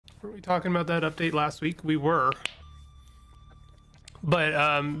Were we talking about that update last week? We were. But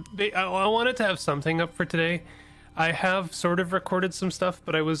I wanted to have something up for today. I have sort of recorded some stuff,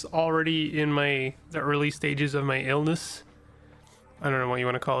 but I was already in the early stages of my illness. I don't know what you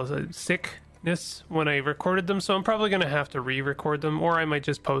want to call it, a sickness when I recorded them, so I'm probably gonna have to re-record them, or I might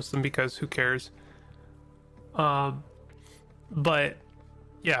just post them because who cares. But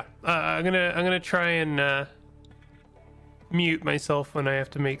yeah, I'm gonna try and mute myself when I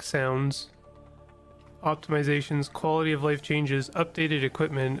have to make sounds. Optimizations, quality of life changes, updated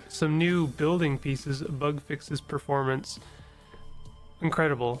equipment, some new building pieces, bug fixes, performance.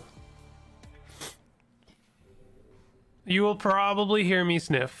 Incredible. You will probably hear me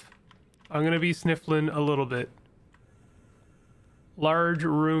sniff. I'm gonna be sniffling a little bit. Large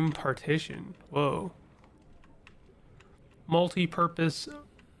room partition. Whoa. Multi-purpose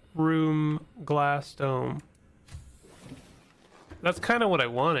room glass dome. That's kind of what I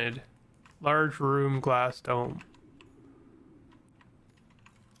wanted. Large room glass dome.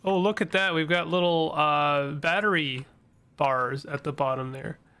 Oh, look at that. We've got little battery bars at the bottom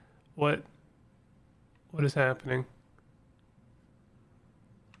there. What is happening?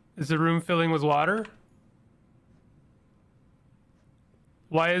 Is the room filling with water?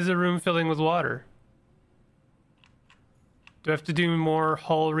 Why is the room filling with water? Do I have to do more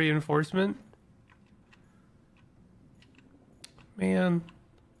hull reinforcement? Man.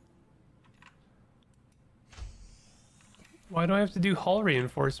 Why do I have to do hull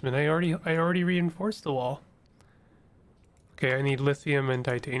reinforcement? I already reinforced the wall. Okay, I need lithium and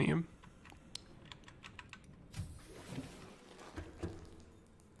titanium.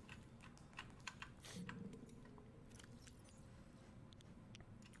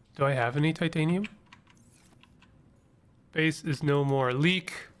 Do I have any titanium? Base is no more.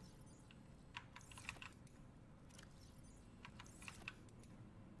 Leak.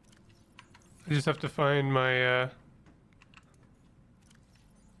 I just have to find my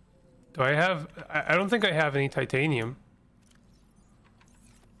do I have... I don't think I have any titanium.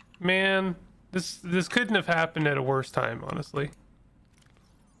 Man, this couldn't have happened at a worse time, honestly.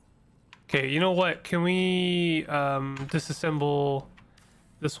 Okay, you know what? Can we disassemble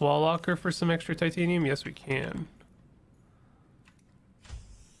this wall locker for some extra titanium? Yes, we can.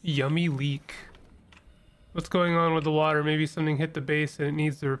 Yummy leak. What's going on with the water? Maybe something hit the base and it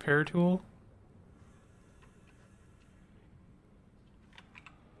needs the repair tool?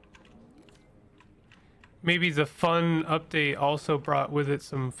 Maybe the fun update also brought with it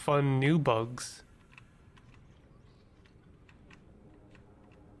some fun new bugs.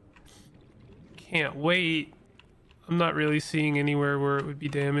 Can't wait. I'm not really seeing anywhere where it would be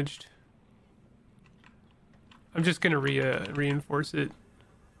damaged. I'm just gonna reinforce it.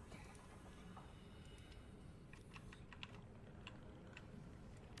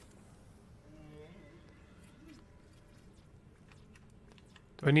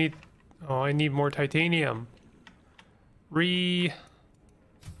 Do I need... Oh, I need more titanium. Is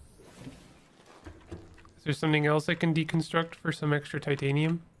there something else I can deconstruct for some extra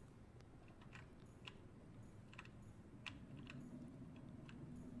titanium?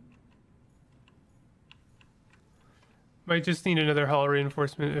 Might just need another hull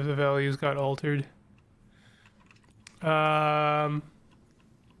reinforcement if the values got altered. Hold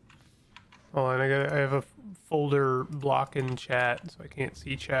on, I have a folder block in chat, so I can't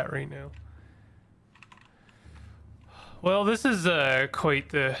see chat right now. Well, this is quite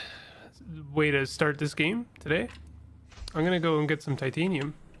the way to start this game today. I'm gonna go and get some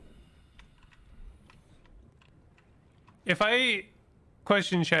titanium. If I...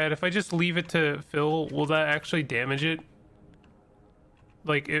 Question, chat, if I just leave it to fill, will that actually damage it?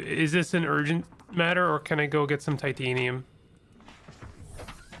 Like, is this an urgent matter, or can I go get some titanium?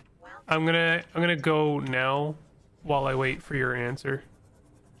 I'm gonna go now while I wait for your answer.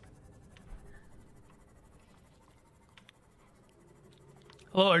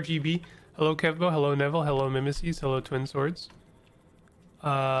 Hello RGB, hello Kevbo, hello Neville, hello Mimesis, hello Twin Swords.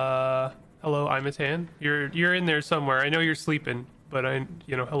 Hello Imatan. You're in there somewhere. I know you're sleeping, but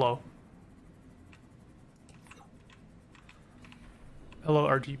hello. Hello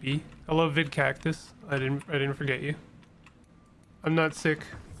RGB. Hello Vid Cactus. I didn't forget you. I'm not sick.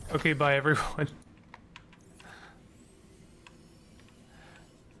 Okay, bye everyone.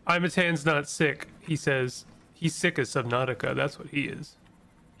 Imatan's not sick. He says he's sick of Subnautica. That's what he is.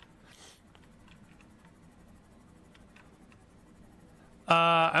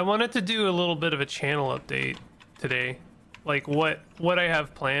 I wanted to do a little bit of a channel update today, like what I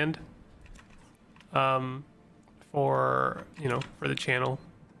have planned for the channel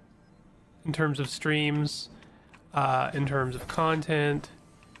in terms of streams, in terms of content,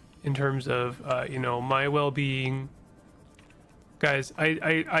 in terms of you know, my well-being. Guys,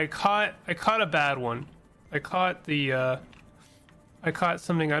 I caught a bad one. I caught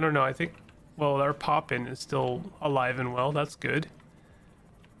something, I don't know, I think, well, our Poppin is still alive and well. That's good.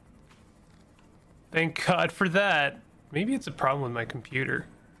 Thank God for that. Maybe it's a problem with my computer.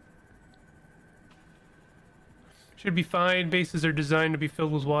 Should be fine. Bases are designed to be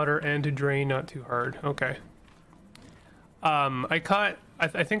filled with water and to drain, not too hard. Okay. I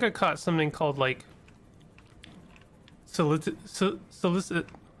think I caught something called like solicit.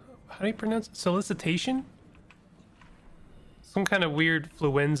 How do you pronounce it? Solicitation? Some kind of weird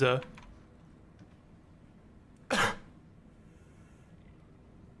fluenza.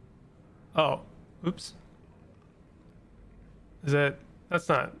 Oh, oops. That's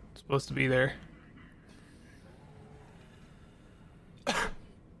not supposed to be there.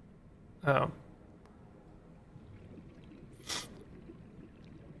 Oh.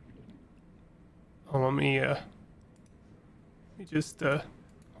 Oh, let me just, hold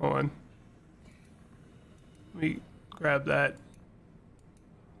on. Let me grab that.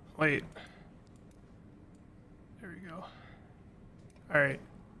 Wait. There we go. Alright.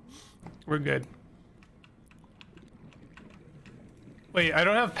 We're good. Wait, I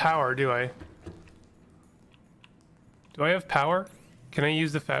don't have power, do I? Do I have power? Can I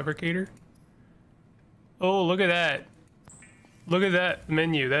use the fabricator? Oh, look at that. Look at that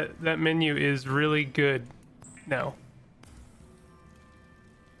menu. That menu is really good now.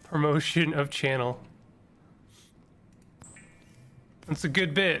 Promotion of channel. That's a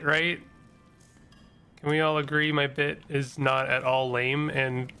good bit, right? Can we all agree my bit is not at all lame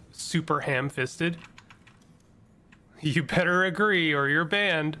and super ham-fisted? You better agree or you're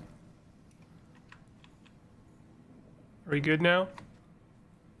banned. Are we good now?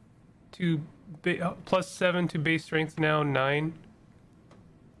 +7 to base strength now, 9.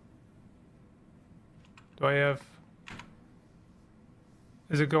 Do I have...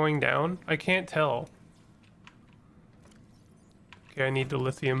 Is it going down? I can't tell. Okay, I need the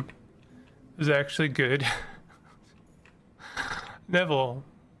lithium. This is actually good. Neville,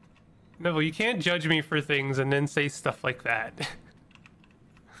 you can't judge me for things and then say stuff like that.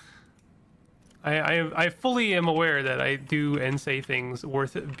 I fully am aware that I do and say things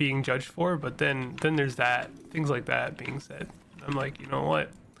worth being judged for, but then there's things like that being said. I'm like, you know what?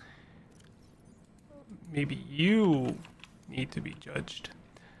 Maybe you need to be judged.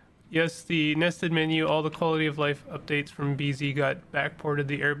 Yes, the nested menu, all the quality of life updates from BZ got backported.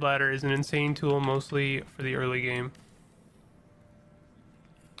 The air bladder is an insane tool, mostly for the early game.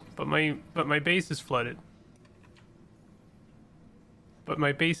 But my base is flooded. But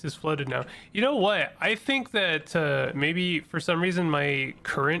my base is flooded now. You know what? I think that maybe for some reason my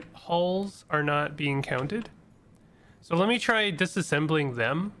current hulls are not being counted. So let me try disassembling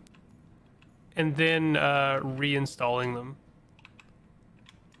them and then reinstalling them.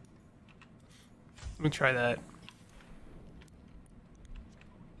 Let me try that.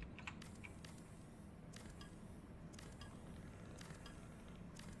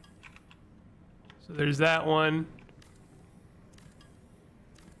 So there's that one.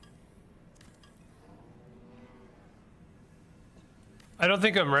 I don't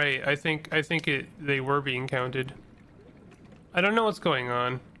think I'm right. I think they were being counted. I don't know what's going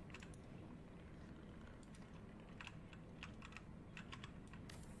on.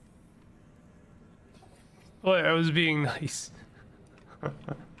 Boy, I was being nice.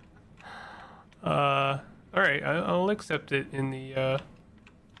 All right, I'll accept it in the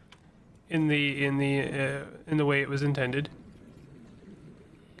way it was intended.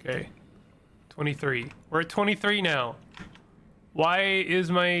 Okay, 23. We're at 23 now. Why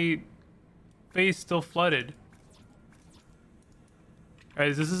is my base still flooded?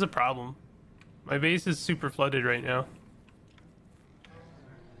 Guys, this is a problem. My base is super flooded right now.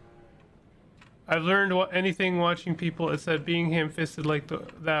 I've learned anything watching people is that being ham-fisted like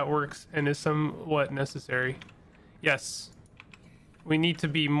that works and is somewhat necessary. Yes. We need to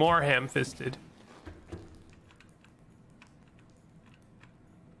be more ham-fisted.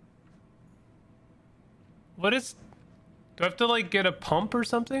 What is... Do I have to, like, get a pump or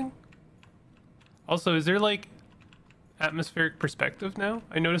something? Also, is there, like, atmospheric perspective now?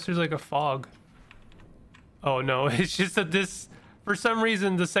 I noticed there's, like, a fog. Oh, no. It's just that this... For some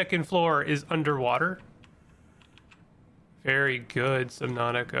reason, the second floor is underwater. Very good,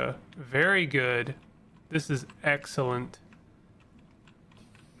 Subnautica. Very good. This is excellent.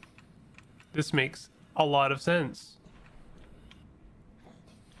 This makes a lot of sense.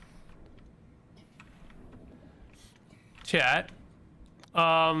 Chat.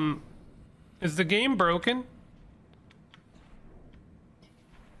 Is the game broken?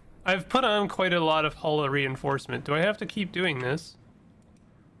 I've put on quite a lot of hull reinforcement. Do I have to keep doing this?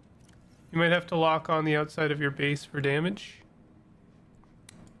 You might have to lock on the outside of your base for damage.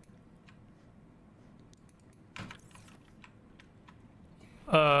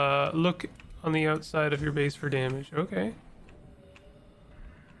 Look on the outside of your base for damage. Okay.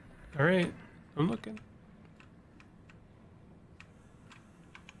 Alright, I'm looking.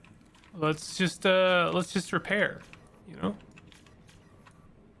 Let's just repair, you know?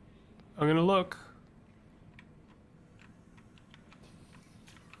 I'm gonna look.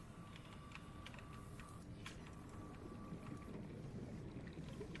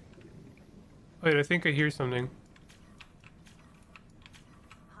 Wait, I think I hear something.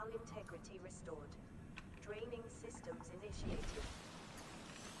 Hull integrity restored. Draining systems initiated.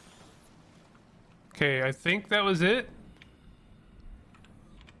 Okay, I think that was it.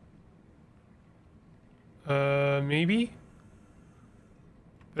 Maybe?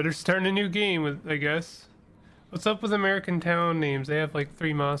 Better start a new game with, I guess. What's up with American town names? They have like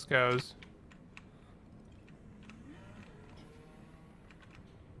 3 Moscows.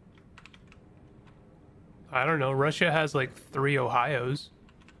 I don't know. Russia has like 3 Ohios.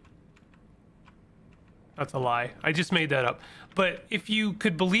 That's a lie. I just made that up. But if you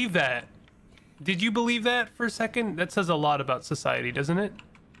could believe that, did you believe that for a second? That says a lot about society, doesn't it?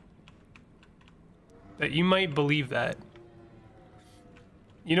 That you might believe that.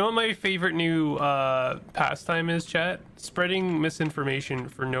 You know what my favorite new pastime is, chat? Spreading misinformation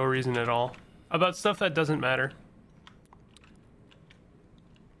for no reason at all. About stuff that doesn't matter.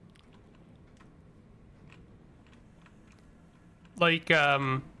 Like,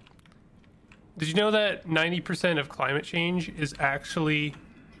 did you know that 90% of climate change is actually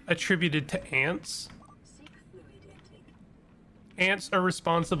attributed to ants? Ants are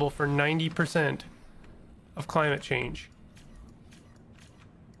responsible for 90% of climate change.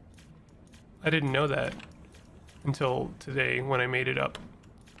 I didn't know that until today when I made it up.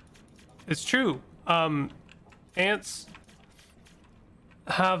 It's true. Ants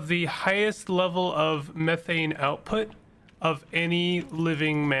have the highest level of methane output of any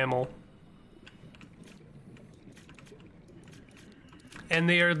living mammal. And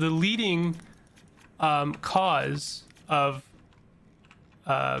they are the leading cause of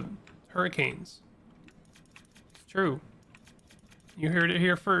hurricanes. It's true. You heard it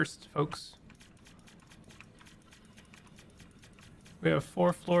here first, folks. We have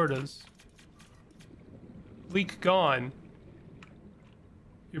 4 Floridas. Leak gone.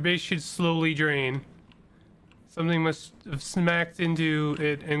 Your base should slowly drain. Something must have smacked into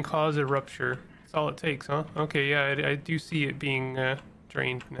it and caused a rupture. That's all it takes, huh? Okay, yeah, I do see it being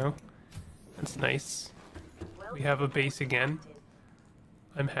drained now. That's nice. We have a base again.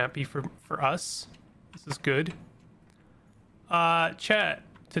 I'm happy for us. This is good. Chat.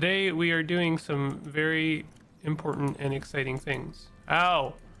 Today we are doing some very important and exciting things.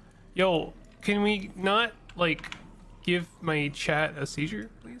 Ow! Yo, can we not, like, give my chat a seizure,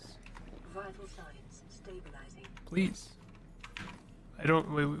 please? Vital signs stabilizing. Please. I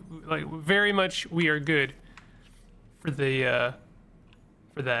don't, like, very much we are good for the,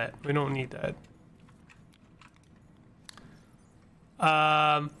 for that. We don't need that.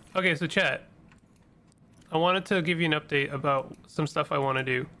 Okay, so chat. I wanted to give you an update about some stuff I want to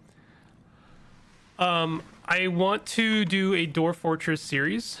do. I want to do a Dwarf Fortress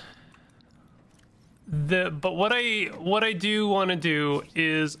series. But what I do want to do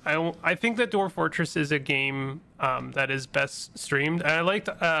is I think that Dwarf Fortress is a game that is best streamed. And I like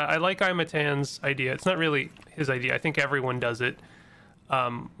Imatan's idea. It's not really his idea. I think everyone does it,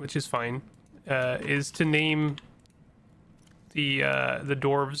 which is fine. Is to name the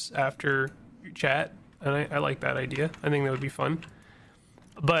dwarves after your chat, and I like that idea. I think that would be fun.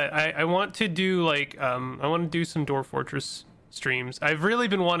 But I want to do like I want to do some Dwarf Fortress streams. I've really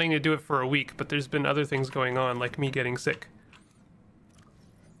been wanting to do it for a week, but there's been other things going on, like me getting sick,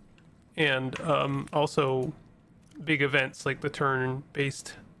 and also big events like the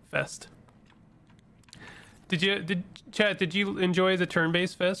turn-based fest. Did you enjoy the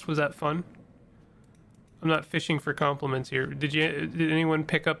turn-based fest? Was that fun? I'm not fishing for compliments here. Did anyone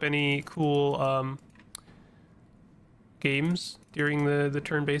pick up any cool games during the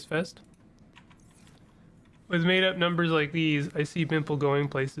turn-based fest? With made-up numbers like these, I see Bimple going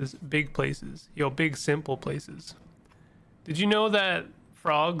places, big places. Yo, big simple places. Did you know that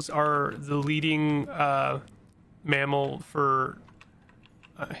frogs are the leading mammal for...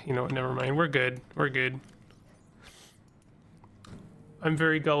 you know what, never mind. We're good. We're good. I'm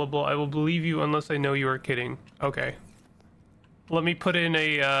very gullible. I will believe you unless I know you are kidding. Okay. Let me put in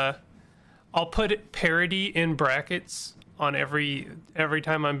a... I'll put parody in brackets on every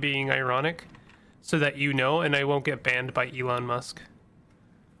time I'm being ironic, so that you know, and I won't get banned by Elon Musk.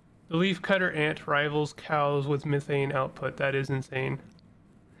 The leafcutter ant rivals cows with methane output. That is insane.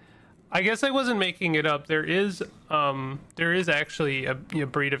 I guess I wasn't making it up. There is actually a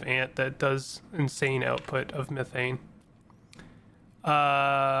breed of ant that does insane output of methane.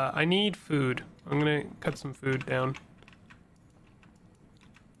 I need food. I'm gonna cut some food down.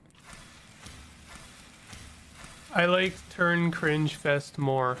 I like Turn Cringe Fest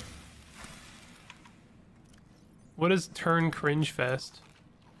more. What is Turn Cringe Fest?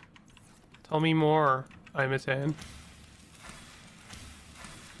 Tell me more, Imatan.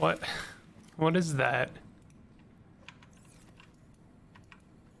 What? What is that?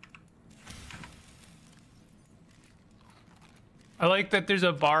 I like that there's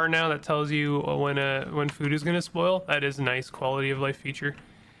a bar now that tells you when food is gonna spoil. That is a nice quality of life feature.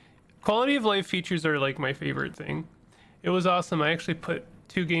 Quality of life features are like my favorite thing. It was awesome. I actually put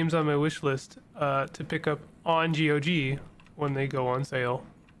 2 games on my wish list to pick up on GOG when they go on sale.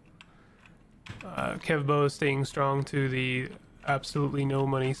 Kevbo is staying strong to the absolutely no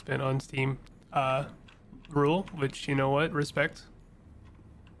money spent on Steam rule, which, you know what, respect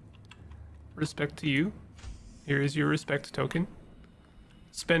to you. Here is your respect token.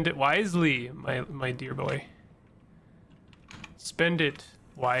 Spend it wisely, my dear boy. Spend it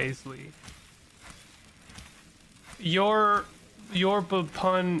wisely. Your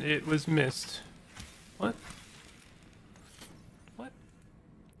pun, it was missed. What?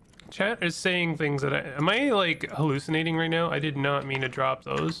 Chat is saying things that am I like hallucinating right now? I did not mean to drop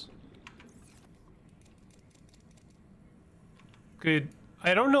those. Good.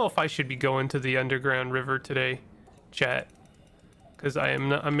 I don't know if I should be going to the underground river today, chat, because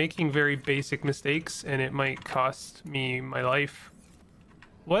I'm making very basic mistakes and it might cost me my life.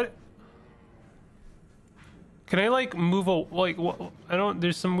 What? Can I like move like what? I don't.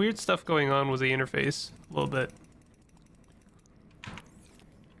 There's some weird stuff going on with the interface a little bit.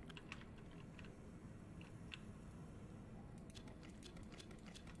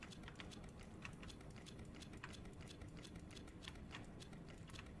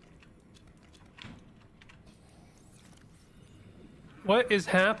 What is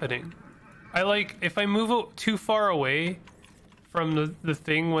happening? I like if I move too far away from the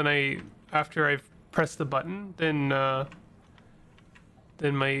thing after I've pressed the button, then the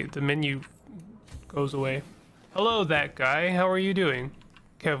menu goes away. Hello, that guy. How are you doing?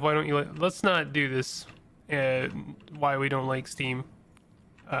 Kev, why don't you let's not do this. Why we don't like Steam.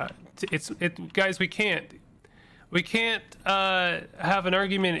 Guys, we can't have an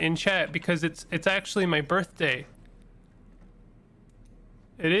argument in chat because it's actually my birthday.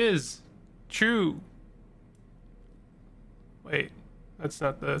 It is true. Wait, that's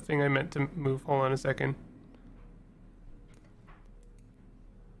not the thing I meant to move. Hold on a second.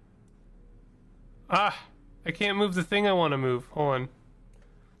 Ah, I can't move the thing I want to move. Hold on.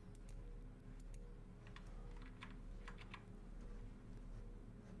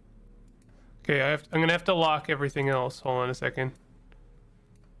 Okay, I'm gonna have to lock everything else. Hold on a second.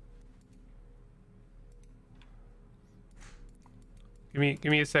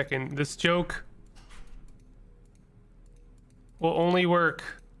 Give me a second. This joke will only work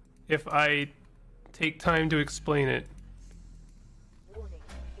if I take time to explain it. Warning,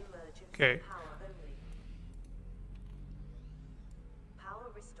 emergency Okay. power only. Power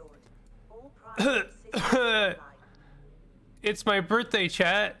restored. All primary systems offline. It's my birthday,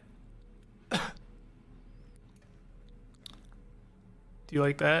 chat. Do you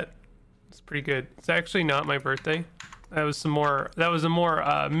like that? It's pretty good. It's actually not my birthday. That was a more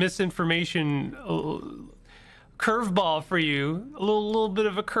misinformation curveball for you. A little bit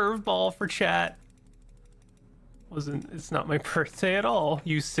of a curveball for chat. It's not my birthday at all,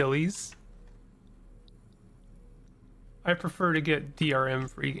 you sillies. I prefer to get DRM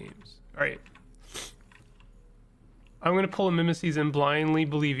free games. Alright. I'm gonna pull a Mimesis and blindly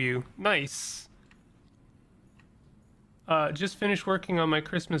believe you. Nice. Just finished working on my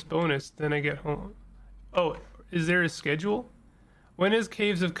Christmas bonus, then I get home. Oh, is there a schedule? When is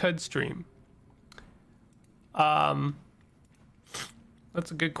Caves of Cud stream? That's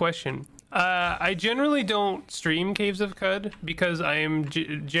a good question. I generally don't stream Caves of Cud because I am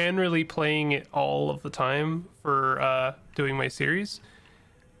generally playing it all of the time for doing my series.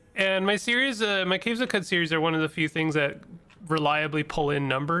 And my series, my Caves of Cud series are one of the few things that reliably pull in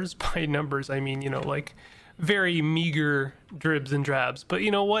numbers. By numbers, I mean, you know, like very meager dribs and drabs. But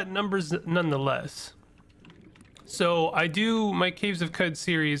you know what? Numbers nonetheless. So I do my Caves of Cud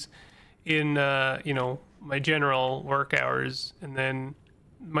series in, you know, my general work hours. And then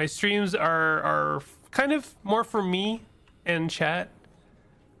my streams are kind of more for me and chat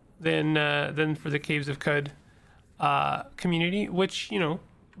than for the Caves of Cud community, which, you know,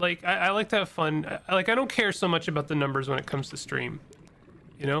 like I like to have fun. I don't care so much about the numbers when it comes to stream,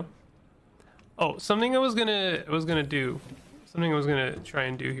 you know. Oh, something I was gonna try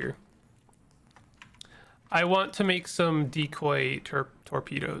and do here. I want to make some decoy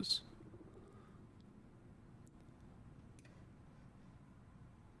torpedoes.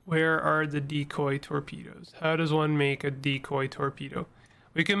 Where are the decoy torpedoes? How does one make a decoy torpedo?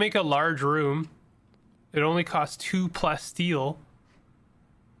 We can make a large room. It only costs 2 plasteel.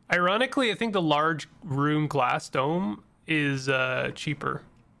 Ironically, I think the large room glass dome is cheaper.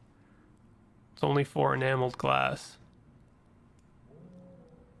 It's only 4 enameled glass.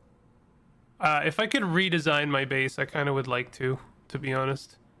 If I could redesign my base, I kind of would like to be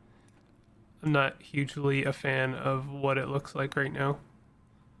honest. I'm not hugely a fan of what it looks like right now.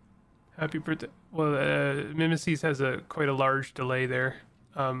 Happy birthday. Well, Mimesis has quite a large delay there.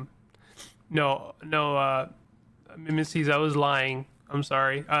 No, Mimesis, I was lying. I'm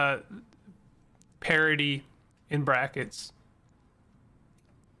sorry. Parody in brackets.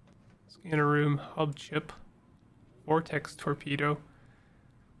 Scanner room, hub chip, vortex torpedo.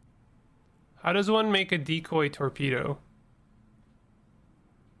 How does one make a decoy torpedo?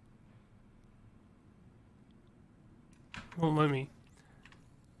 Won't let me.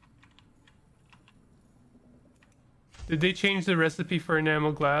 Did they change the recipe for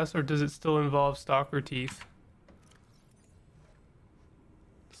enamel glass, or does it still involve stalker teeth?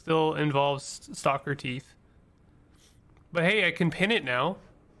 Still involves stalker teeth. But hey, I can pin it now.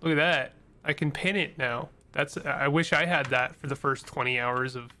 Look at that. I can pin it now. I wish I had that for the first 20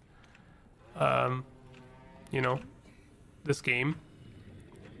 hours of you know, this game.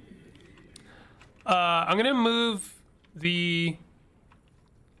 I'm gonna move the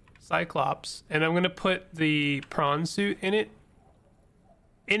Cyclops, and I'm gonna put the prawn suit in it.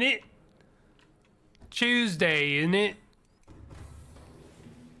 Tuesday, in it.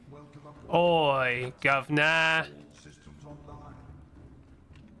 Oi, governor.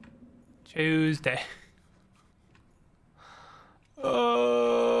 Tuesday.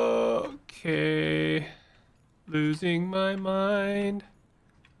 Okay. Losing my mind.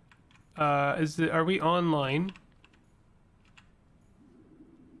 Are we online?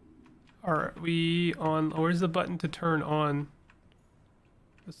 Are we on? Where's the button to turn on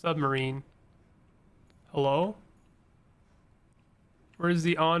the submarine? Hello? Where's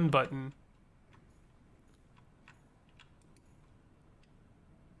the on button?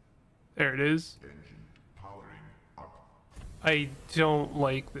 There it is. I don't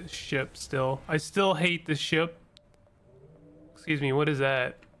like this ship still. I still hate this ship. Excuse me, what is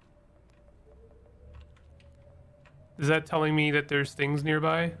that? Is that telling me that there's things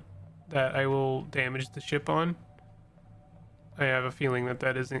nearby that I will damage the ship on? I have a feeling that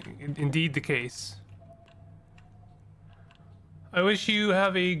that is indeed the case. I wish you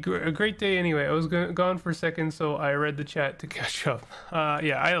have a great day anyway. I was gone for a second, so I read the chat to catch up.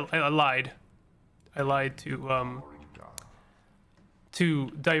 Yeah, I lied. I lied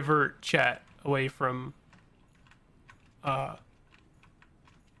to divert chat away from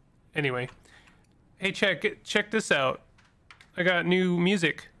anyway. Hey, check this out. I got new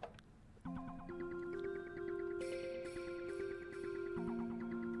music.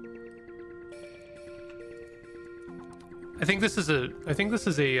 I think this is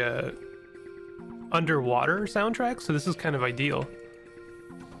a underwater soundtrack, so this is kind of ideal.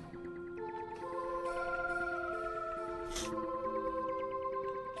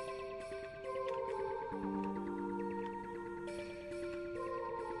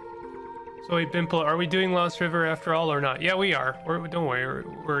 So wait, Bimple, are we doing Lost River after all or not? Yeah, we are. Don't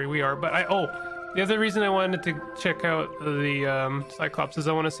worry, we are. But the other reason I wanted to check out the Cyclops is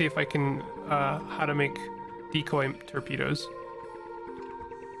I want to see if I can how to make decoy torpedoes.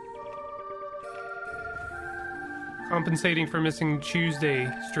 Compensating for missing Tuesday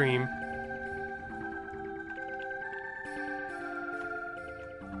stream.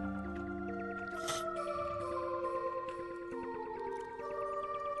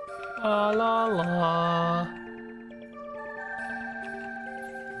 La la la.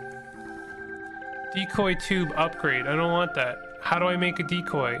 Decoy tube upgrade. I don't want that. How do I make a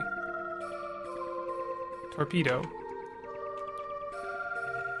decoy? Torpedo.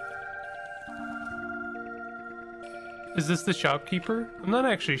 Is this the shopkeeper? I'm not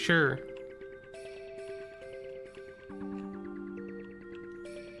actually sure.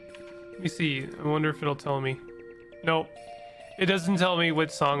 Let me see. I wonder if it'll tell me. Nope. It doesn't tell me which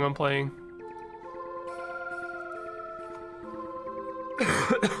song I'm playing.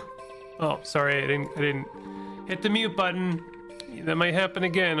 Oh, sorry, I didn't Hit the mute button. That might happen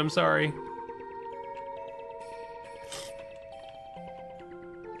again. I'm sorry.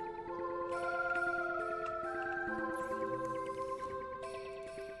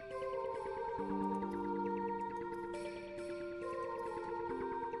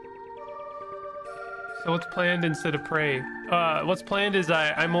 So what's planned instead of Prey? What's planned is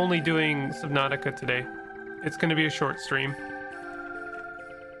I'm only doing Subnautica today. It's gonna be a short stream.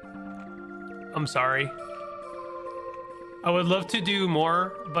 I'm sorry. I would love to do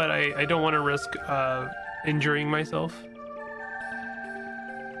more, but I don't want to risk injuring myself.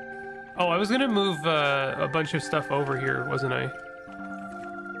 Oh, I was gonna move a bunch of stuff over here, wasn't I?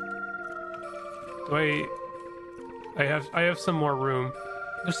 Do I have some more room.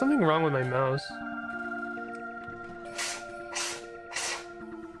 There's something wrong with my mouse.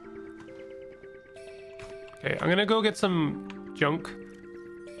 Okay, I'm gonna go get some junk.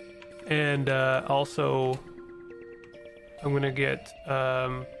 And also, I'm gonna get,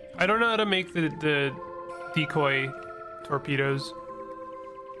 I don't know how to make the decoy torpedoes.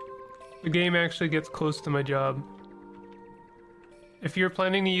 The game actually gets close to my job. If you're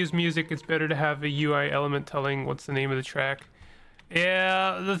planning to use music, it's better to have a UI element telling what's the name of the track.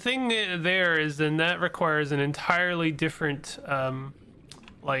 Yeah, the thing there is then that requires an entirely different,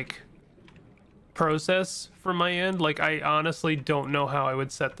 like, process from my end. Like, I honestly don't know how I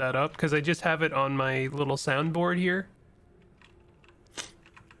would set that up because I just have it on my little soundboard here.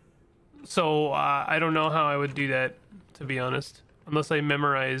 So I don't know how I would do that, to be honest, unless I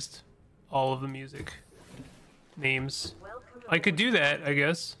memorized all of the music names. I could do that, I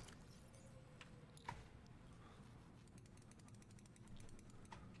guess.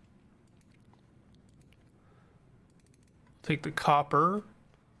 Take the copper.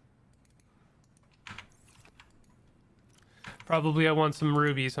 Probably I want some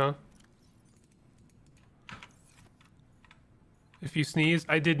rubies, huh? If you sneeze,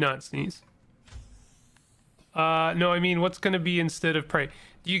 I did not sneeze. No, I mean, what's gonna be instead of Prey?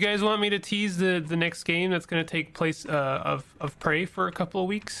 Do you guys want me to tease the next game that's gonna take place of Prey for a couple of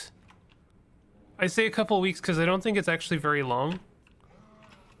weeks? I say a couple of weeks because I don't think it's actually very long.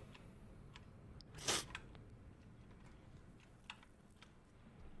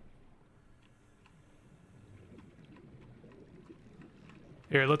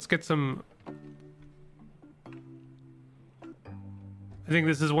 Here, let's get some... I think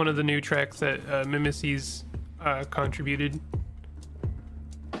this is one of the new tracks that Mimesis contributed.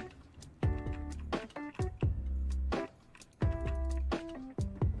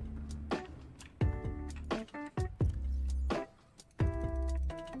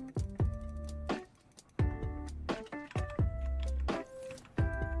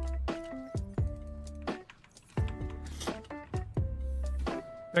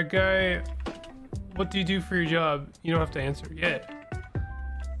 That guy, what do you do for your job? You don't have to answer yet.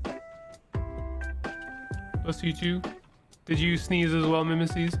 Bless you too. Did you sneeze as well,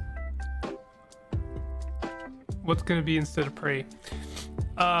 Mimesis? What's gonna be instead of Prey?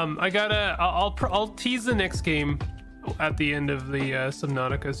 I'll tease the next game at the end of the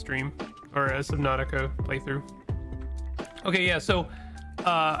Subnautica stream, or a Subnautica playthrough. Okay, yeah, so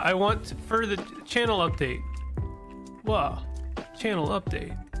I want, for the channel update. Wow, channel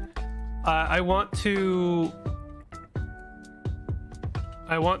update. I want to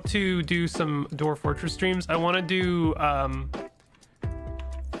do some Dwarf Fortress streams. I want to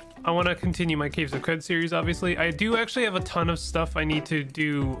continue my Caves of Cud series, obviously. I do actually have a ton of stuff I need to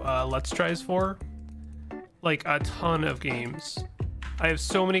do Let's Tries for. Like, a ton of games. I have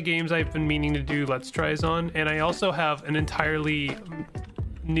so many games I've been meaning to do Let's Tries on, and I also have an entirely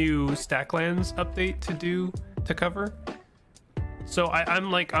new Stacklands update to cover. So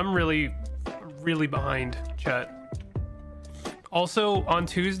I'm really behind, chat. Also, on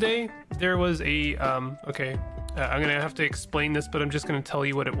Tuesday, there was a, okay, I'm gonna have to explain this, but I'm just gonna tell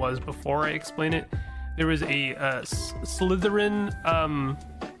you what it was before I explain it. There was a Slytherin,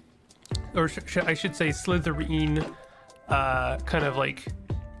 or I should say Slytherin, kind of like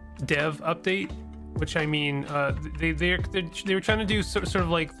dev update, which I mean, they were trying to do sort of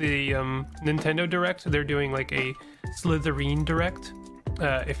like the Nintendo Direct. They're doing like a Slytherin Direct.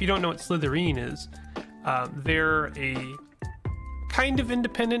 If you don't know what Slytherin is, they're a kind of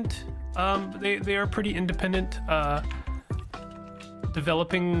independent, they are pretty independent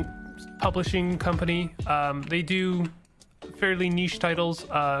developing publishing company. They do fairly niche titles,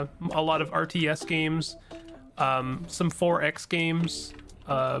 a lot of RTS games, some 4X games.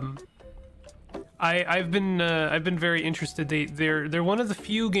 I've been very interested. They're one of the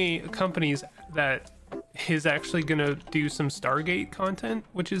few companies that is actually gonna do some Stargate content,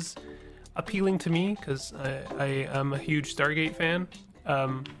 which is appealing to me because I am a huge Stargate fan.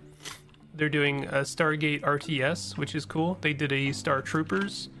 They're doing a Stargate RTS, which is cool. They did a Star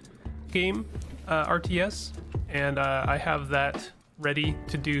Troopers game, RTS, and I have that ready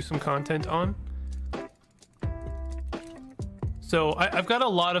to do some content on. So I've got a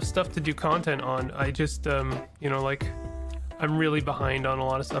lot of stuff to do content on. I just, you know, like, I'm really behind on a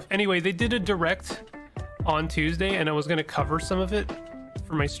lot of stuff. Anyway, they did a direct on Tuesday, and I was going to cover some of it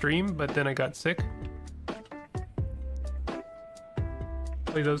for my stream, but then I got sick.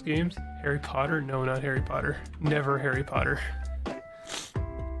 Play those games? Harry Potter? No, not Harry Potter. Never Harry Potter.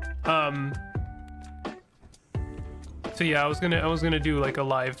 So yeah, I was gonna do like a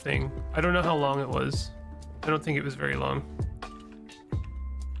live thing. I don't know how long it was. I don't think it was very long.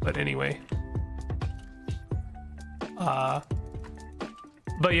 But anyway. But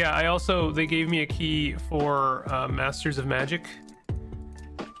yeah, they gave me a key for Masters of Magic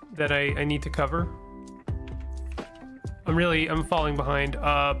that I need to cover. I'm falling behind.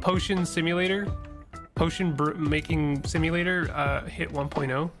 Potion Simulator, making simulator hit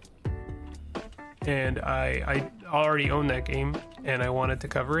 1.0, and I already own that game and I wanted to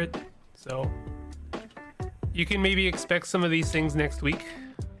cover it, so you can maybe expect some of these things next week.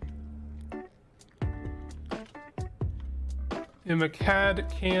 I'm a CAD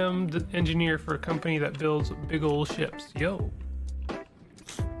CAM engineer for a company that builds big ol' ships. Yo.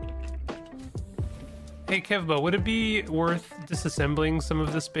 Hey Kevbo, would it be worth disassembling some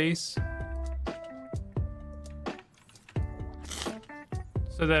of the space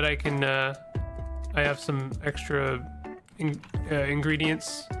so that I can I have some extra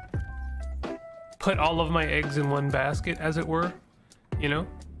ingredients? Put all of my eggs in one basket, as it were, you know?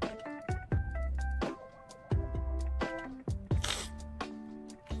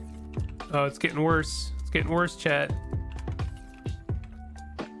 Oh, it's getting worse. It's getting worse, chat.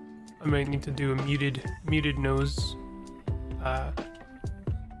 I might need to do a muted nose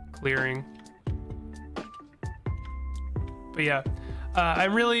clearing. But yeah, I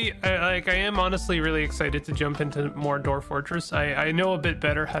am honestly really excited to jump into more Dwarf Fortress. I know a bit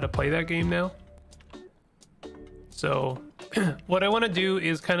better how to play that game now. So what I want to do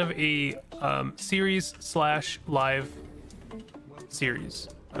is kind of a series / live series.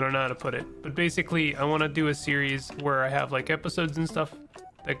 I don't know how to put it, but basically I want to do a series where I have like episodes and stuff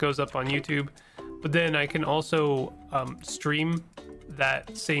that goes up on YouTube, but then I can also stream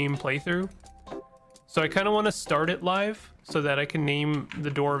that same playthrough. So I kind of want to start it live so that I can name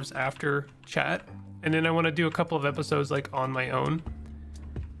the dwarves after chat, and then I want to do a couple of episodes like on my own,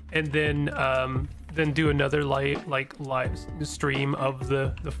 and then do another live stream of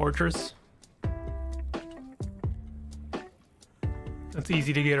the fortress. That's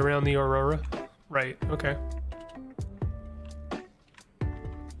easy to get around the Aurora. Right, okay.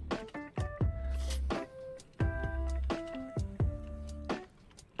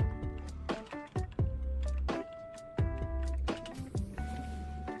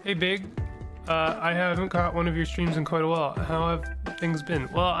 Hey Big, I haven't caught one of your streams in quite a while. How have things been?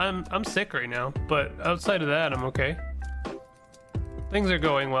 Well, I'm sick right now, but outside of that, I'm okay. Things are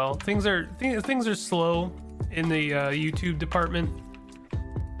going well. Things are slow in the YouTube department.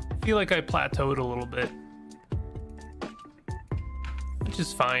 I feel like I plateaued a little bit, which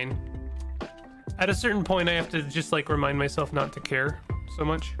is fine. At a certain point, I have to just like remind myself not to care so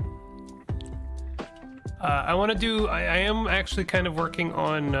much. I want to do. I am actually kind of working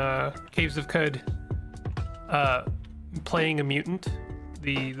on Caves of Cud, playing a mutant,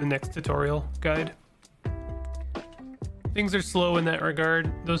 the next tutorial guide. Things are slow in that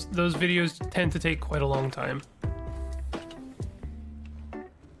regard. Those videos tend to take quite a long time.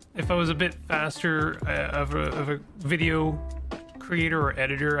 If I was a bit faster of a video creator or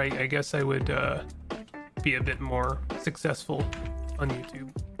editor, I guess I would be a bit more successful on YouTube.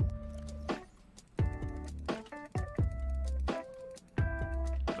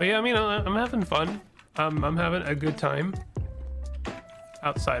 But yeah, I mean, I'm having fun. I'm having a good time.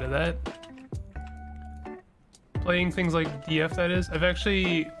 Outside of that, playing things like DF, that is. I've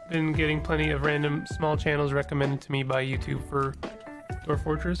actually been getting plenty of random small channels recommended to me by YouTube for Dwarf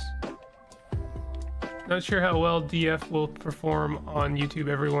Fortress. Not sure how well DF will perform on YouTube.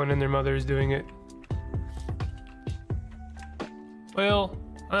 Everyone and their mother is doing it. Well,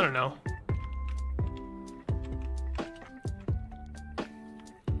 I don't know.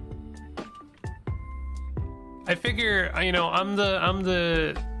 I figure, you know, I'm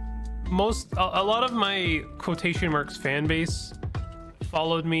the most, a lot of my quotation marks fan base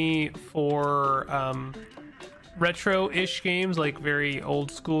followed me for retro-ish games, like very old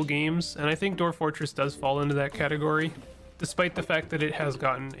school games, and I think Dwarf Fortress does fall into that category, despite the fact that it has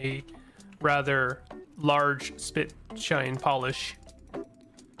gotten a rather large spit shine polish.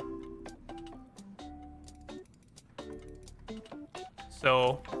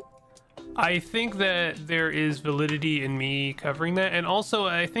 So I think that there is validity in me covering that, and also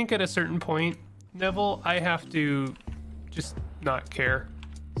I think at a certain point, Neville, I have to just not care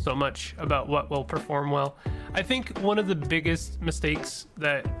so much about what will perform well. I think one of the biggest mistakes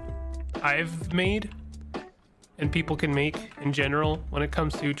that I've made and people can make in general when it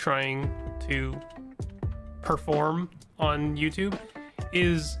comes to trying to perform on YouTube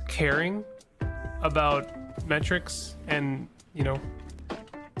is caring about metrics and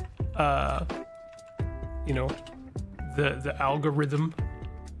the algorithm,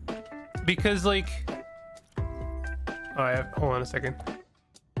 because like hold on a second,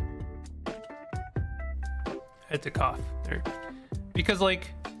 I had to cough there, because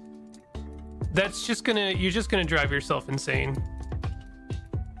like that's just you're just gonna drive yourself insane.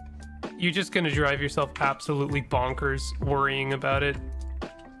 You're just gonna drive yourself absolutely bonkers worrying about it.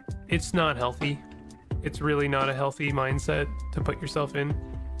 It's not healthy. It's really not a healthy mindset to put yourself in.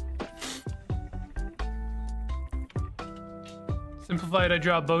 Simplified, I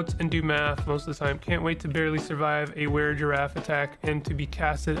draw boats and do math most of the time. Can't wait to barely survive a were-giraffe attack and to be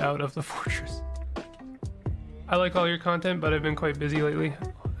casted out of the fortress. I like all your content, but I've been quite busy lately.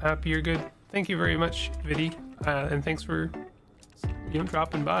 Happy you're good. Thank you very much, Viddy. And thanks for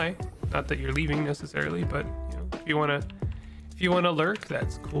dropping by. Not that you're leaving necessarily, but if you wanna lurk,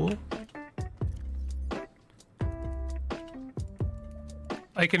 that's cool.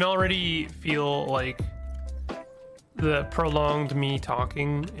 I can already feel like the prolonged me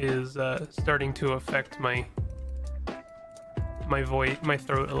talking is starting to affect my voice, my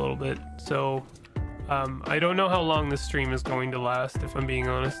throat a little bit. So I don't know how long this stream is going to last, if I'm being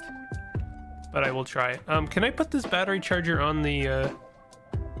honest, but I will try. Can I put this battery charger on the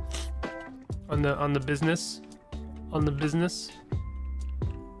business? On the business?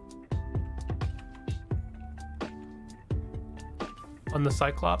 On the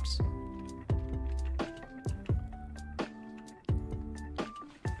Cyclops?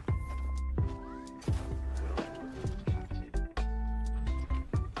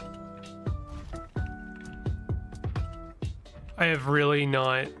 I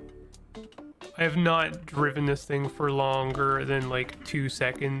have not driven this thing for longer than like 2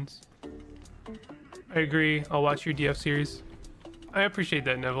 seconds. I agree. I'll watch your DF series. I appreciate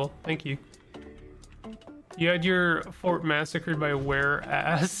that, Neville. Thank you. You had your fort massacred by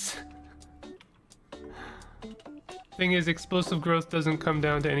were-ass. Thing is, explosive growth doesn't come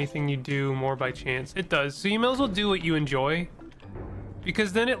down to anything you do more by chance. It does. So you might as well do what you enjoy,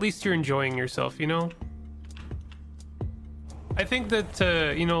 because then at least you're enjoying yourself, I think that,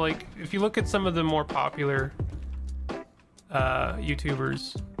 like, if you look at some of the more popular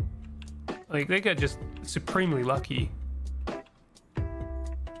YouTubers, like, they got just supremely lucky.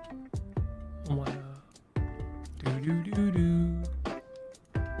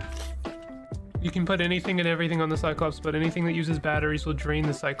 You can put anything and everything on the Cyclops, but anything that uses batteries will drain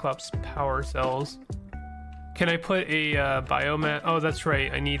the Cyclops power cells. Can I put a biomat? Oh, that's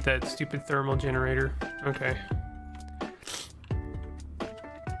right. I need that stupid thermal generator. Okay.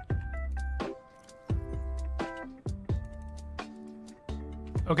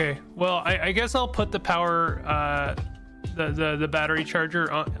 Okay, well, I guess I'll put the power, the battery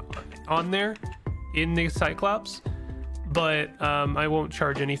charger on there in the Cyclops, but I won't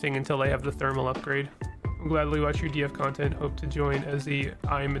charge anything until I have the thermal upgrade. I'll gladly watch your DF content. Hope to join as the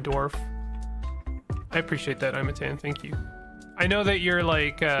I'm a Dwarf. I appreciate that, I'm a Tan. Thank you. I know that you're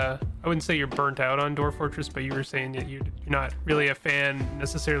like, I wouldn't say you're burnt out on Dwarf Fortress, but you were saying that you're not really a fan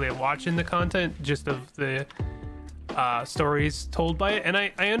necessarily of watching the content, just of the stories told by it, and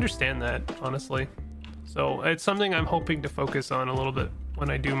I understand that, honestly. So it's something I'm hoping to focus on a little bit when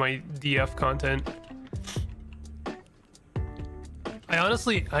I do my DF content. I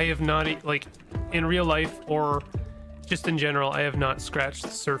have not, like, in real life or just in general, I have not scratched the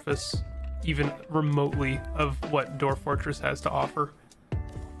surface even remotely of what Dwarf Fortress has to offer,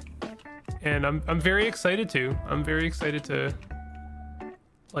 and I'm very excited to. I'm very excited to,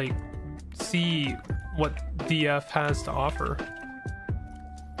 like, see what DF has to offer.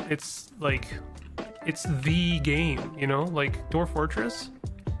 It's like, it's the game, like Dwarf Fortress.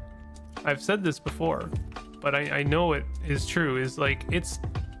 I've said this before, but I know it is true, is like, it's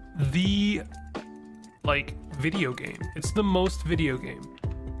the, like, video game. It's the most video game.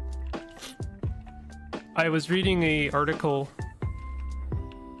 I was reading a article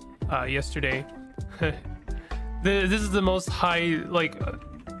yesterday. This is the most high, like,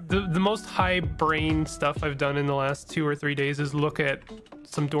 the most high brain stuff I've done in the last 2 or 3 days is look at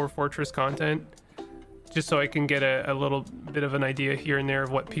some Dwarf Fortress content, just so I can get a little bit of an idea here and there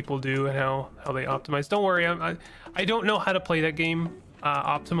of what people do and how they optimize. Don't worry, I don't know how to play that game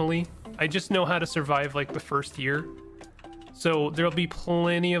optimally. I just know how to survive like the first year. So there'll be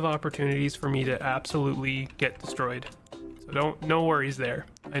plenty of opportunities for me to absolutely get destroyed. So no worries there.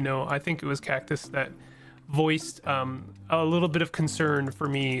 I think it was Cactus that voiced a little bit of concern for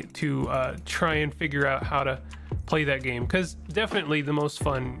me to try and figure out how to play that game, because definitely the most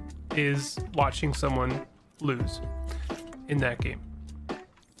fun is watching someone lose in that game.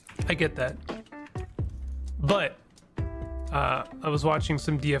 I get that. But I was watching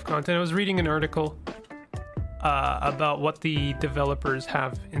some DF content. I was reading an article about what the developers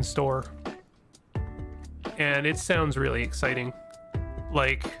have in store, and it sounds really exciting.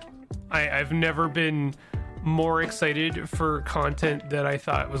 Like, I've never been more excited for content that I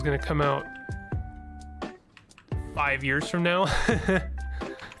thought was going to come out 5 years from now.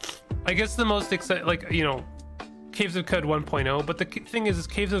 I guess the most exciting, like, you know, Caves of Cud 1.0, but the thing is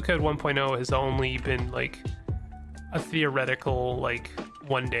Caves of Cud 1.0 has only been like a theoretical, like,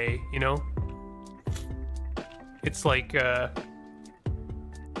 one day, you know? It's like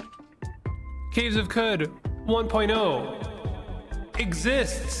Caves of Cud 1.0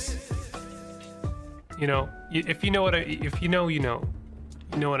 exists. You know, if you know what if you know, you know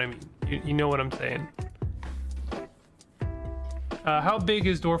what I mean. You know what I'm saying. How big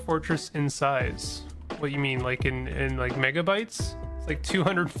is Dwarf Fortress in size? What you mean, like in like megabytes? It's like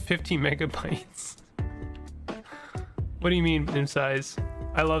 250 megabytes. What do you mean in size?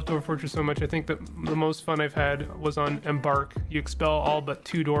 I love Dwarf Fortress so much. I think that the most fun I've had was on Embark. You expel all but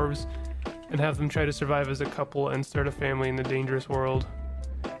 2 dwarves and have them try to survive as a couple and start a family in the dangerous world.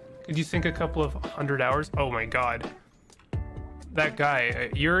 Could you think a couple of 100 hours? Oh my god. That guy,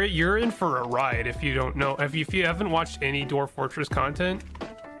 you're in for a ride if you don't know. If you haven't watched any Dwarf Fortress content,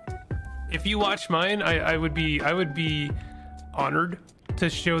 if you watch mine, I would be honored to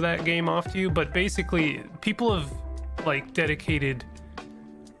show that game off to you. But basically, people have like dedicated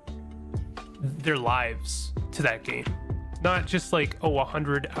their lives to that game. Not just like, oh,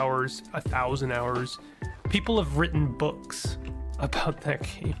 100 hours, 1,000 hours. People have written books about that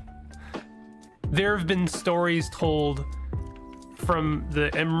game. There have been stories told from the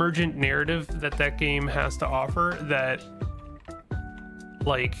emergent narrative that game has to offer that,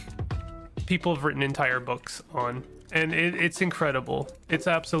 like, people have written entire books on, and it's incredible. It's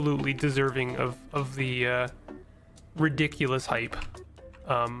absolutely deserving of the ridiculous hype.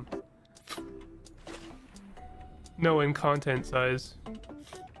 No, in content size. I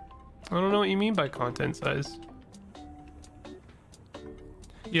don't know what you mean by content size.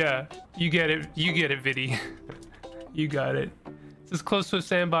 Yeah, you get it, Viddy. You got it. It's as close to a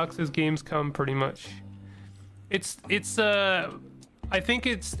sandbox as games come, pretty much. I think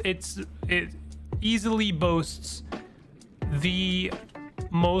it easily boasts the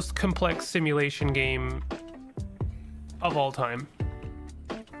most complex simulation game of all time.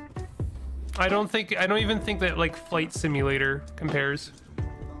 I don't even think that like Flight Simulator compares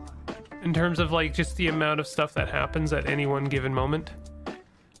in terms of like just the amount of stuff that happens at any one given moment.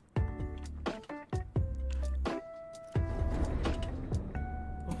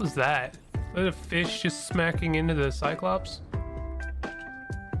 What was that? Is that a fish just smacking into the Cyclops?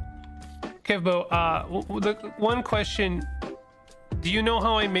 Kevbo, the one question, do you know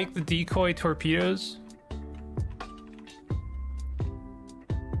how I make the decoy torpedoes?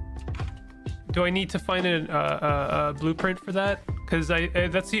 Do I need to find a blueprint for that? Because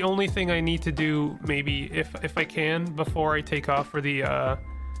that's the only thing I need to do, maybe, if I can, before I take off for the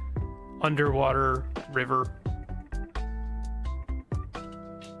underwater river.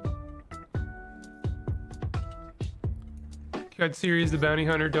 God series, The Bounty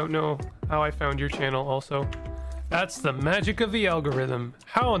Hunter, don't know how I found your channel also. That's the magic of the algorithm.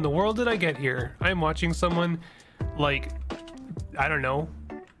 How in the world did I get here? I'm watching someone, like, I don't know,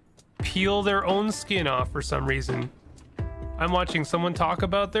 peel their own skin off for some reason. I'm watching someone talk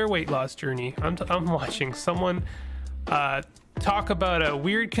about their weight loss journey. I'm watching someone talk about a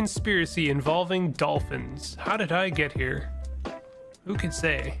weird conspiracy involving dolphins. How did I get here? Who could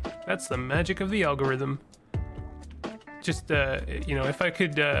say? That's the magic of the algorithm. Just, you know, if I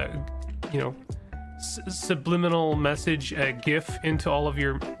could, you know, subliminal message a GIF into all of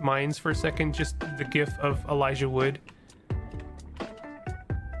your minds for a second, just the GIF of Elijah Wood.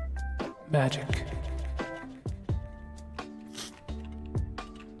 Magic.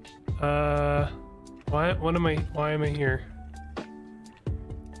 Why am I here?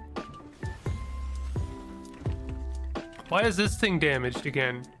 Why is this thing damaged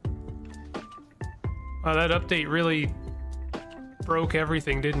again? Wow, that update really broke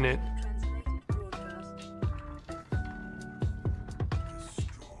everything, didn't it?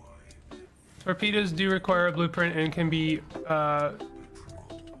 Translate broadcast. Torpedoes do require a blueprint and can be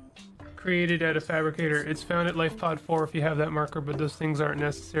created at a fabricator. It's found at Life Pod 4 if you have that marker, but those things aren't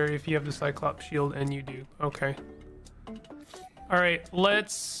necessary if you have the Cyclops shield, and you do. Okay. All right,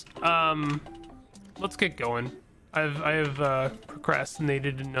 let's get going. I have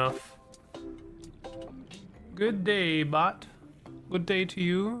procrastinated enough. Good day, bot. Good day to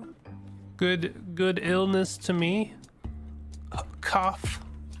you. Good illness to me. Cough.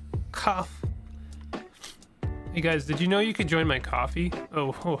 Hey guys, did you know you could join my coffee?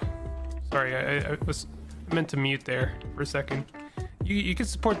 Oh, sorry, I meant to mute there for a second. You can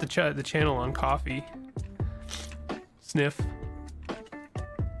support the channel on coffee. Sniff.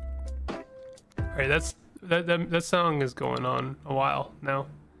 All right, that song is going on a while now.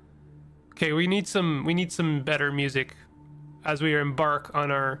 Okay, we need some better music as we embark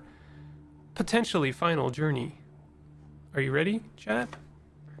on our potentially final journey. Are you ready, chat?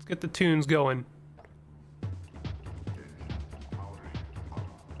 Let's get the tunes going.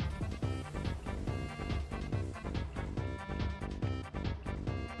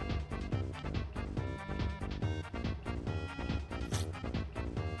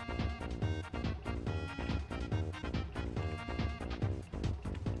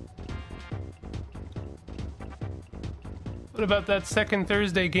 What about that second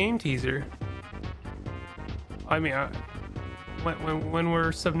Thursday game teaser? I mean, when we're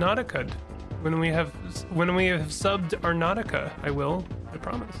Subnautica, when we have subbed Arnautica, I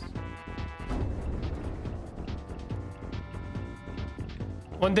promise.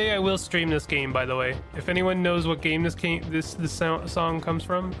 One day I will stream this game, by the way. If anyone knows what game this song comes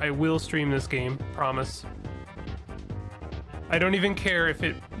from, I will stream this game, promise. I don't even care if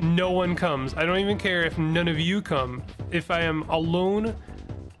no one comes. I don't even care if none of you come. If I am alone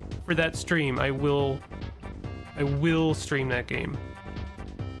for that stream, I will stream that game.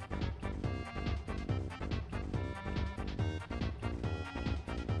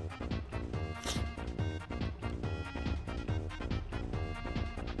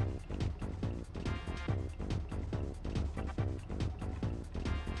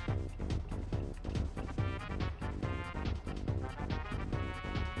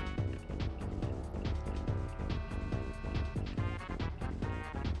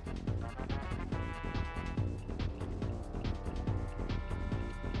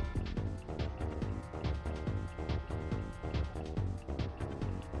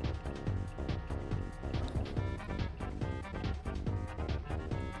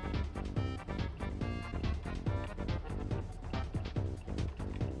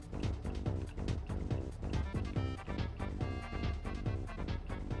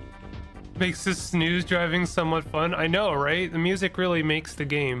 Makes this snooze driving somewhat fun. I know, right? The music really makes the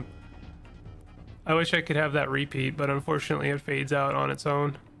game. I wish I could have that repeat, but unfortunately it fades out on its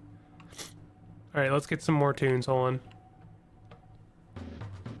own. Alright, let's get some more tunes. Hold on.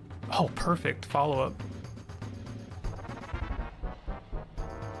 Oh, perfect. Follow-up.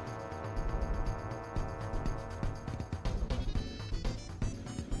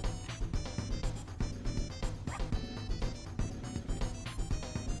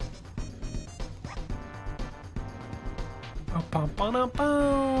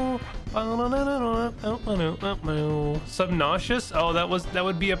 Subnautica? Oh, that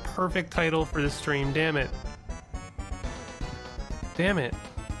would be a perfect title for this stream. Damn it. Damn it.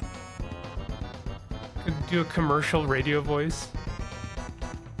 Could do a commercial radio voice.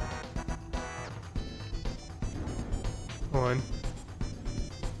 Hold on.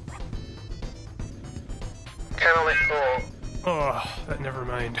 Kinda like, oh, that never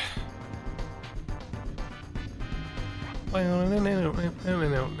mind.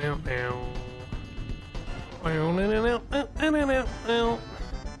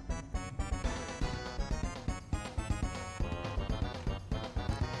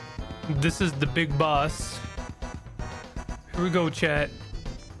 This is the big boss. Here we go, chat.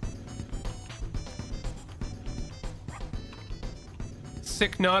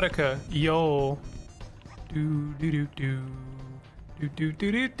 Subnautica, yo. Do do do do do do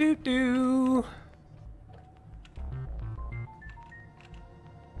do do do do.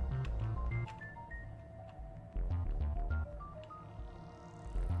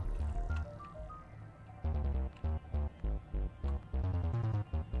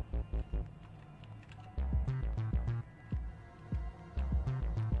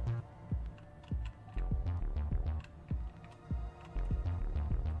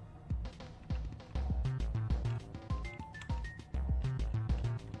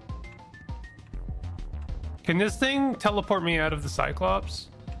 Can this thing teleport me out of the Cyclops?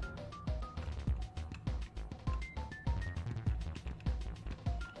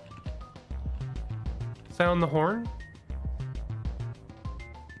 Sound the horn?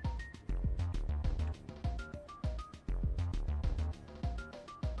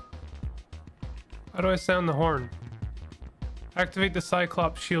 How do I sound the horn? Activate the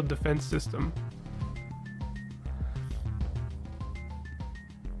Cyclops shield defense system.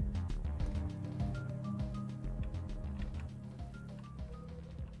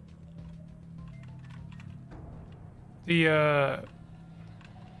 I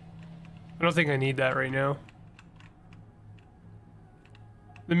don't think I need that right now.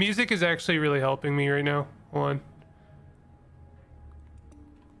 The music is actually really helping me right now. Hold on.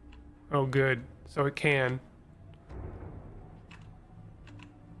 Oh, good. So it can.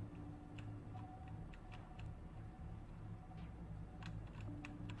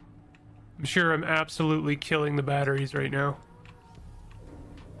 I'm sure I'm absolutely killing the batteries right now.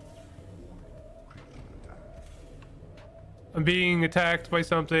 I'm being attacked by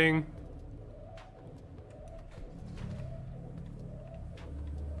something.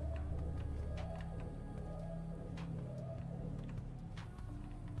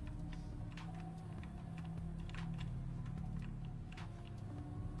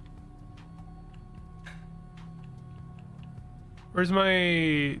 Where's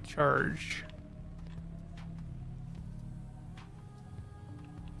my charge?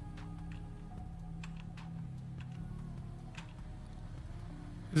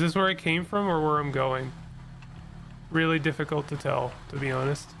 Is this where I came from or where I'm going? Really difficult to tell, to be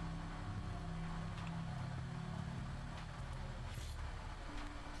honest.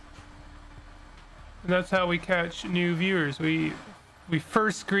 And that's how we catch new viewers. We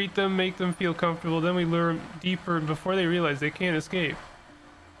first greet them, make them feel comfortable, then we lure them deeper before they realize they can't escape.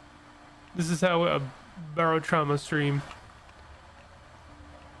 This is how a barotrauma stream.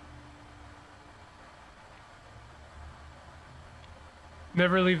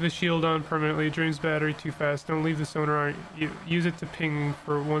 Never leave the shield on permanently. It drains battery too fast. Don't leave the sonar on. Use it to ping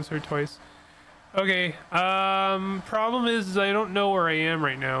for once or twice. Okay. Problem is I don't know where I am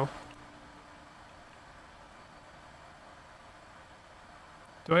right now.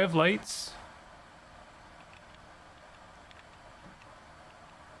 Do I have lights?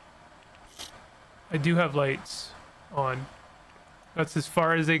 I do have lights on. That's as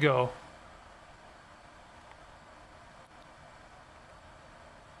far as they go.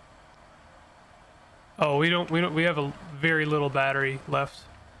 Oh, we have a very little battery left.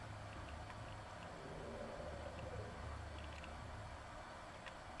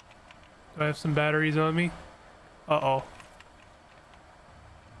 Do I have some batteries on me? Uh-oh.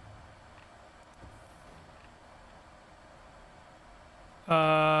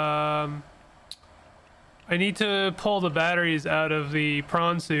 I need to pull the batteries out of the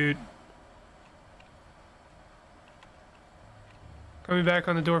prawn suit. Coming back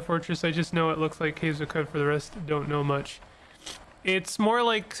on the Door Fortress, I just know it looks like Caves of Cud. For the rest, don't know much. It's more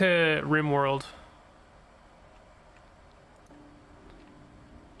like RimWorld.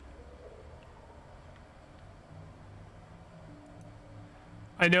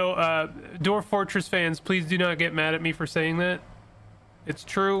 I know, Door Fortress fans, please do not get mad at me for saying that. It's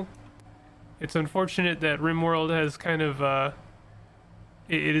true. It's unfortunate that RimWorld has kind of,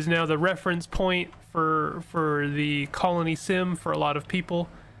 it is now the reference point for the colony sim for a lot of people,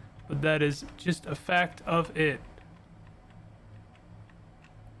 but that is just a fact of it.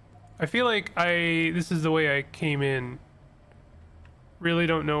 I feel like this is the way I came in. Really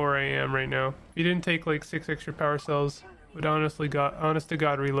don't know where I am right now. If you didn't take like 6 extra power cells, would honest to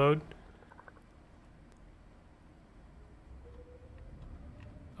God reload.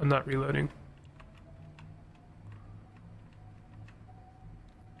 I'm not reloading.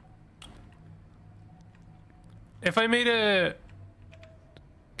 If I made a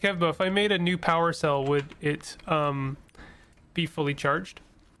Kevbo, if I made a new power cell, would it be fully charged?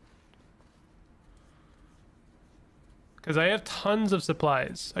 Because I have tons of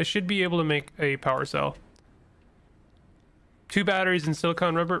supplies. I should be able to make a power cell. 2 batteries and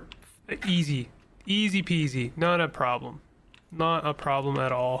silicon rubber, easy. Easy peasy, not a problem. Not a problem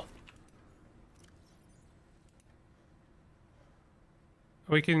at all.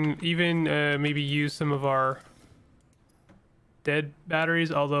 We can even maybe use some of our dead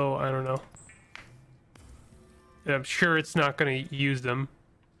batteries, although I don't know. I'm sure it's not going to use them.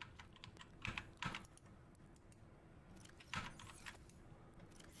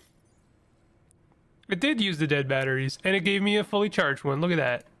 It did use the dead batteries, and it gave me a fully charged one. Look at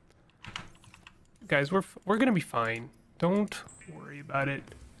that. Guys, we're going to be fine. Don't worry about it.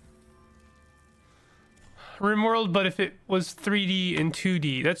 RimWorld, but if it was 3D and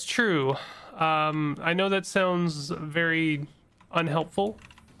 2D. That's true. I know that sounds very unhelpful,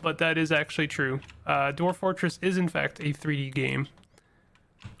 but that is actually true. Dwarf Fortress is in fact a 3D game.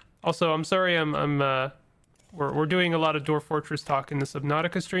 Also, I'm sorry we're doing a lot of Dwarf Fortress talk in the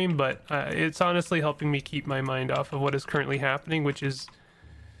Subnautica stream, but it's honestly helping me keep my mind off of what is currently happening, which is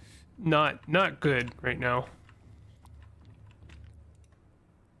not good right now.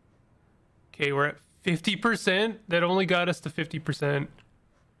 Okay, we're at 50%. That only got us to 50%.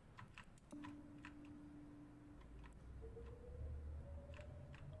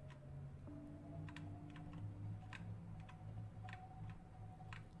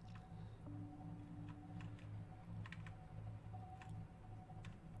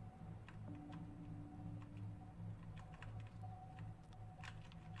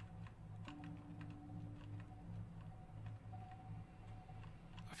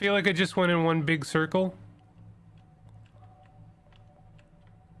 I feel like I just went in one big circle.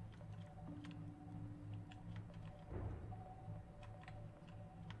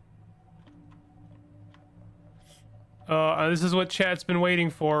 This is what chat's been waiting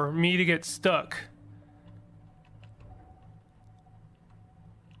for, me to get stuck.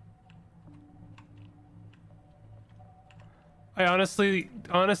 I honestly,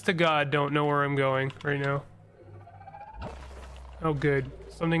 honest to God, don't know where I'm going right now. Oh good,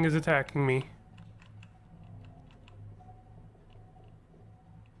 something is attacking me.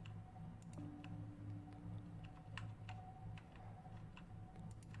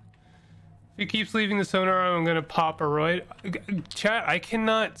 If he keeps leaving the sonar, I'm gonna pop a roid. Chat, I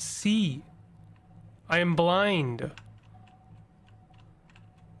cannot see. I am blind.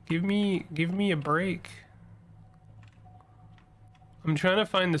 Give me a break. I'm trying to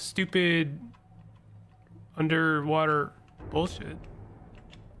find the stupid underwater bullshit.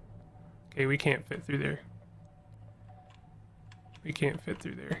 Okay, we can't fit through there. We can't fit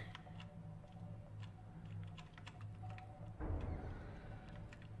through there.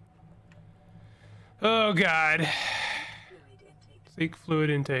 Oh god. Seek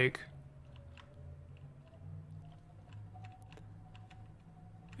fluid intake.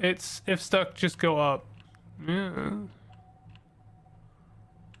 It's if stuck, just go up. Yeah.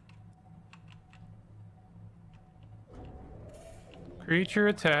 Creature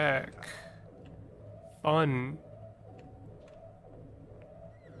attack. Fun.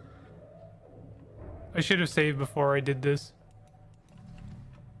 I should have saved before I did this.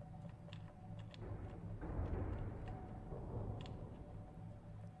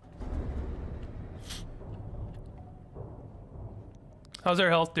 How's our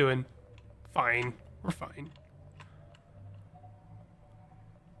health doing? Fine. We're fine.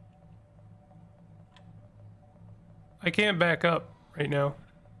 I can't back up right now.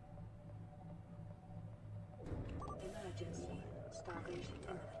 Emergency. Starvation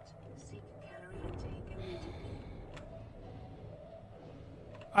imminent. Seek calorie intake immediately.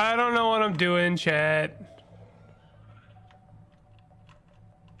 I don't know what I'm doing, chat.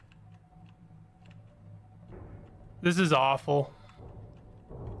 This is awful.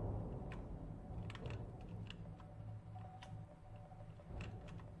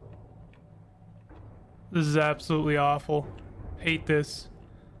 This is absolutely awful. Hate this.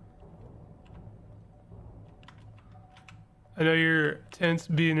 I know you're tense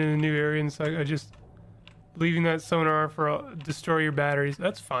being in a new area, and so I just leaving that sonar for destroy your batteries.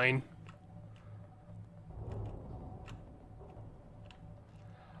 That's fine.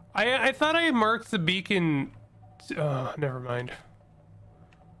 I thought I marked the beacon. Oh, never mind.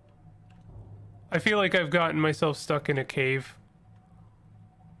 I feel like I've gotten myself stuck in a cave.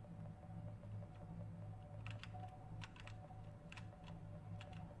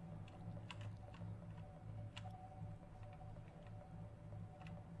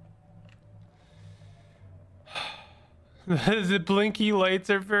 The blinky lights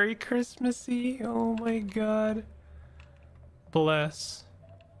are very Christmassy. Oh my god. Bless.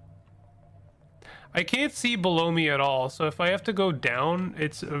 I can't see below me at all, so if I have to go down,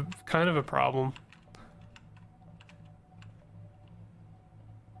 it's kind of a problem.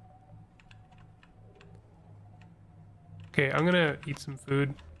 Okay, I'm gonna eat some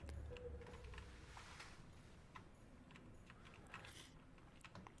food.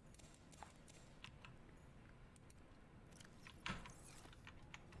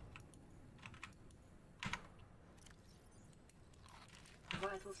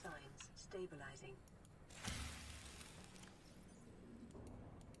 Vital signs stabilizing.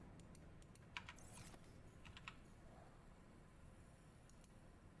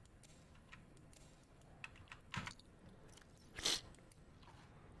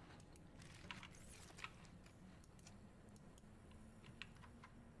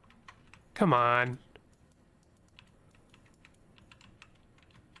 Come on.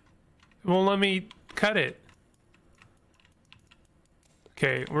 It won't let me cut it.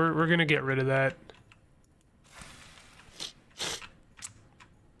 Okay, we're gonna get rid of that.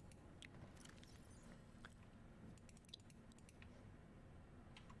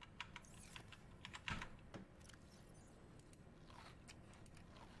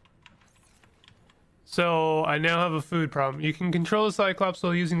 So I now have a food problem. You can control the Cyclops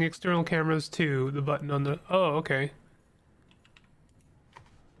while using the external cameras too. The button on the... Oh, okay.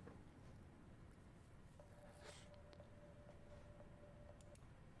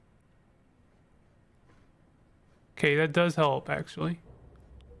 Okay, that does help, actually.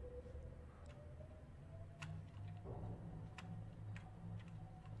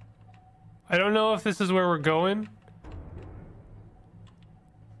 I don't know if this is where we're going.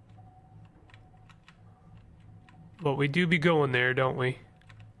 But we do be going there, don't we?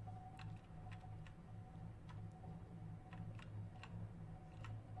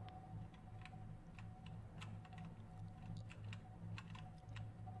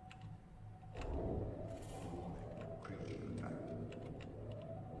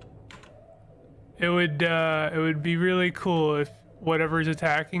 It would be really cool if whatever's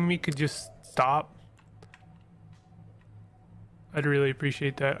attacking me could just stop. I'd really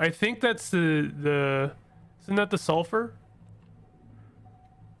appreciate that. I think that's the isn't that the sulfur?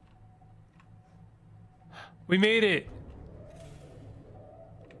 We made it.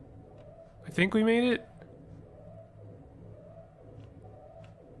 I think we made it.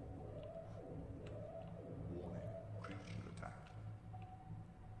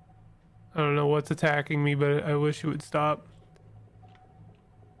 I don't know what's attacking me, but I wish it would stop.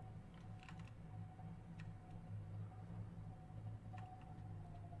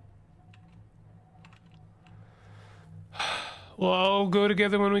 Well, I'll go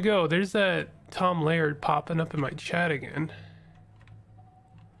together when we go. There's that Tom Laird popping up in my chat again.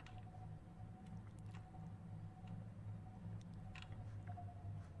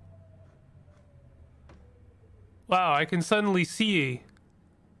 Wow, I can suddenly see.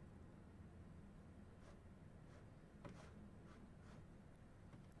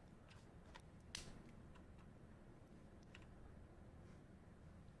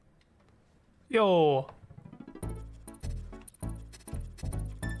 Yo.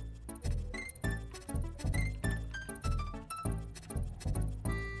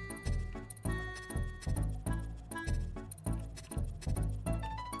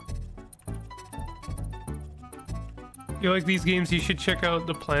 You like these games, you should check out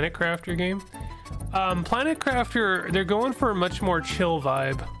the Planet Crafter game. Planet Crafter, they're going for a much more chill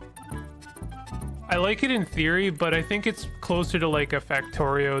vibe. I like it in theory, but I think it's closer to like a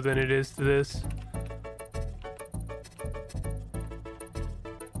Factorio than it is to this.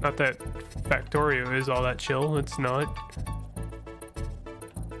 Not that Factorio is all that chill, it's not.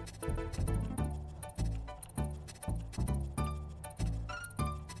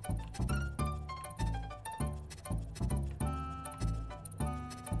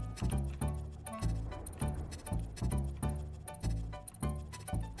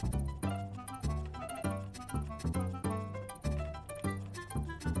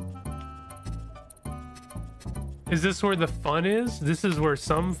 Is this where the fun is? This is where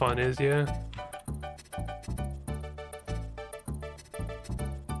some fun is, yeah.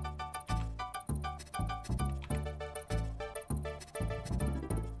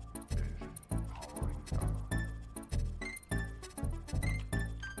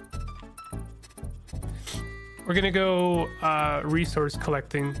 We're gonna go resource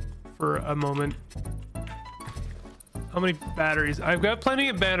collecting for a moment. How many batteries? I've got plenty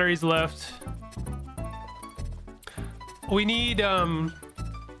of batteries left. We need,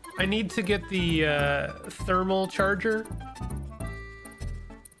 I need to get the thermal charger.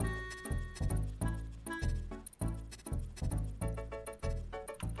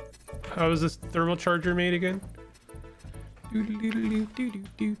 How is this thermal charger made again?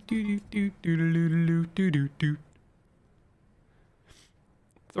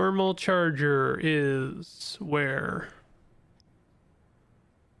 Thermal charger is where?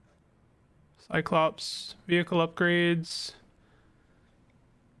 Cyclops, vehicle upgrades.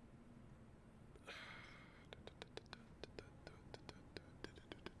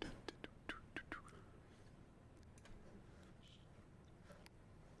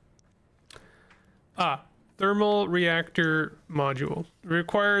 Thermal reactor module.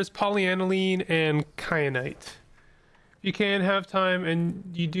 Requires polyaniline and kyanite. If you can have time and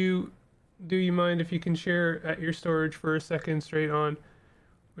you do you mind if you can share at your storage for a second straight on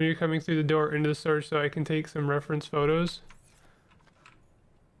when you're coming through the door into the storage so I can take some reference photos?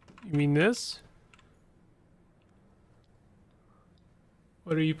 You mean this?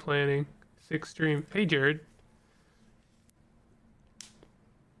 What are you planning? 6 stream. Hey, Jared.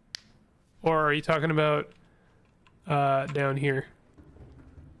 Or are you talking about down here?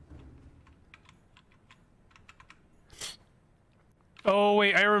 Oh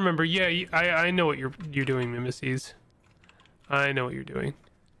wait, I remember. Yeah, I know what you're doing, Mimeses. I know what you're doing.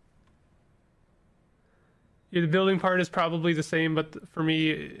 Yeah, the building part is probably the same, but for me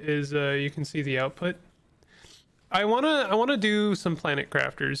is you can see the output. I wanna do some planet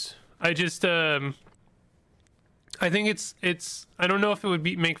crafters. I just I think it's I don't know if it would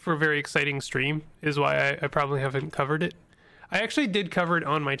make for a very exciting stream, is why I probably haven't covered it. I actually did cover it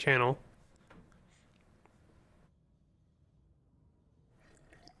on my channel.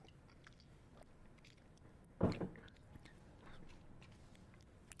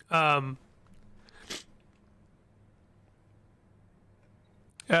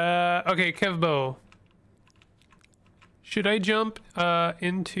 Okay, Kevbo. Should I jump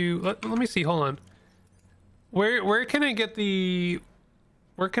into let me see, hold on. Where can I get this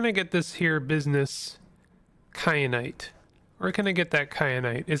here business kyanite? Where can I get that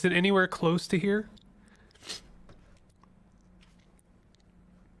kyanite? Is it anywhere close to here?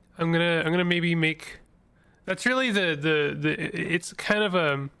 I'm gonna maybe make, that's really it's kind of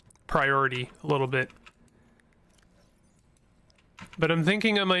a priority a little bit. But I'm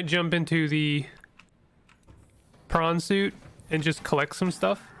thinking I might jump into the prawn suit and just collect some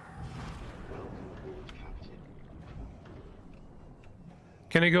stuff.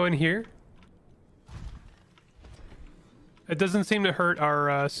 Can I go in here? It doesn't seem to hurt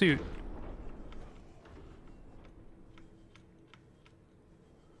our suit.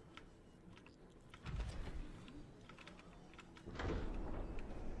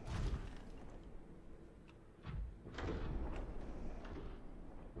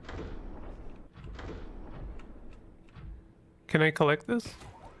 Can I collect this?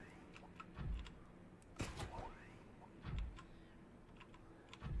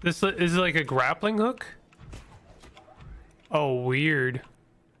 This is like a grappling hook? Oh, weird.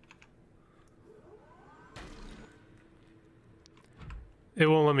 It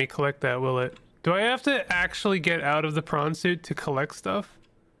won't let me collect that, will it? Do I have to actually get out of the prawn suit to collect stuff?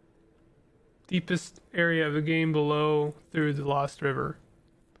 Deepest area of the game below through the Lost River.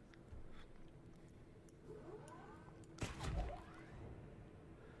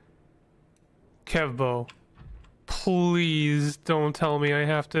 Kevbo, please don't tell me I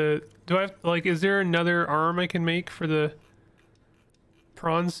have to... Do I have, like, is there another arm I can make for the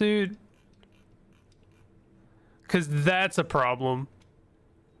prawn suit? Because that's a problem.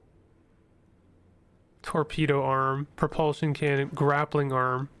 Torpedo arm, propulsion cannon, grappling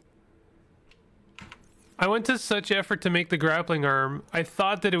arm. I went to such effort to make the grappling arm. I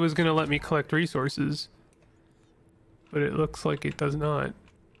thought that it was going to let me collect resources. But it looks like it does not.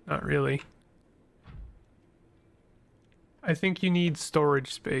 Not really. I think you need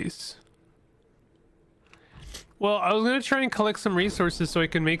storage space. Well, I was going to try and collect some resources so I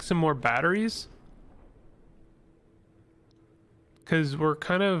can make some more batteries. Because we're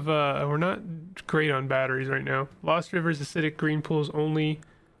kind of, we're not great on batteries right now. Lost River's acidic green pools only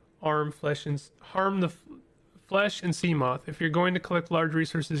harm the flesh and sea moth. If you're going to collect large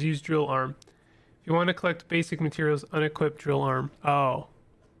resources, use drill arm. If you want to collect basic materials, unequipped drill arm. Oh.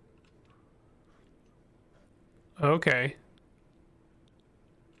 Okay.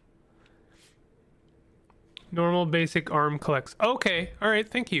 Normal basic arm collects. Okay, all right,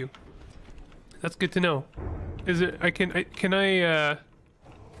 thank you. That's good to know. Is it? Can I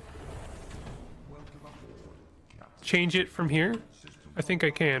change it from here? I think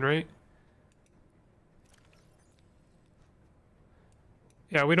I can, right?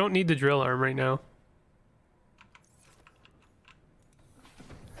 Yeah, we don't need the drill arm right now.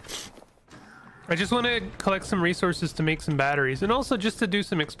 I just want to collect some resources to make some batteries, and also just to do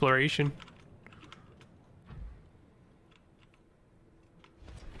some exploration.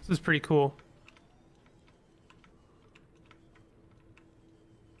 This is pretty cool.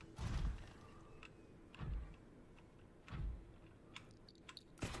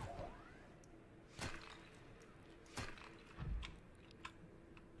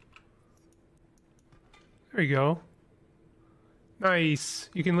 There you go. Nice.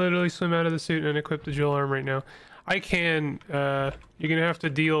 You can literally swim out of the suit and equip the drill arm right now. I can. You're gonna have to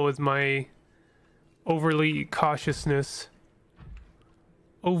deal with my overly cautiousness.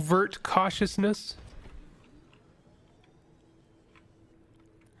 Overt cautiousness.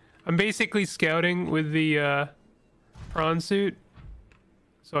 I'm basically scouting with the prawn suit,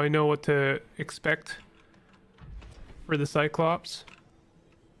 so I know what to expect for the Cyclops.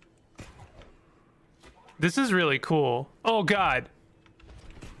 This is really cool. Oh god.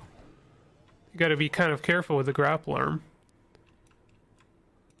 You gotta be kind of careful with the grapple arm.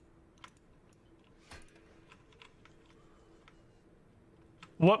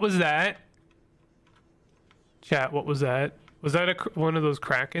 What was that? Chat, what was that? Was that one of those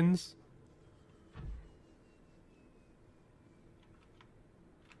krakens?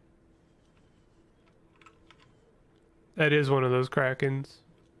 That is one of those krakens.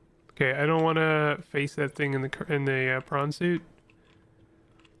 Okay, I don't want to face that thing in the prawn suit.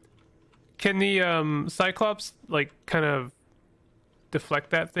 Can the Cyclops like kind of deflect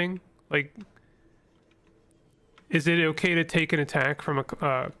that thing? Like, is it okay to take an attack from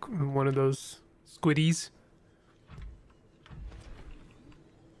a one of those squiddies?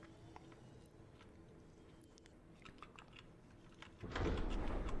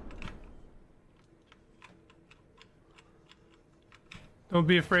 Don't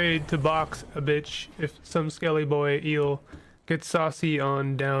be afraid to box a bitch if some skelly boy eel gets saucy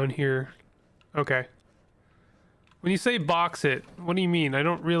on down here. Okay. When you say box it, what do you mean? I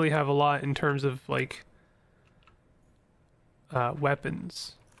don't really have a lot in terms of like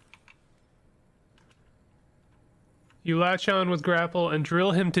weapons. You latch on with grapple and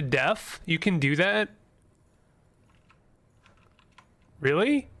drill him to death? You can do that?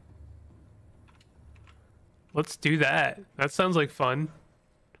 Really? Let's do that. That sounds like fun.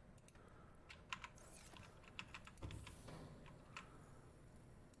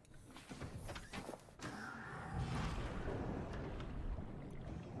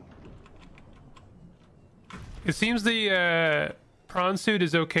 It seems the prawn suit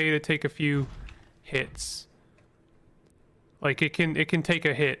is okay to take a few hits. Like it can take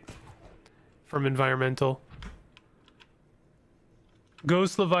a hit from environmental.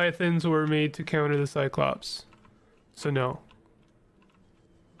 Ghost Leviathans were made to counter the Cyclops. So no.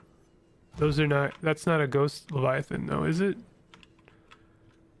 Those are not, that's not a Ghost Leviathan though, is it?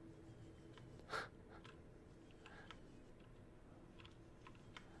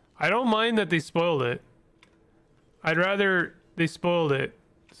 I don't mind that they spoiled it. I'd rather they spoiled it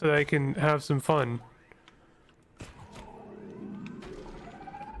so that I can have some fun.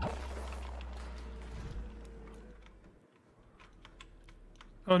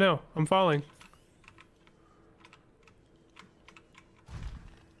 Oh no, I'm falling.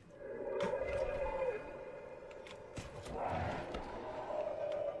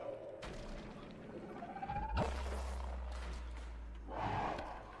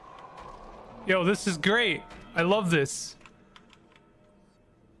 Yo, this is great. I love this.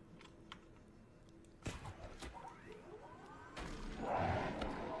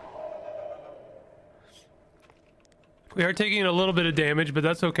 We are taking a little bit of damage, but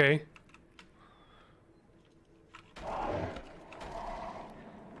that's okay.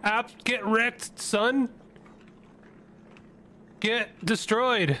 Apt, get wrecked, son. Get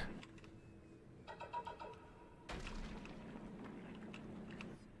destroyed.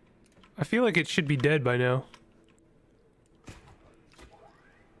 I feel like it should be dead by now.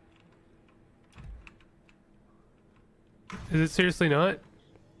 Is it seriously not?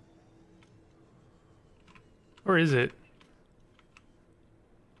 Or is it?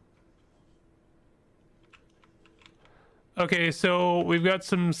 Okay, so we've got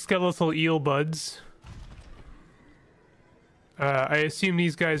some skeletal eel buds. I assume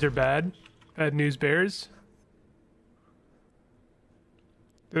these guys are bad. Bad news bears.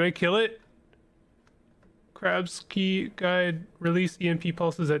 Did I kill it? Crab's key guide. Release EMP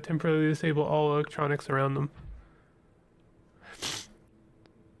pulses that temporarily disable all electronics around them.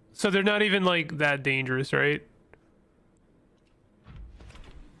 So they're not even like that dangerous, right?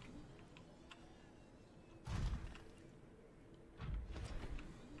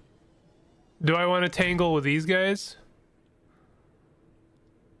 Do I want to tangle with these guys?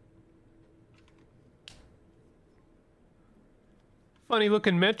 Funny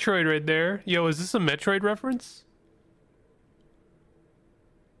looking Metroid right there. Yo, is this a Metroid reference?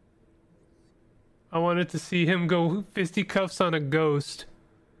 I wanted to see him go fisticuffs on a ghost.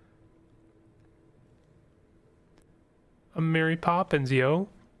 I'm Mary Poppins, yo.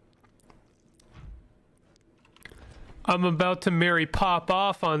 I'm about to Mary pop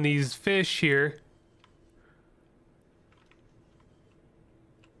off on these fish here.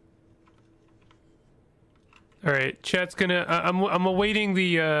 All right, chat's gonna. I'm awaiting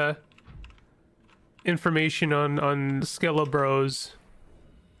the information on Skelebros.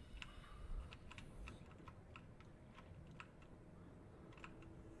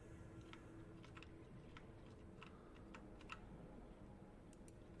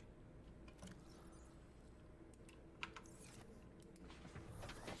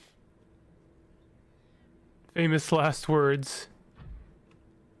 Famous last words.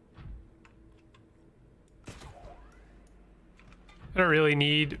 I don't really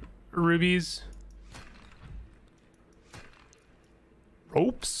need rubies.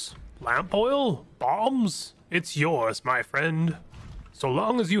 Ropes, lamp oil, bombs. It's yours, my friend. So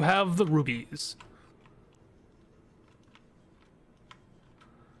long as you have the rubies.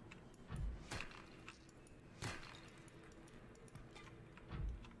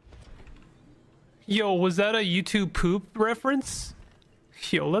 Yo, was that a YouTube poop reference?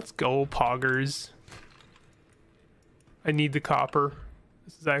 Yo, let's go, poggers. I need the copper.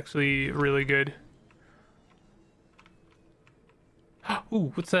 This is actually really good.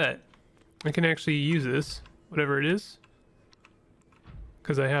 Ooh, what's that? I can actually use this, whatever it is.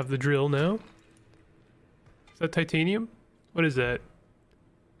 Because I have the drill now. Is that titanium? What is that?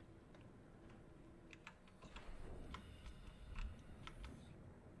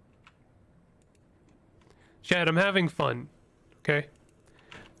 Chad, I'm having fun. Okay?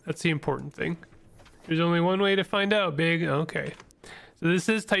 That's the important thing. There's only one way to find out, big. Okay. So this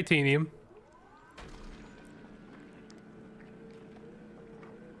is titanium.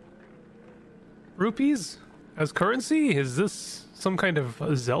 Rupees as currency? Is this some kind of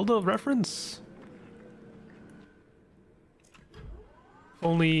a Zelda reference? If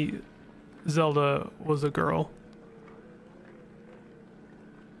only Zelda was a girl.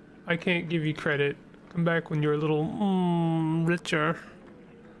 I can't give you credit. Come back when you're a little richer.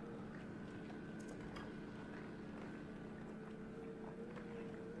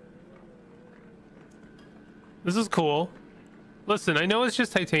 This is cool. Listen, I know it's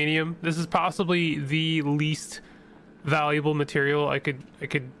just titanium. This is possibly the least valuable material I could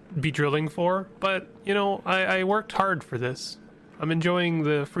be drilling for, but you know, I worked hard for this. I'm enjoying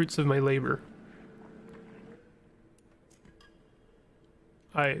the fruits of my labor.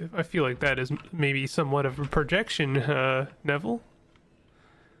 I feel like that is maybe somewhat of a projection, Neville.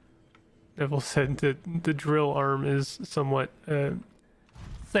 Neville said that the drill arm is somewhat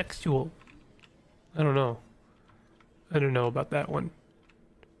sexual. I don't know. I don't know about that one.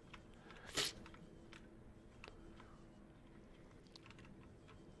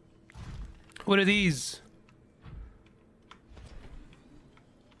 What are these?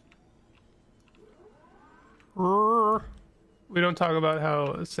 We don't talk about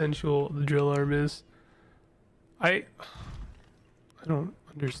how sensual the drill arm is. I don't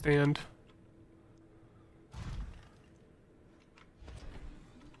understand.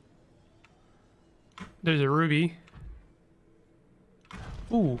 There's a ruby.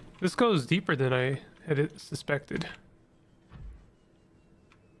 Ooh, this goes deeper than I had suspected.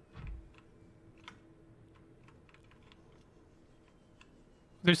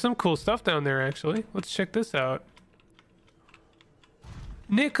 There's some cool stuff down there, actually. Let's check this out.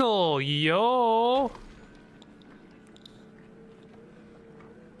 Nickel, yo!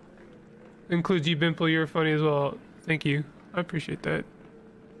 Includes you, Bimple. You're funny as well. Thank you. I appreciate that.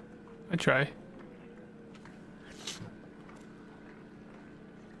 I try.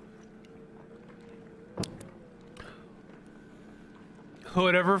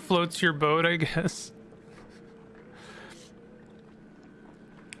 Whatever floats your boat, I guess.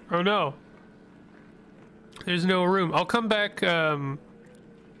 Oh no. There's no room. I'll come back, okay,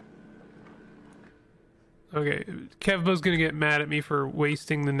 Kevbo's gonna get mad at me for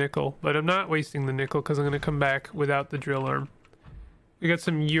wasting the nickel, but I'm not wasting the nickel because I'm gonna come back without the drill arm. We got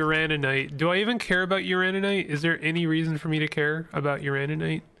some uraninite. Do I even care about uraninite? Is there any reason for me to care about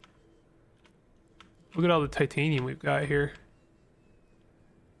uraninite? Look at all the titanium we've got here.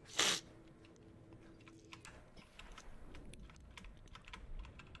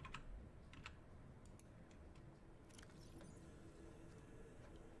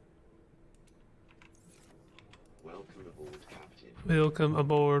 Welcome aboard, Captain. Welcome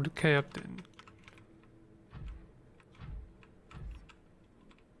aboard, Captain.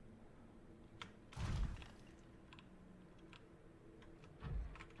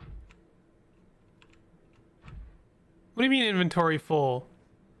 What do you mean inventory full?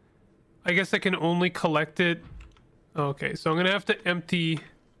 I guess I can only collect it. Okay, so I'm gonna have to empty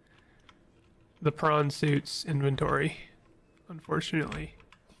the prawn suit's inventory, unfortunately.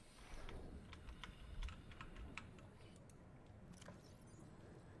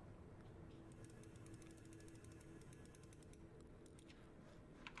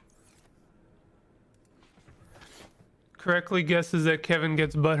 Correctly guesses that Kevin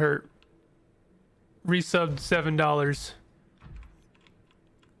gets butthurt. Resubbed $7.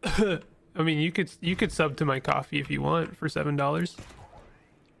 I mean, you could sub to my coffee if you want for $7.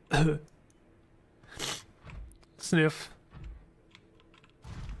 Sniff.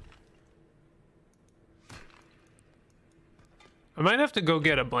 I might have to go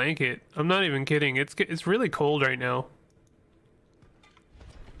get a blanket. I'm not even kidding. It's really cold right now.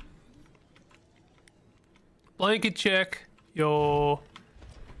 Blanket check. Yo.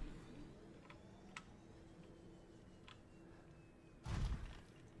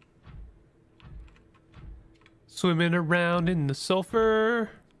 Swimming around in the sulfur.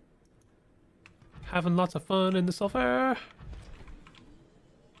 Having lots of fun in the sulfur.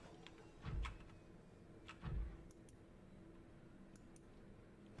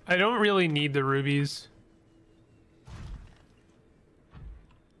 I don't really need the rubies.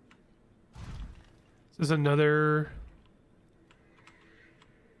 This is another...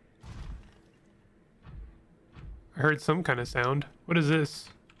 I heard some kind of sound. What is this?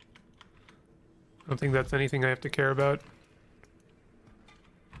 I don't think that's anything I have to care about.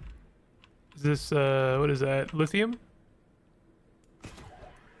 Is this, what is that? Lithium?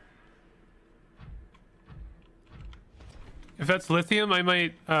 If that's lithium, I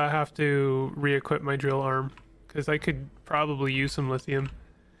might have to re-equip my drill arm, because I could probably use some lithium.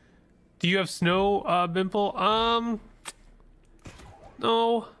 Do you have snow, Bimple?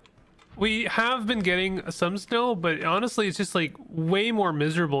 No. We have been getting some snow, but honestly, it's just like way more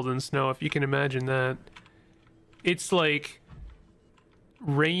miserable than snow, if you can imagine that. It's like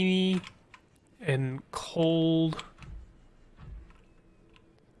rainy and cold.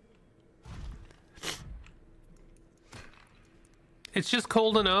 It's just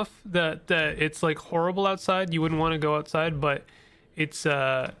cold enough that it's like horrible outside. You wouldn't want to go outside, but it's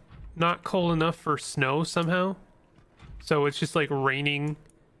not cold enough for snow somehow. So it's just like raining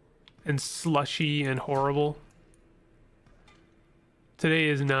and slushy and horrible. Today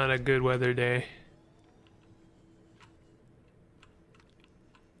is not a good weather day.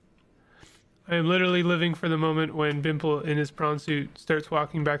 I am literally living for the moment when Bimple in his prawn suit starts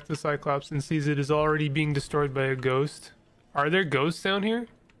walking back to the Cyclops and sees it is already being destroyed by a ghost. Are there ghosts down here?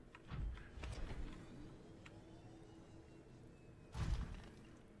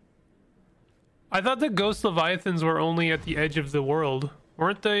 I thought the ghost leviathans were only at the edge of the world.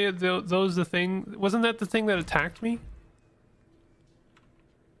 Weren't they those the thing? Wasn't that the thing that attacked me?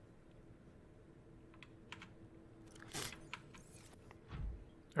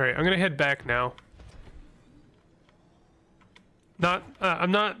 All right, I'm gonna head back now.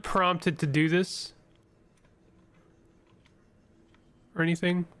 I'm not prompted to do this or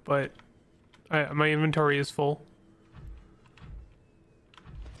anything, but my inventory is full.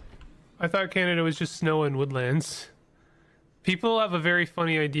 I thought Canada was just snow and woodlands. People have a very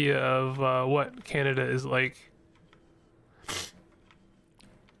funny idea of what Canada is like.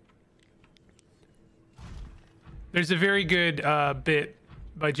 There's a very good bit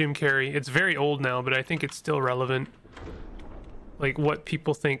by Jim Carrey. It's very old now, but I think it's still relevant. Like what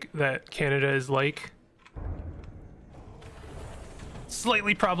people think that Canada is like.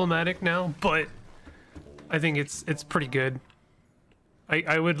 Slightly problematic now, but I think it's pretty good.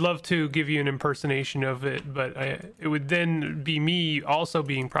 I would love to give you an impersonation of it, but it would then be me also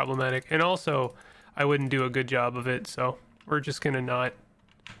being problematic, and also I wouldn't do a good job of it, so we're just gonna not.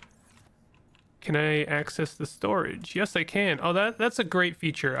 Can I access the storage? Yes, I can. Oh, that's a great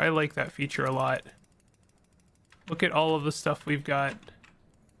feature. I like that feature a lot. Look at all of the stuff we've got.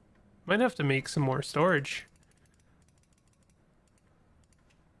 Might have to make some more storage.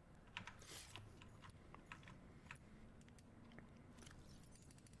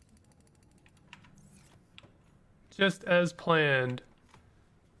 Just as planned.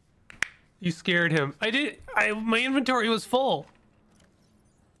 You scared him. My inventory was full.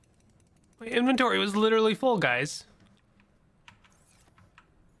 My inventory was literally full, guys.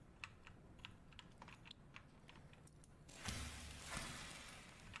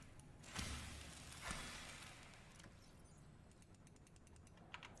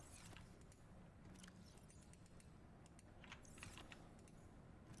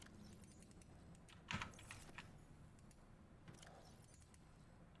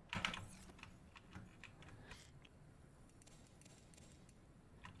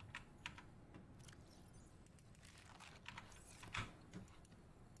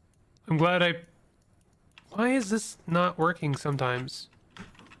 I'm glad Why is this not working sometimes?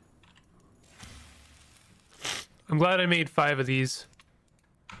 I'm glad I made 5 of these.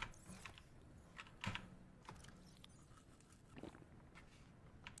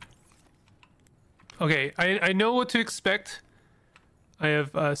 Okay, I know what to expect. I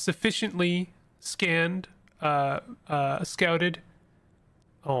have sufficiently scanned, scouted.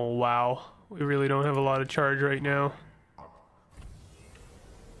 Oh wow, we really don't have a lot of charge right now.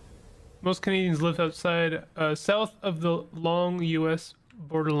 Most Canadians live outside, south of the long U.S.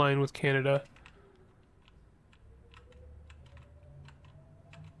 borderline with Canada.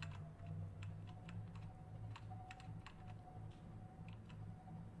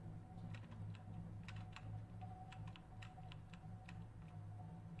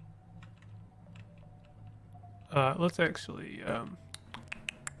 Let's actually,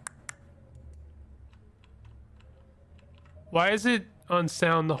 why is it on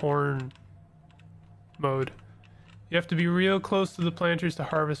sound the horn mode? You have to be real close to the planters to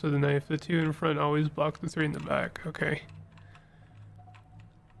harvest with a knife. The two in front always block the three in the back. Okay.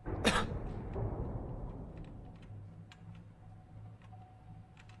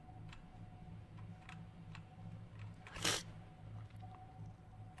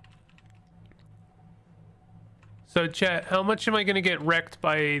 So chat, how much am I gonna get wrecked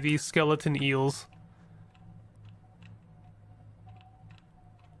by these skeleton eels?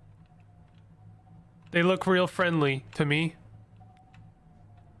 They look real friendly to me.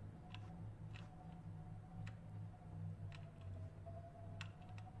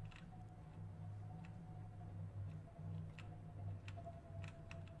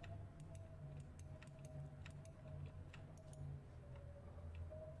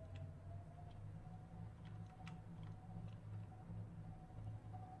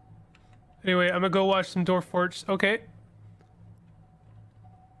 Anyway, I'm gonna go watch some Dwarf Forge. Okay.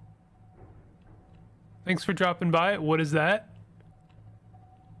 Thanks for dropping by. What is that?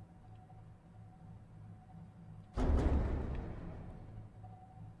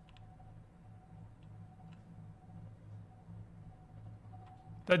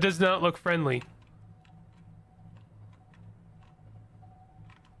 That does not look friendly.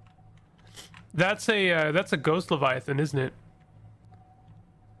 That's a ghost leviathan, isn't it?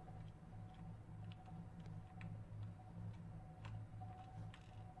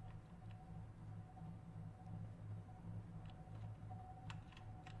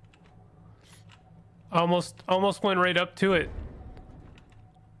 Almost went right up to it.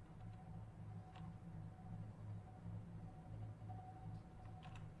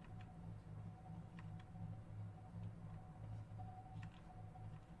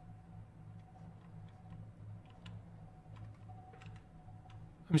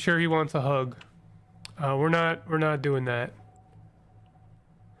 I'm sure he wants a hug. We're not doing that.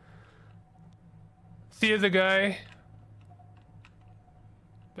 See you, the guy.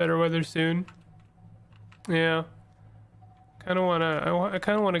 Better weather soon. Yeah. I kind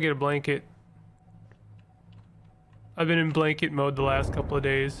of wanna get a blanket. I've been in blanket mode the last couple of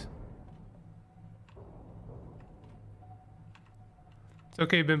days. It's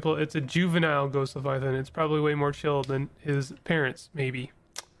okay, Bimple. It's a juvenile ghost leviathan. It's probably way more chill than his parents, maybe.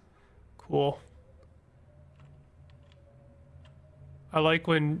 Cool. I like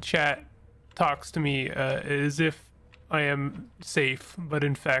when chat talks to me as if I am safe, but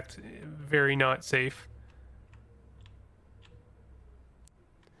in fact, very not safe.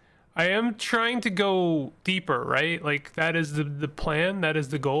 I am trying to go deeper, right? Like, that is the plan, that is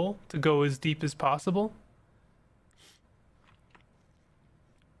the goal, to go as deep as possible.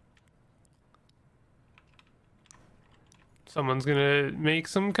 Someone's gonna make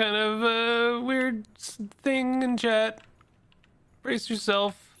some kind of weird thing in chat. Brace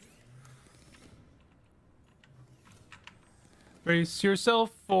yourself. Brace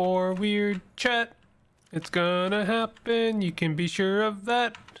yourself for weird chat. It's gonna happen, you can be sure of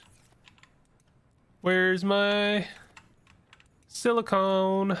that. Where's my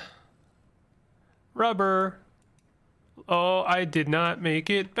silicone? Rubber. Oh, I did not make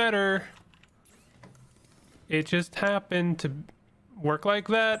it better. It just happened to work like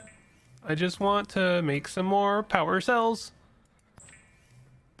that. I just want to make some more power cells.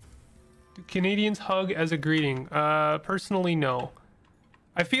 Do Canadians hug as a greeting? Personally, no.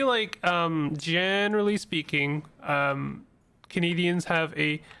 I feel like, generally speaking, Canadians have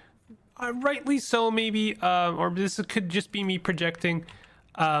a, rightly so maybe, or this could just be me projecting,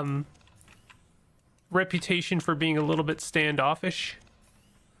 reputation for being a little bit standoffish.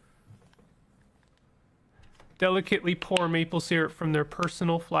 Delicately pour maple syrup from their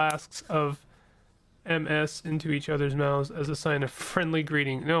personal flasks of MS into each other's mouths as a sign of friendly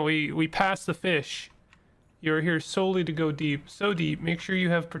greeting. No, we pass the fish. You're here solely to go deep. So deep, make sure you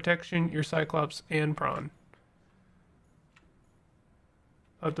have protection, your Cyclops, and Prawn.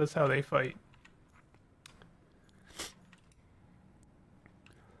 Oh, that's how they fight.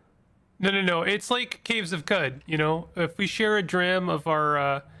 No. It's like Caves of Cud, you know? If we share a dram of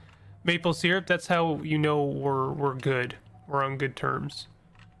our maple syrup, that's how you know we're good. We're on good terms.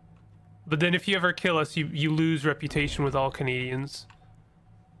 But then if you ever kill us, you lose reputation with all Canadians.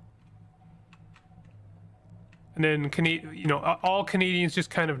 And then all Canadians just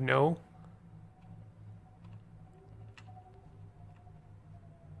kind of know.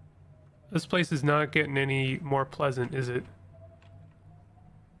 This place is not getting any more pleasant, is it?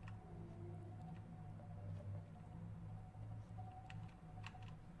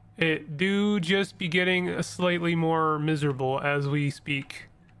 It do just be getting slightly more miserable as we speak.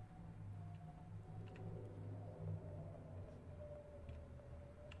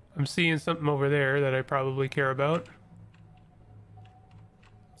 I'm seeing something over there that I probably care about.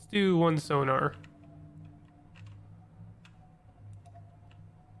 Let's do one sonar.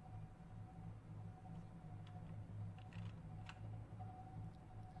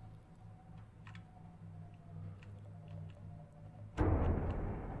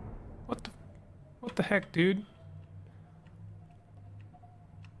 What the heck, dude?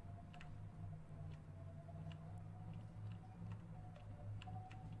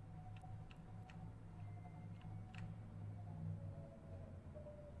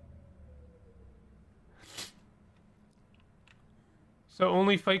 So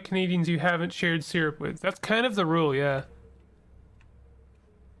only fight Canadians you haven't shared syrup with. That's kind of the rule, yeah.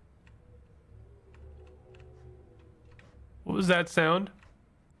 What was that sound?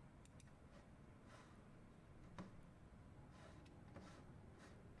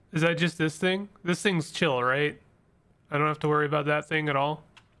 Is that just this thing? This thing's chill, right? I don't have to worry about that thing at all.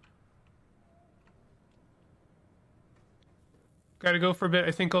 Gotta go for a bit.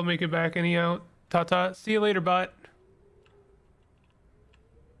 I think I'll make it back anyhow. Ta-ta. See you later, bot.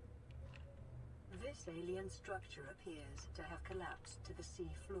 This alien structure appears to have collapsed to the sea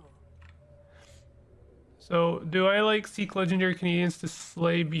floor. So, do I like seek legendary Canadians to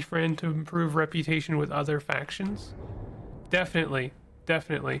slay, befriend, to improve reputation with other factions? Definitely.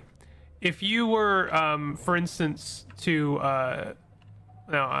 Definitely. If you were, for instance, to,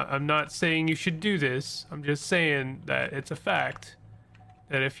 now, I'm not saying you should do this. I'm just saying that it's a fact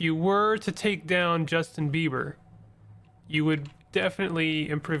that if you were to take down Justin Bieber, you would definitely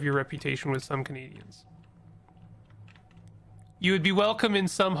improve your reputation with some Canadians. You would be welcome in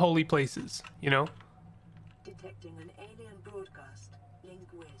some holy places, you know? Detecting an alien broadcast.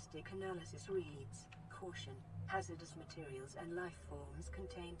 Linguistic analysis reads, caution, hazardous materials and life forms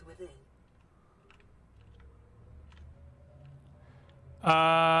contained within.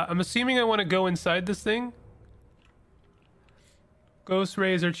 I'm assuming I want to go inside this thing. Ghost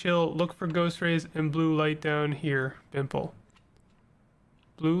rays are chill. Look for ghost rays and blue light down here, Pimple.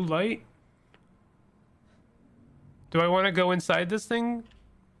 Blue light? Do I want to go inside this thing,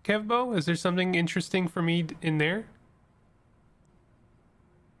 Kevbo? Is there something interesting for me in there?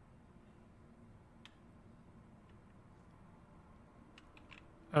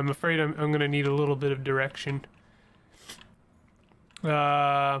 I'm afraid I'm gonna need a little bit of direction.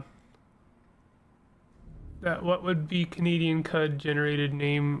 That what would be Canadian CUD generated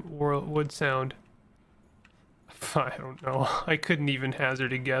name world would sound? I don't know. I couldn't even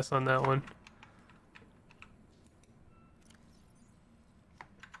hazard a guess on that one.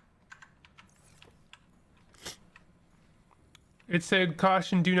 It said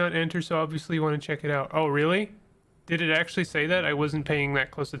caution, do not enter, so obviously you want to check it out. Oh, really? Did it actually say that? I wasn't paying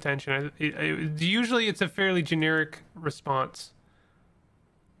that close attention. Usually it's a fairly generic response.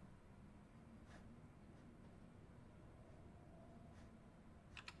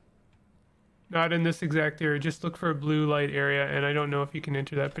 Not in this exact area. Just look for a blue light area, and I don't know if you can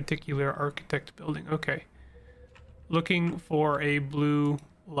enter that particular architect building. Okay. Looking for a blue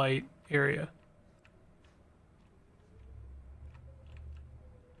light area.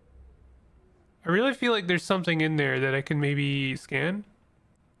 I really feel like there's something in there that I can maybe scan.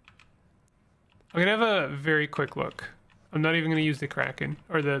 I'm gonna have a very quick look. I'm not even gonna use the Kraken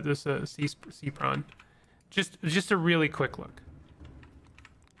or this sea prawn. Just a really quick look.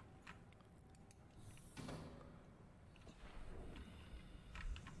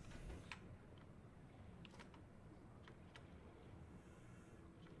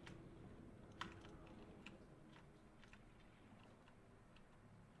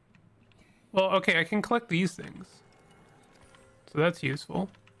 Well, okay, I can collect these things. So that's useful.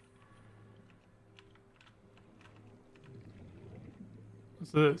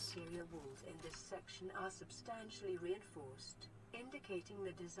 What's this? Interior walls in this section are substantially reinforced, indicating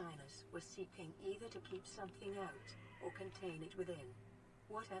the designers were seeking either to keep something out or contain it within.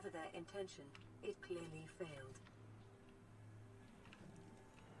 Whatever their intention, it clearly failed.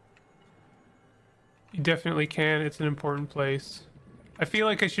 You definitely can. It's an important place. I feel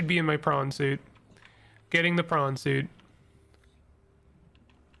like I should be in my prawn suit. Getting the prawn suit.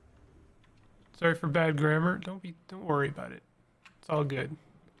 Sorry for bad grammar. Don't worry about it. It's all good.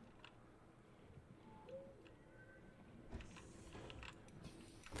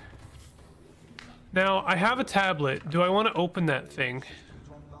 Now, I have a tablet. Do I want to open that thing?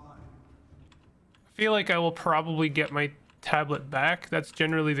 I feel like I will probably get my tablet back. That's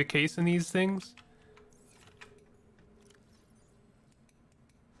generally the case in these things.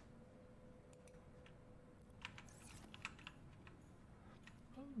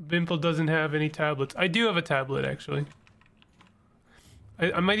 Bimple doesn't have any tablets. I do have a tablet, actually.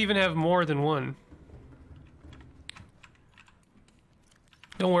 I might even have more than one.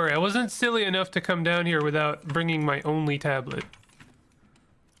 Don't worry, I wasn't silly enough to come down here without bringing my only tablet.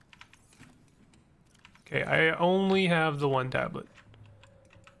 Okay, I only have the one tablet.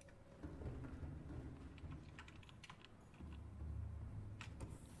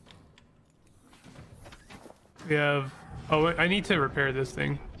 We have... Oh, I need to repair this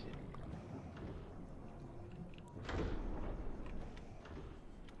thing.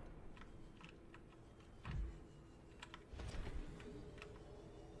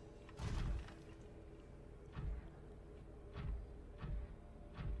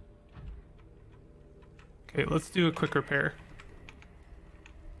 Okay, let's do a quick repair.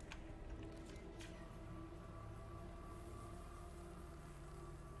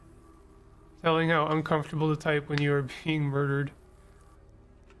 Telling how uncomfortable to type when you are being murdered.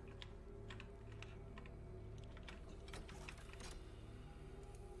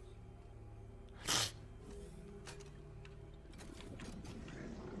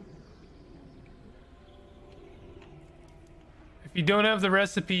 If you don't have the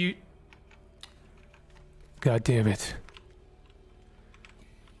recipe... God damn it.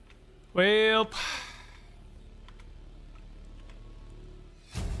 Well...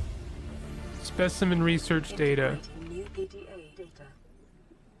 Specimen research data.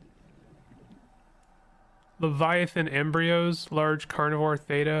 Leviathan embryos, large carnivore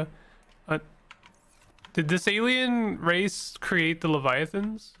theta. Did this alien race create the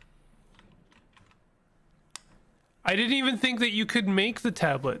Leviathans? I didn't even think that you could make the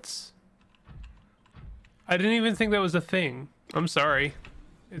tablets. I didn't even think that was a thing. I'm sorry.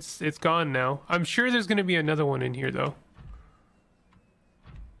 It's gone now. I'm sure there's gonna be another one in here though.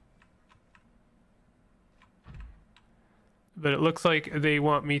 But it looks like they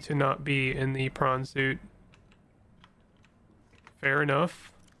want me to not be in the prawn suit. Fair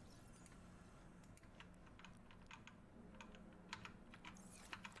enough.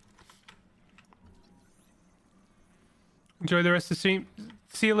 Enjoy the rest of the stream.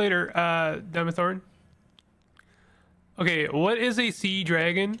 See you later, Demithorn. Okay, what is a sea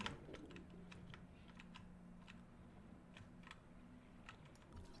dragon?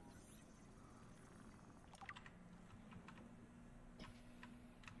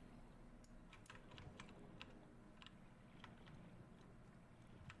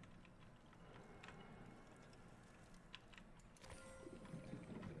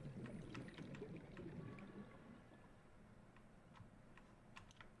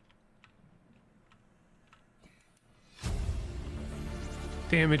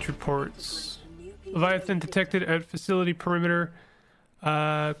 Damage reports. Leviathan detected at facility perimeter.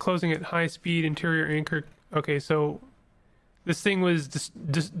 Closing at high speed. Interior anchor. Okay, so this thing was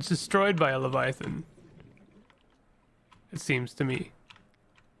destroyed by a Leviathan. It seems to me.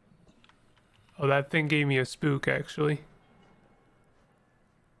 Oh, that thing gave me a spook, actually.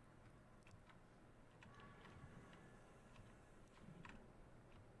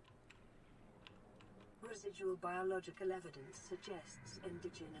 Residual biological evidence suggests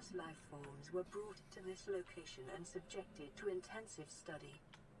indigenous life forms were brought to this location and subjected to intensive study.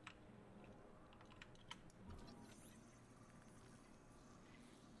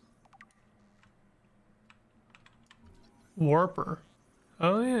 Warper.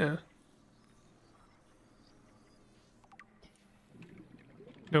 Oh, yeah.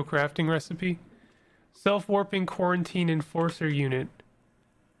 No crafting recipe. Self-warping quarantine enforcer unit.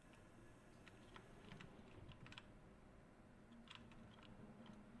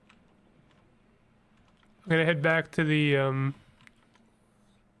 I'm gonna head back to the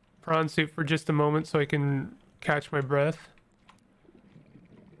prawn suit for just a moment so I can catch my breath.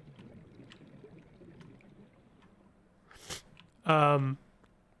 Is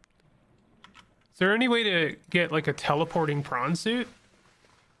there any way to get like a teleporting prawn suit?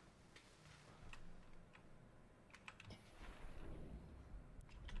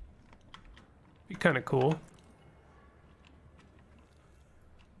 Be kind of cool.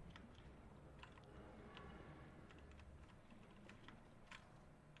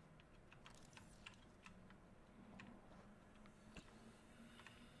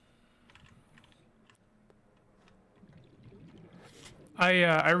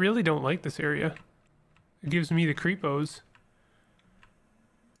 I really don't like this area. It gives me the creepos.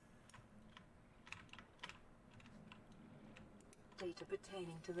 Data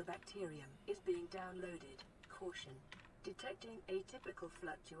pertaining to the bacterium is being downloaded. Caution. Detecting atypical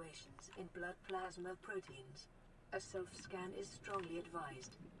fluctuations in blood plasma proteins. A self-scan is strongly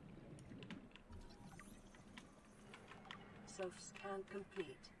advised. self-scan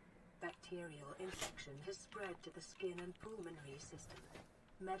complete. Bacterial infection has spread to the skin and pulmonary system.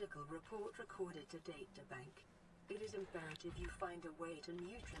 Medical report recorded to data bank. It is imperative you find a way to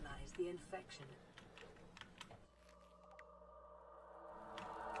neutralize the infection.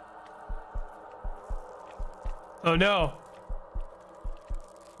 Oh no.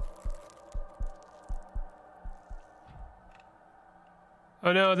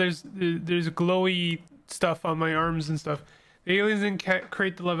 Oh no, there's glowy stuff on my arms and stuff. The aliens didn't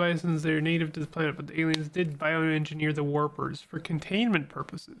create the Leviathans, they're native to the planet, but the aliens did bioengineer the warpers for containment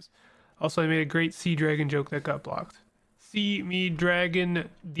purposes. Also, I made a great sea dragon joke that got blocked. See me dragon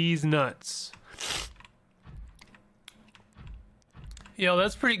these nuts. Yo,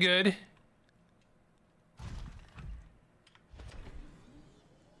 that's pretty good.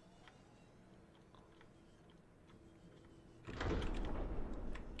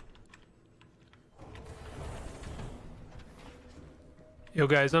 Yo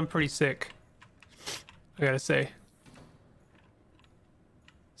guys, I'm pretty sick. I gotta say.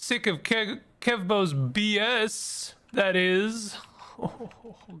 Sick of Kevbo's BS, that is. Oh,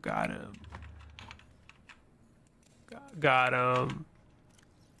 got him. Got him.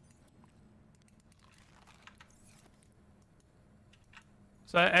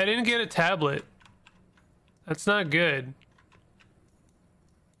 So I didn't get a tablet. That's not good.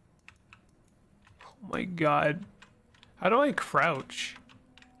 Oh my god. How do I crouch?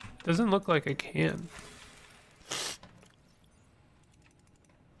 Doesn't look like I can.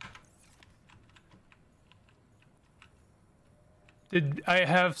 Did I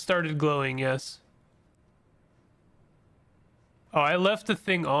have started glowing? Yes. Oh, I left the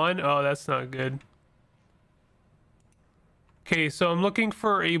thing on? Oh, that's not good. Okay, so I'm looking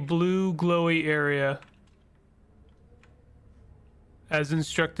for a blue glowy area. As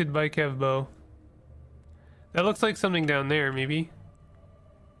instructed by Kevbo. That looks like something down there, maybe.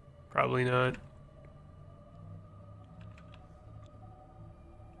 Probably not.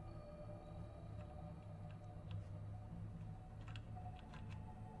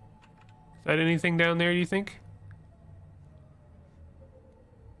 Is that anything down there, do you think?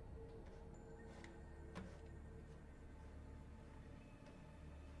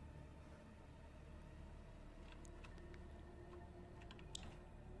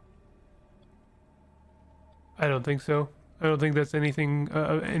 I don't think so. I don't think that's anything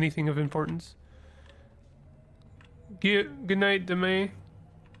anything of importance. Good night, Demay.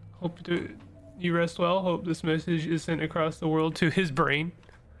 Hope you rest well. Hope this message is sent across the world to his brain.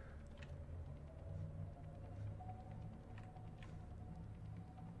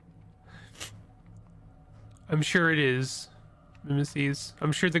 I'm sure it is, Mimeses.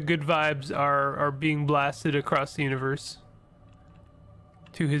 I'm sure the good vibes are being blasted across the universe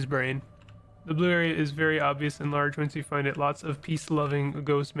to his brain. The blue area is very obvious and large once you find it. Lots of peace-loving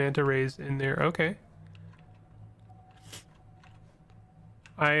ghost manta rays in there. Okay.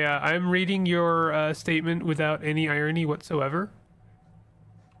 I'm reading your statement without any irony whatsoever.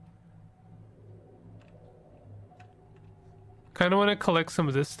 Kind of want to collect some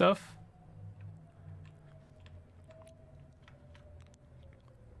of this stuff.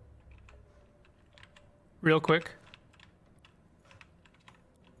 Real quick.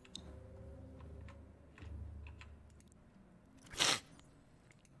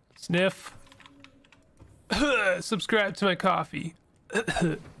 Sniff. Subscribe to my coffee.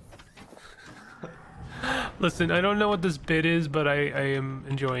 Listen, I don't know what this bit is, but I am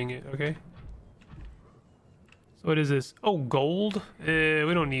enjoying it, okay? So what is this? Oh, gold?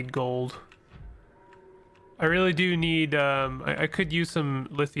 We don't need gold. I really do need, I could use some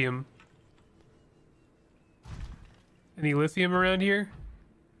lithium. Any lithium around here?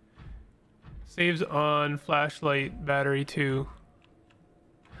 Saves on flashlight battery too.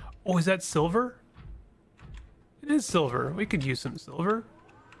 Oh, is that silver? It is silver. We could use some silver.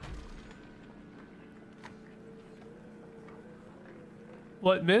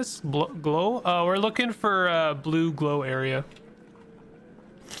 What, miss? Glow? We're looking for blue glow area.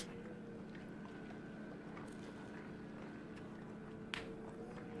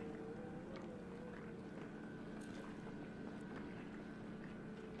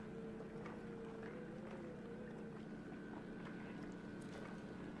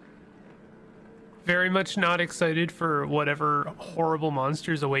 Very much not excited for whatever horrible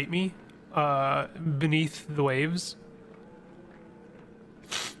monsters await me beneath the waves.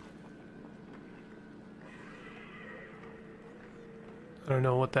 I don't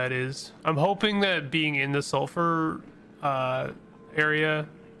know what that is. I'm hoping that being in the sulfur area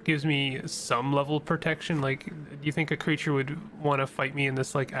gives me some level of protection. Like, do you think a creature would want to fight me in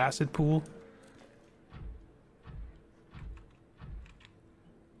this like acid pool?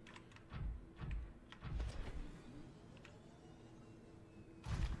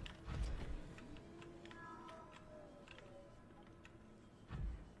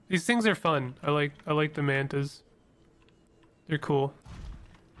 These things are fun. I like the mantas. They're cool.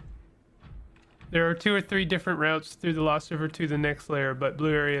 There are 2 or 3 different routes through the Lost River to the next layer, but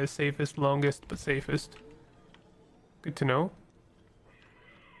blue area is safest, longest, but safest. Good to know.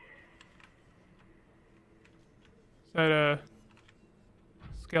 Is that a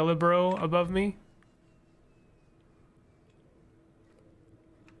Skelebro above me?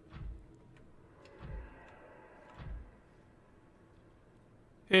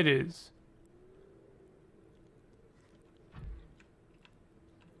 It is.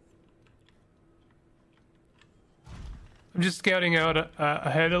 I'm just scouting out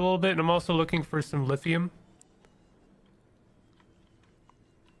ahead a little bit, and I'm also looking for some lithium.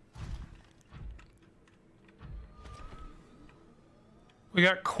 We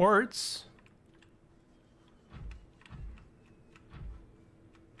got quartz.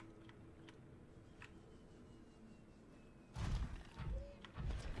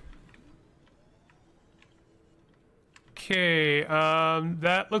 Okay,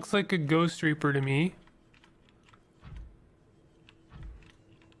 that looks like a Ghost Reaper to me.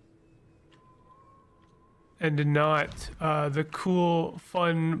 And not the cool,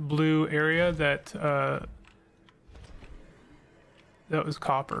 fun blue area that that was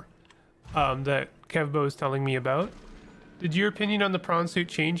copper that Kevbo was telling me about. Did your opinion on the prawn suit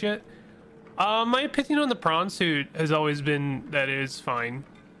change yet? My opinion on the prawn suit has always been that it is fine,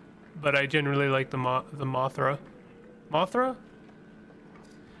 but I generally like the Mothra. Mothra?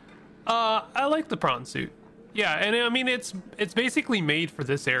 I like the prawn suit. Yeah, and I mean it's basically made for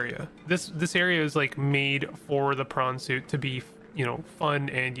this area. This area is like made for the prawn suit to be, you know, fun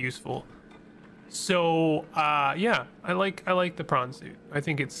and useful. So yeah, I like the prawn suit. I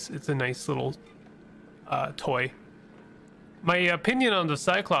think it's a nice little toy. My opinion on the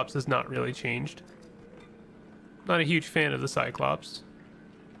Cyclops has not really changed. Not a huge fan of the Cyclops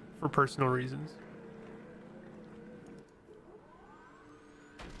for personal reasons.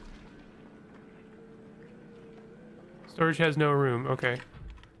 Storage has no room. Okay.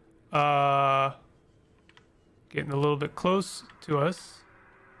 Getting a little bit close to us.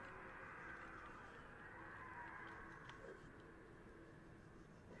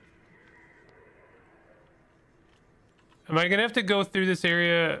 Am I gonna have to go through this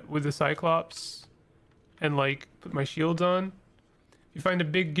area with the Cyclops and like put my shields on? If you find a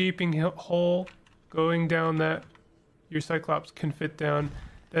big gaping hole going down that your Cyclops can fit down,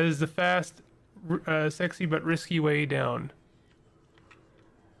 that is the fast, sexy but risky way down.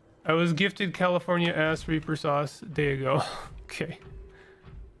 I was gifted California ass Reaper sauce a day ago. Okay.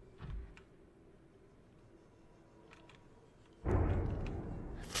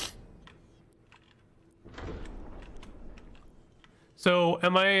 So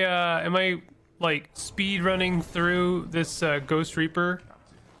am I like speed running through this Ghost Reaper?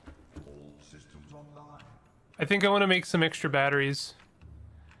 I think I want to make some extra batteries.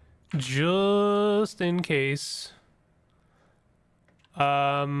 Just in case.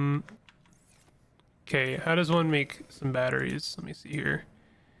 Okay, how does one make some batteries? Let me see here.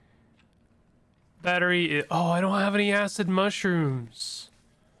 Battery, oh, I don't have any acid mushrooms.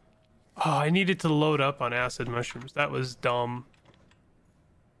 Oh, I needed to load up on acid mushrooms. That was dumb.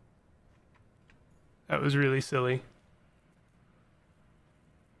 That was really silly.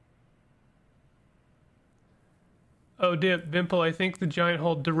 Oh, Vimple, I think the giant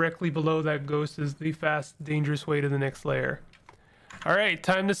hole directly below that ghost is the fast, dangerous way to the next layer. All right,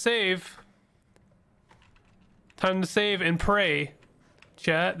 time to save. Time to save and pray.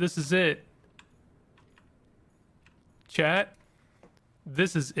 Chat, this is it. Chat,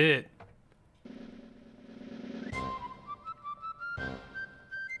 this is it.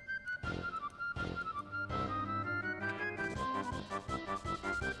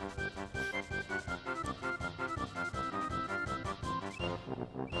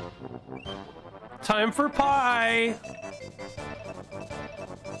 Time for pie!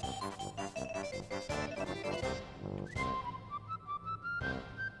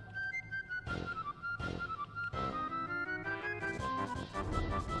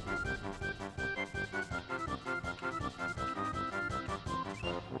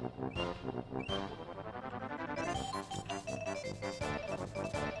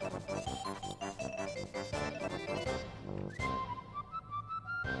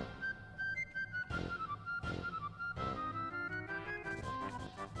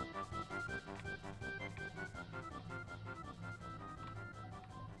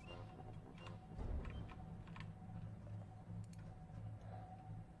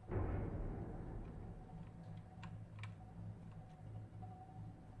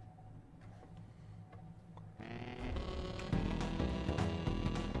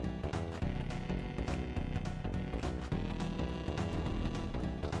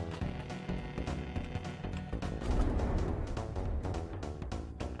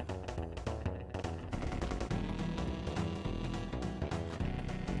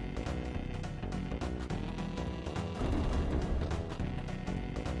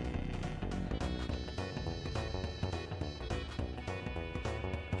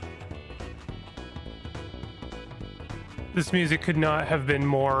 This music could not have been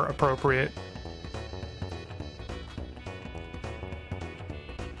more appropriate.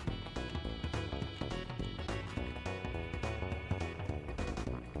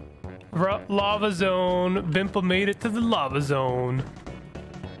 Lava zone. Bimple made it to the lava zone.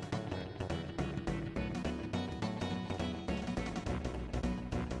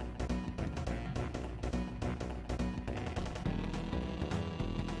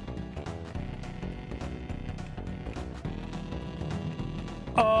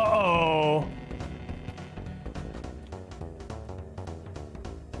 Uh-oh.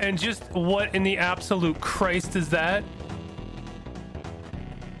 And just what in the absolute Christ is that?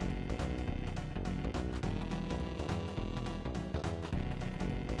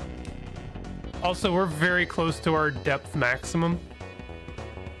 Also, we're very close to our depth maximum.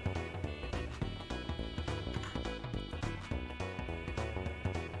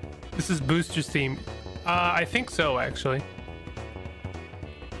 This is Booster's theme. I think so, actually.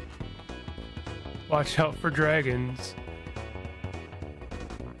 Watch out for dragons.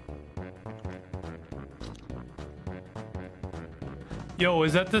 Yo,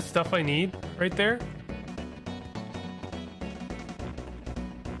 is that the stuff I need right there?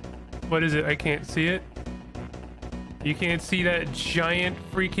 What is it? I can't see it. You can't see that giant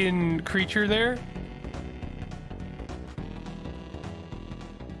freaking creature there?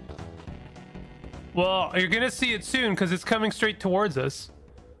 Well, you're gonna see it soon because it's coming straight towards us.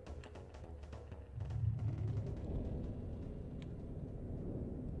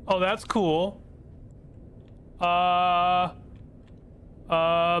 Oh, that's cool.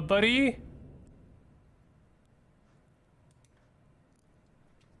 Buddy?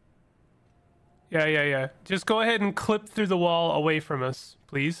 Yeah. Just go ahead and clip through the wall away from us,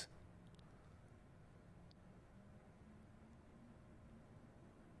 please.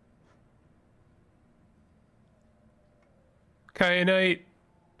 Kyanite.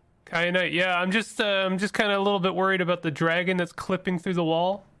 Yeah, I'm just kind of a little bit worried about the dragon that's clipping through the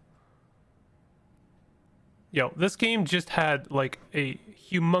wall. Yo, this game just had like a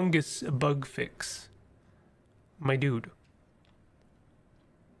humongous bug fix. My dude.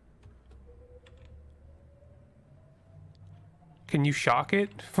 Can you shock it?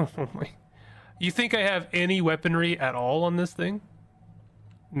 You think I have any weaponry at all on this thing?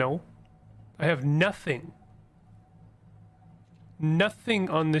 No. I have nothing. Nothing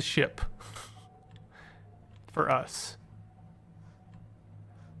on this ship. For us.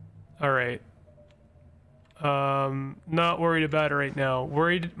 Alright. Not worried about it right now.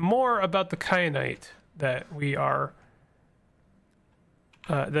 Worried more about the kyanite that we are...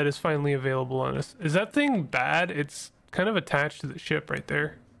 that is finally available on us. Is that thing bad? It's kind of attached to the ship right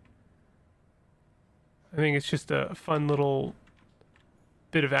there. I think it's just a fun little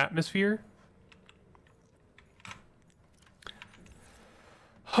bit of atmosphere.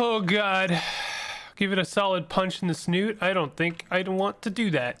 Oh god. Give it a solid punch in the snoot. I don't think I'd want to do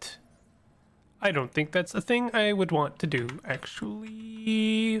that. I don't think that's a thing I would want to do,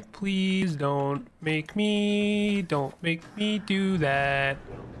 actually. Please don't make me do that.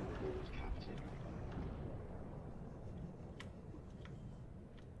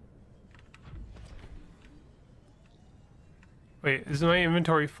 Wait, is my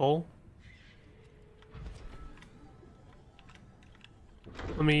inventory full?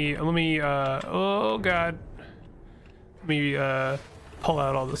 Let me, oh god. Let me, pull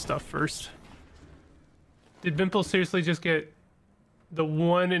out all the stuff first. Did Bimple seriously just get the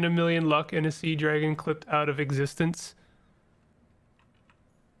 1 in a million luck and a sea dragon clipped out of existence?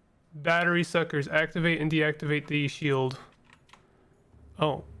 Battery suckers, activate and deactivate the shield.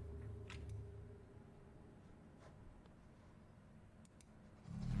 Oh.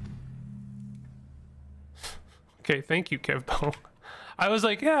 Okay, thank you, Kevbo. I was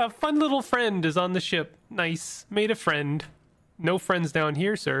like, yeah, a fun little friend is on the ship. Nice. Made a friend. No friends down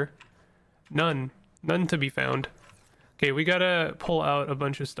here, sir. None. None to be found. Okay, we gotta pull out a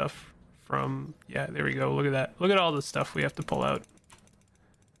bunch of stuff from... Yeah, there we go. Look at that. Look at all the stuff we have to pull out.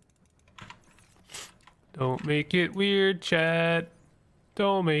 Don't make it weird, chat.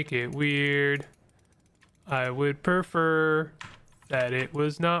 Don't make it weird. I would prefer that it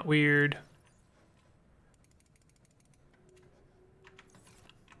was not weird.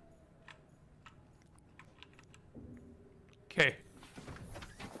 Okay.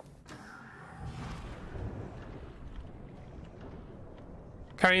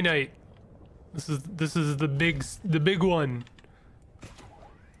 Kyanite. This is the big one.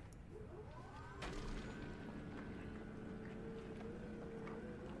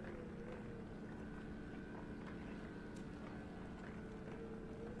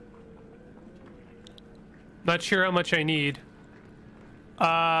 Not sure how much I need.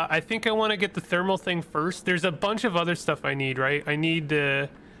 I think I want to get the thermal thing first. There's a bunch of other stuff I need, right? I need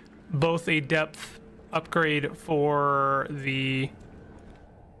both a depth upgrade for the...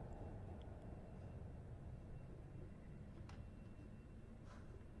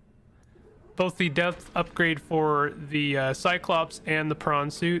 both the depth upgrade for the Cyclops and the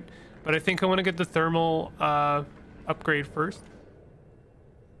prawn suit, but I think I want to get the thermal upgrade first.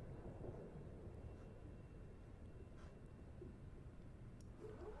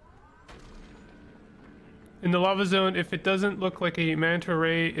 In the lava zone, if it doesn't look like a manta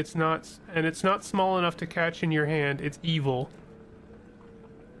ray, it's not, and it's not small enough to catch in your hand, it's evil.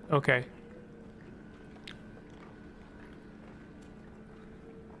 Okay.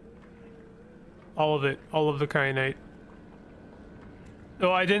 All of it, all of the kyanite.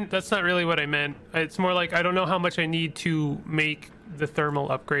 Oh, I didn't, that's not really what I meant. It's more like I don't know how much I need to make the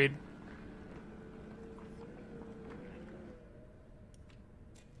thermal upgrade.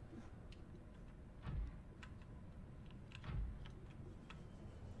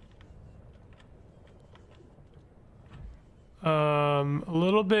 A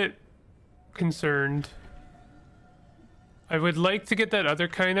little bit concerned. I would like to get that other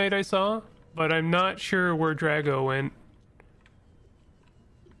kyanite I saw, but I'm not sure where Drago went.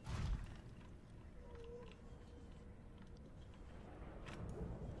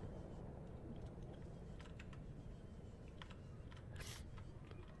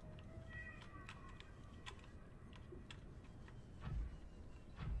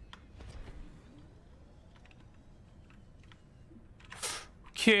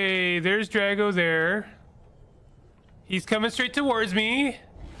 Okay, there's Drago there. He's coming straight towards me.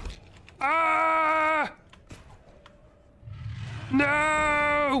 Ah!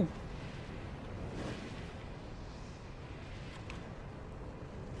 No!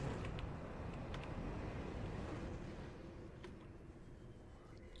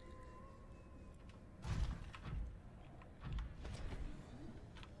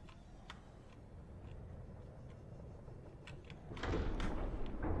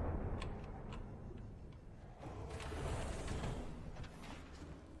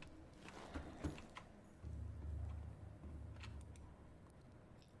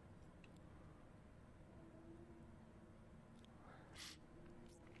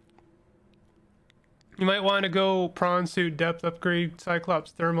 You might want to go prawn suit, depth upgrade,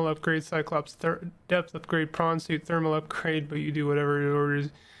 Cyclops, thermal upgrade, Cyclops, depth upgrade, prawn suit, thermal upgrade, but you do whatever it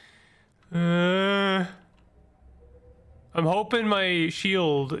orders. I'm hoping my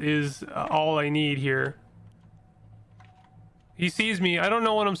shield is all I need here. He sees me. I don't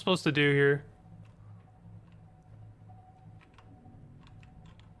know what I'm supposed to do here.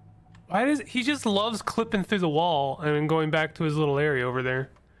 Why does he just loves clipping through the wall and then going back to his little area over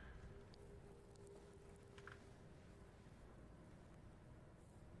there?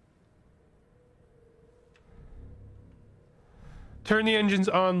 Turn the engines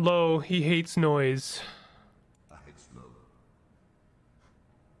on low. He hates noise. I hate smoke.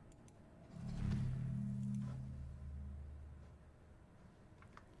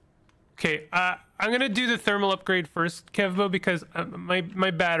 Okay, I'm gonna do the thermal upgrade first, Kevbo, because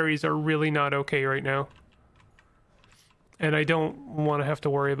my batteries are really not okay right now, and I don't want to have to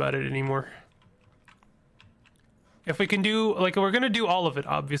worry about it anymore. If we can do, like, we're gonna do all of it,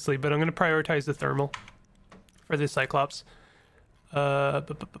 obviously, but I'm gonna prioritize the thermal for the Cyclops. So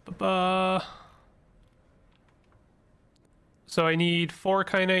I need 4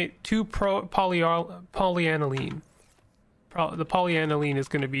 kyanite, 2 polyaniline. The polyaniline is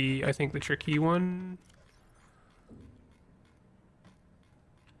going to be, I think, the tricky one.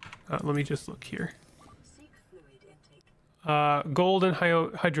 Let me just look here. Gold and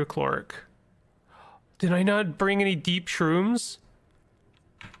hydrochloric. Did I not bring any deep shrooms?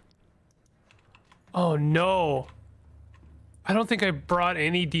 Oh no. I don't think I brought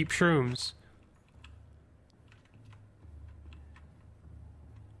any deep shrooms.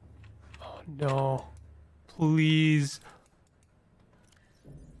 Oh no. Please.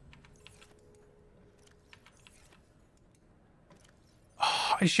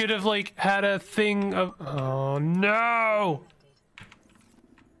 Oh, I should have, like, had a thing of... Oh no!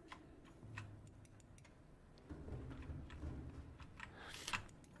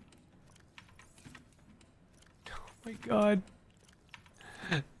 Oh my god.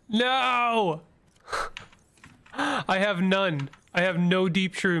 No! I have none. I have no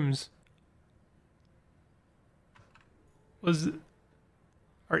deep shrooms.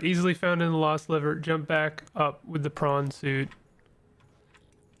 Are easily found in the lost liver. Jump back up with the prawn suit.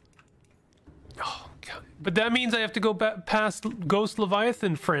 Oh god. But that means I have to go back past Ghost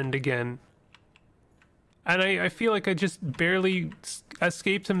Leviathan friend again. And I feel like I just barely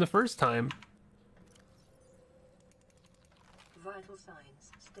escaped him the first time. Vital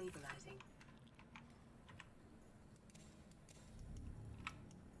signs stabilizing.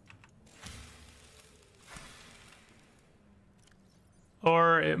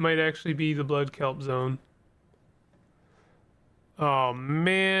 Or it might actually be the blood kelp zone. Oh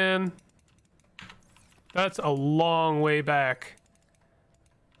man. That's a long way back.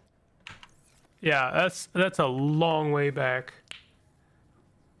 Yeah, that's a long way back.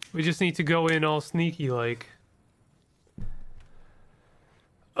 We just need to go in all sneaky like.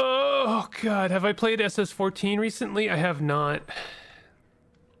 Oh god, have I played SS14 recently? I have not.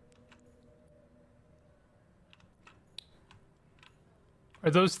 Are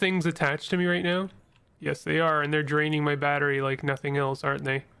those things attached to me right now? Yes, they are, and they're draining my battery like nothing else, aren't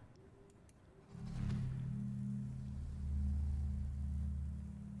they?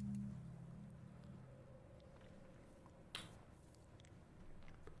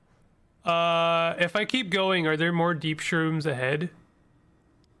 If I keep going, are there more deep shrooms ahead?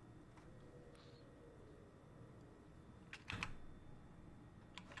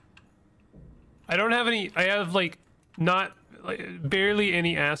 I don't have any, I have like not, like, barely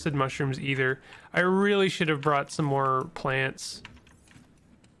any acid mushrooms either. I really should have brought some more plants.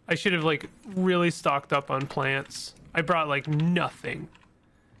 I should have like really stocked up on plants. I brought like nothing.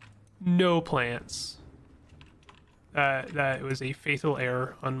 No plants. That was a fatal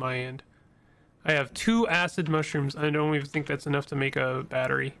error on my end. I have 2 acid mushrooms. I don't even think that's enough to make a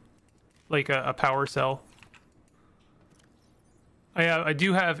battery. Like a power cell. I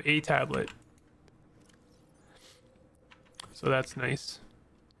do have a tablet. So that's nice.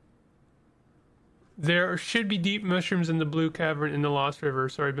 There should be deep mushrooms in the blue cavern in the Lost River.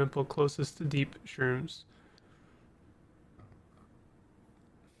 Sorry, Bimple, closest to deep shrooms.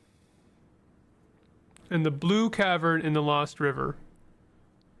 In the blue cavern in the Lost River.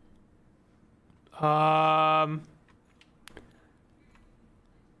 Okay,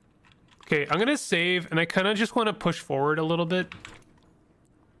 I'm gonna save, and I kind of just want to push forward a little bit.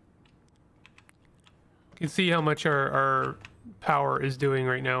 You can see how much our power is doing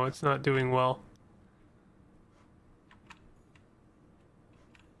right now. It's not doing well.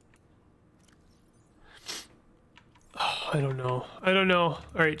 Oh, I don't know. I don't know. All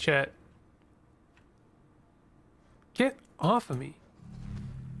right, chat. Get off of me.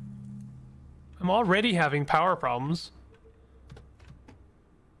 I'm already having power problems.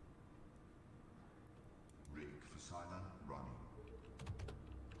 Rig for Simon running.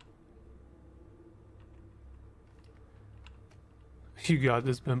 You got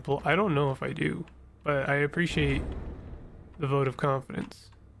this, Pimple. I don't know if I do, but I appreciate the vote of confidence.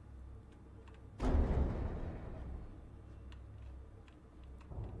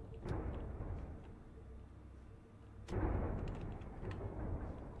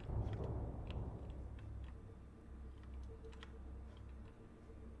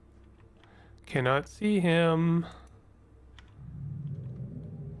 Cannot see him.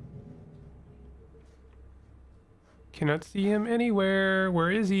 Cannot see him anywhere. Where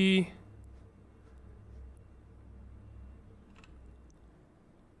is he?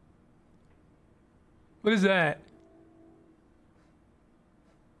 What is that?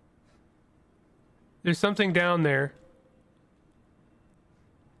 There's something down there.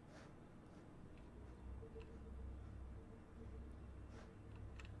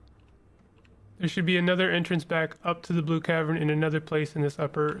 There should be another entrance back up to the blue cavern in another place in this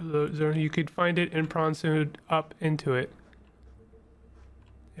upper zone. You could find it and prawn up into it.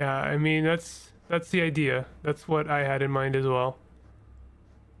 Yeah, I mean, that's the idea. That's what I had in mind as well.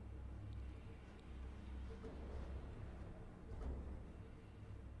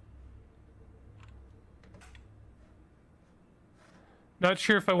 Not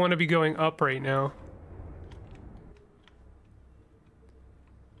sure if I want to be going up right now.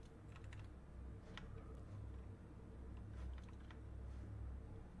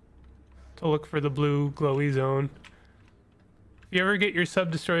 To look for the blue glowy zone. If you ever get your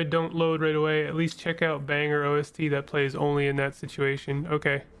sub destroyed, don't load right away. At least check out Banger OST that plays only in that situation.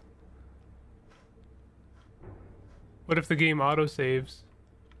 Okay. What if the game autosaves?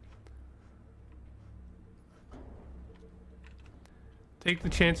 Take the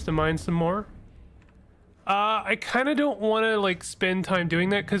chance to mine some more. I kind of don't want to like spend time doing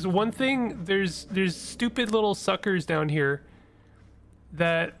that because one thing, there's stupid little suckers down here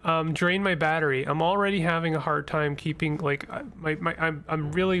that drain my battery. I'm already having a hard time keeping like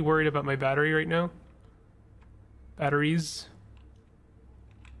I'm really worried about my battery right now. Batteries.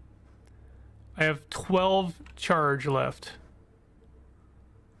 I have 12 charge left.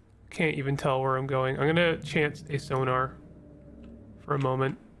 can't even tell where I'm going. I'm gonna chance a sonar for a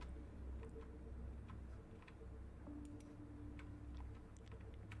moment.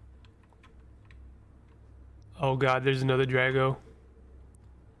 Oh god, there's another Drago.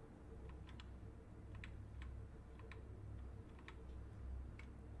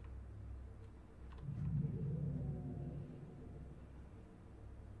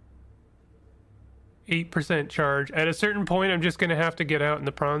 %8 charge. At a certain point, I'm just gonna have to get out in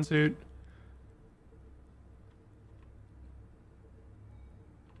the prawn suit.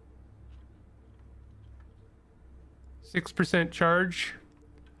 %6 charge.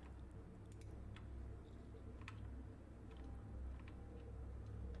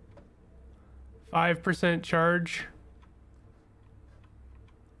 %5 charge.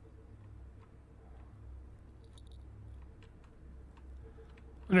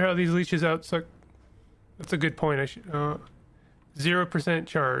 Wonder how these leeches out suck. That's a good point. I should 0%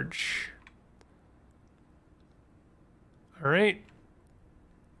 charge. All right.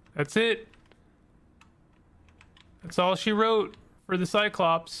 That's it. That's all she wrote for the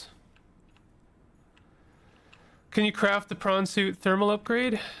Cyclops. Can you craft the prawn suit thermal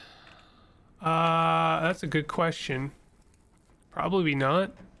upgrade? That's a good question. Probably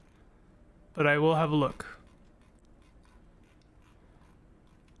not, but I will have a look.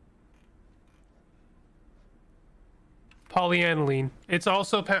 Polyaniline. It's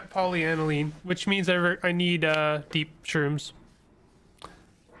also polyaniline, which means I need deep shrooms.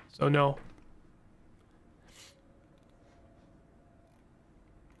 So no.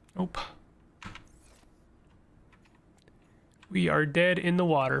 Nope. We are dead in the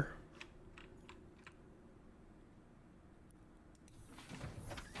water.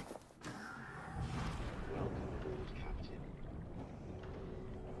 Welcome aboard, Captain.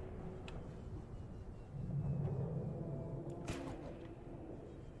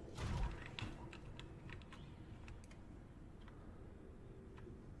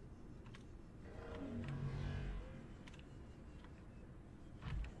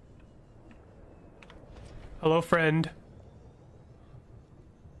 Hello, friend.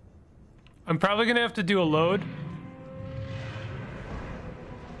 I'm probably gonna have to do a load.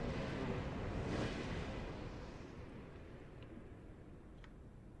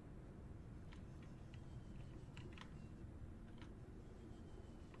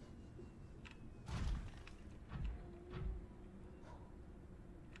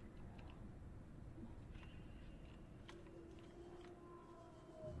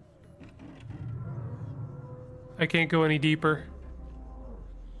 I can't go any deeper.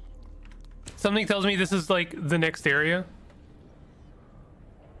 Something tells me this is like the next area.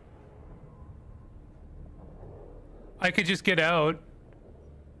 I could just get out.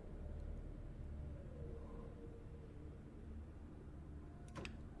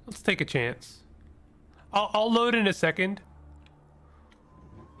 Let's take a chance. I'll load in a second.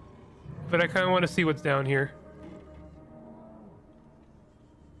 But I kind of want to see what's down here.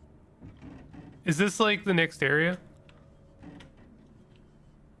 Is this like the next area?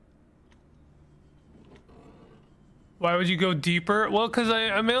 Why would you go deeper? Well, because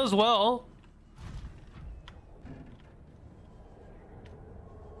I may as well.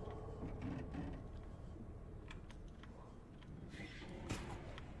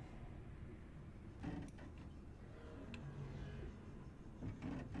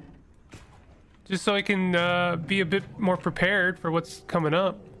 Just so I can be a bit more prepared for what's coming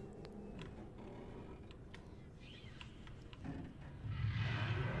up.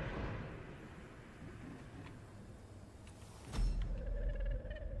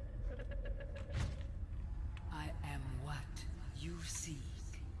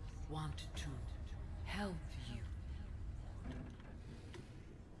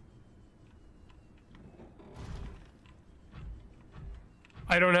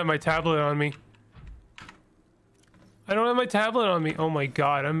 I don't have my tablet on me. I don't have my tablet on me. Oh my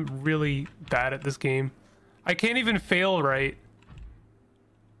god, I'm really bad at this game. I can't even fail right.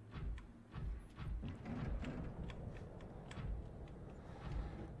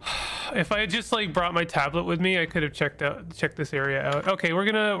 If I had just like brought my tablet with me, I could have checked this area out. Okay, we're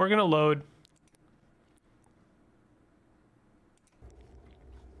gonna load.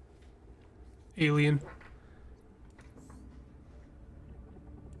 Alien.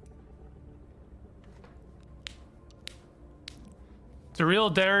 It's a real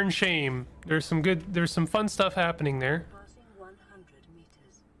darn shame. There's some fun stuff happening there. Passing 100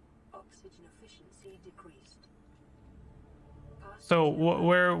 meters. Oxygen efficiency decreased. So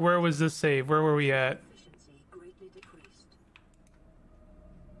where was this save? Where were we at? Efficiency greatly decreased.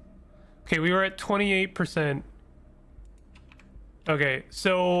 Okay, we were at 28%. Okay,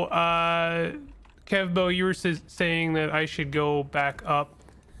 so Kevbo, you were saying that I should go back up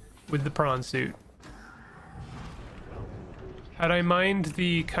with the prawn suit. Had I mined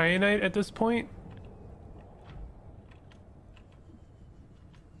the kyanite at this point?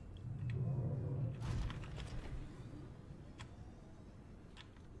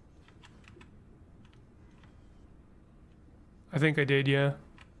 I think I did, yeah.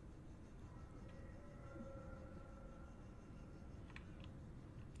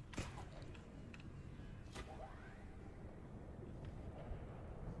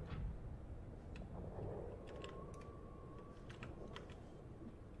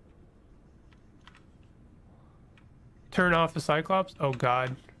 Turn off the Cyclops? Oh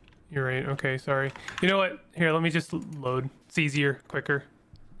god. You're right. Okay, sorry. You know what? Here, let me just load. It's easier, quicker.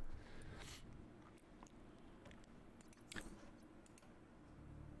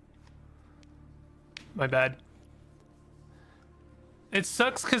 My bad. It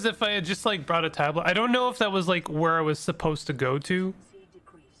sucks because if I had just like brought a tablet, I don't know if that was like where I was supposed to go to,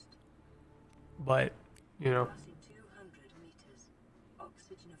 but you know. Passing 200 meters.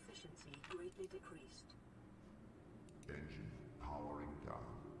 Oxygen efficiency greatly decreased. Engine powering down.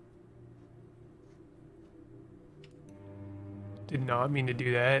 Did not mean to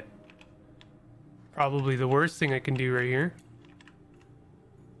do that. Probably the worst thing I can do right here.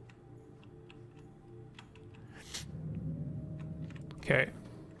 Okay.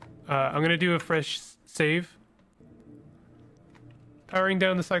 I'm gonna do a fresh save. Powering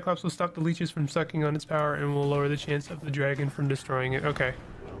down the Cyclops will stop the leeches from sucking on its power and will lower the chance of the dragon from destroying it. Okay.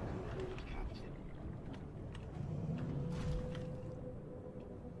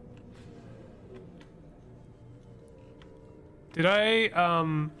 Did I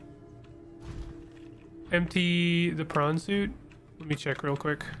empty the prawn suit? Let me check real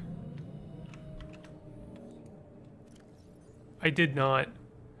quick. I did not.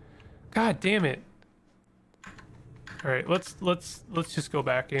 God damn it. All right, let's just go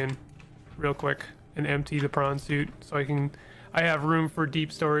back in real quick and empty the prawn suit so I have room for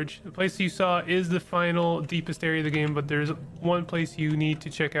deep storage. The place you saw is the final deepest area of the game, but there's one place you need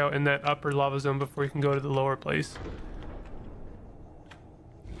to check out in that upper lava zone before you can go to the lower place.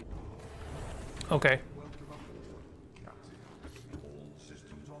 Okay.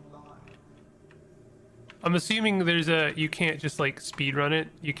 I'm assuming you can't just like speed run it.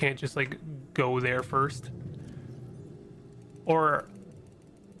 You can't just like go there first. Or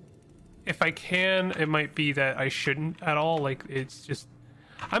if I can, it might be that I shouldn't at all. Like it's just,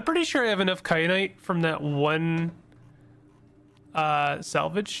 I'm pretty sure I have enough kyanite from that one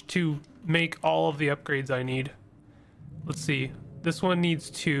salvage to make all of the upgrades I need. Let's see. This one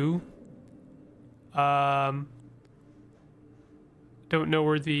needs 2. Don't know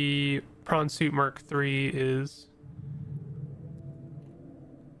where the prawn suit Mark III is.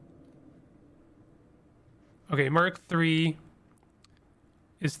 Okay, Mark III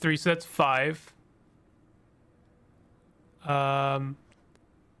is 3, so that's 5. Don't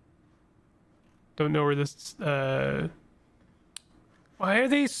know where this why are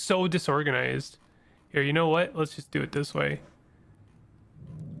they so disorganized? Here, you know what? Let's just do it this way.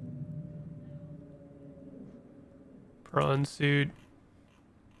 Prawn suit.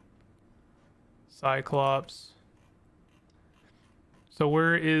 Cyclops. So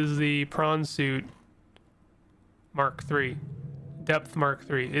where is the prawn suit Mark III? Depth Mark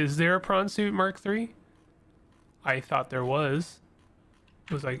III. Is there a prawn suit Mark III? I thought there was.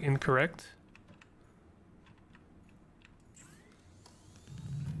 Was I incorrect?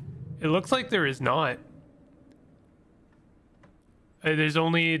 It looks like there is not. There's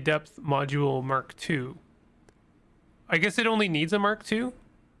only a depth module Mark II. I guess it only needs a Mark II?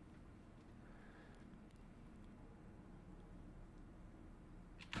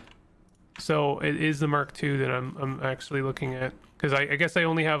 So it is the Mark II that I'm actually looking at, because I guess I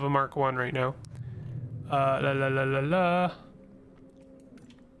only have a Mark I right now.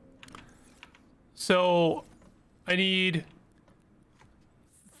 So I need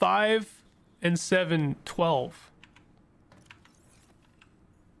 5 and 7, 12.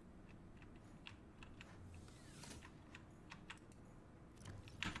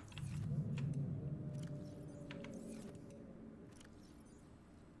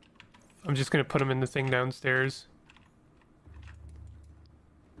 I'm just gonna put them in the thing downstairs.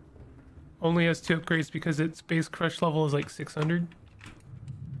 Only has 2 upgrades because its base crush level is like 600.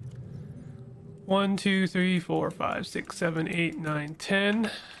 1, 2, 3, 4, 5, 6, 7, 8, 9,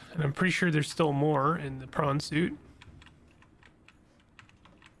 10. And I'm pretty sure there's still more in the prawn suit.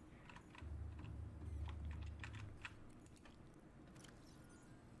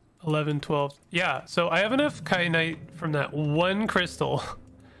 11, 12. Yeah, so I have enough kyanite from that one crystal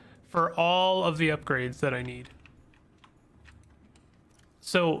for all of the upgrades that I need.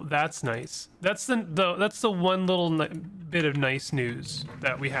 So that's nice. That's the one little bit of nice news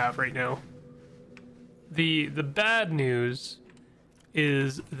that we have right now. The bad news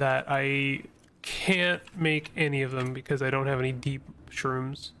is that I can't make any of them because I don't have any deep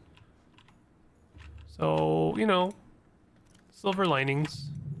shrooms. So, you know, silver linings.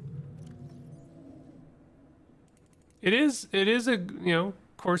 It is a, you know,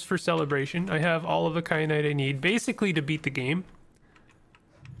 course for celebration. I have all of the kyanite I need basically to beat the game.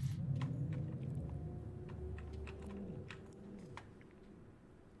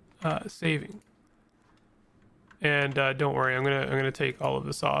 Saving. And don't worry, I'm gonna take all of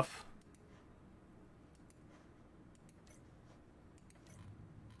this off.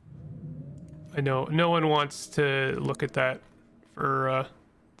 I know no one wants to look at that for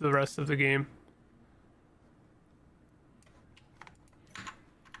the rest of the game.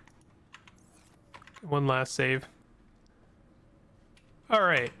 One last save. All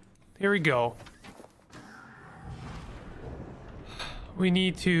right, here we go. We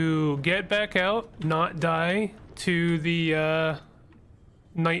need to get back out, not die to the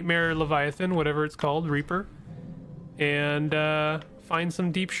Nightmare Leviathan, whatever it's called, Reaper, and find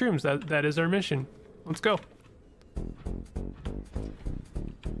some deep shrooms. That is our mission. Let's go.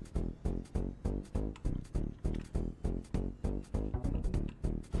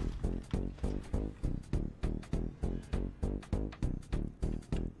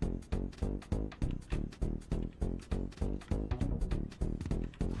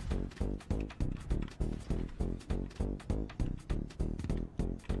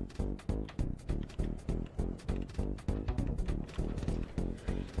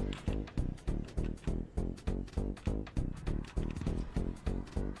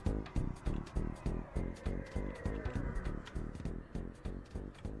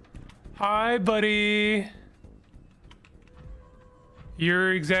 Hi, buddy.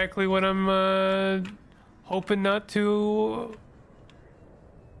 You're exactly what I'm hoping not to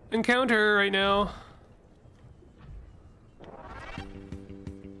encounter right now.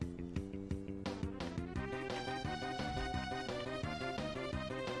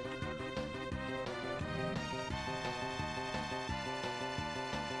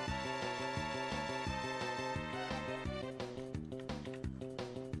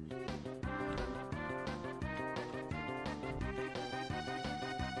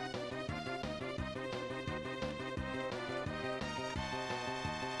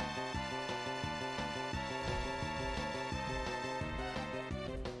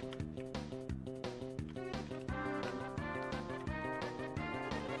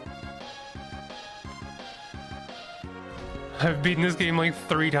 I've beaten this game like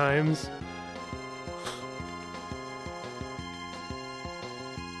 3 times.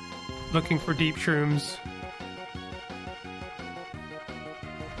 Looking for deep shrooms.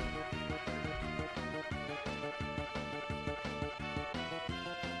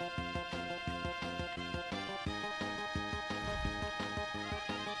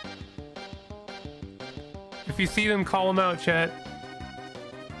 If you see them, call them out, chat.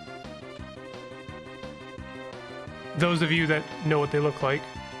 Those of you that know what they look like.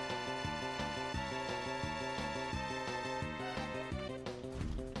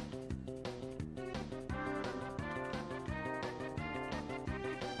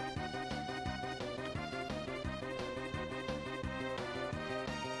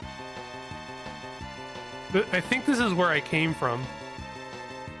 But I think this is where I came from.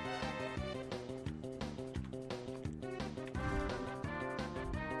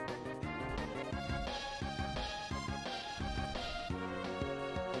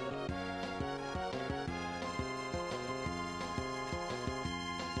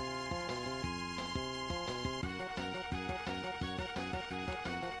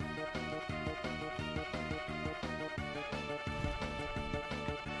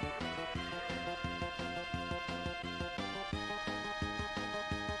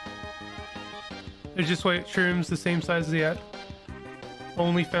 They're just white shrooms the same size as the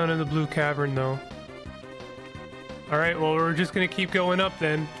only found in the blue cavern though. Alright, well we're just gonna keep going up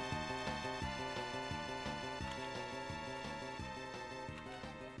then.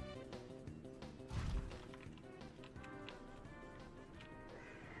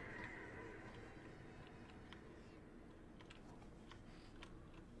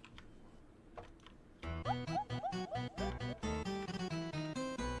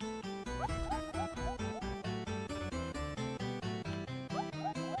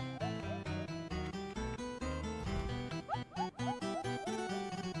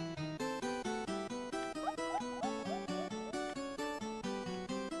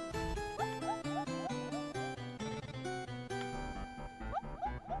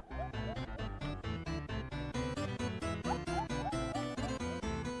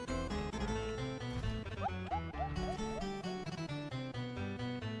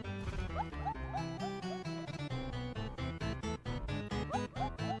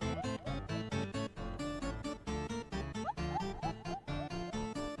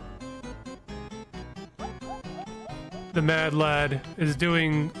 the mad lad is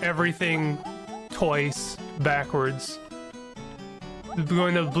doing everything twice backwards.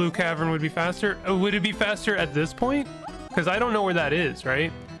 Going to the blue cavern would be faster. Would it be faster at this point? Because I don't know where that is,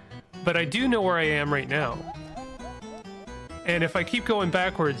 right? But I do know where I am right now. And if I keep going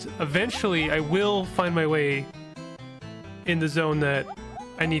backwards, eventually I will find my way in the zone that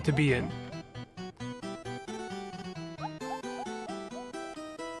I need to be in.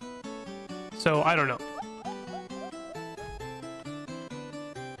 So, I don't know.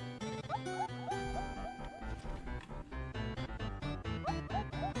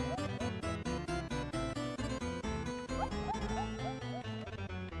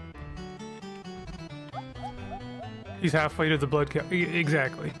 He's halfway to the blood count.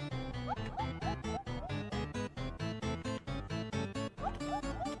 Exactly.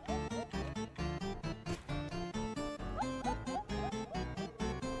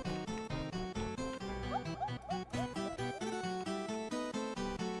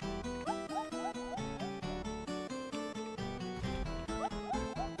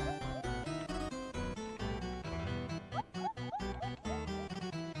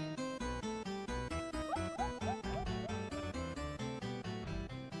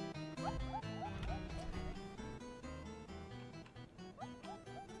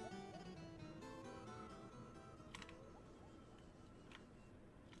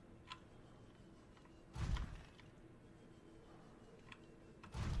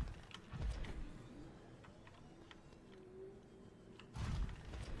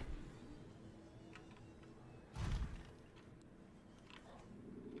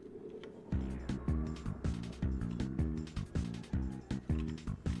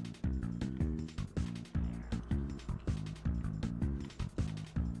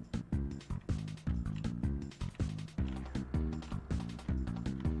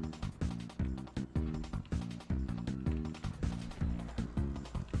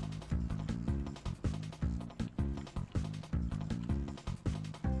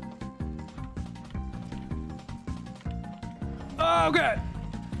 Oh, God.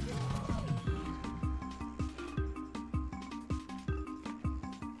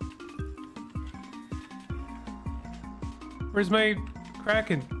 Where's my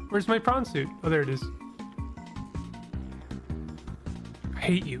Kraken? Where's my prawn suit? Oh, there it is. I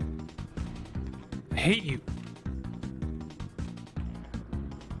hate you. I hate you.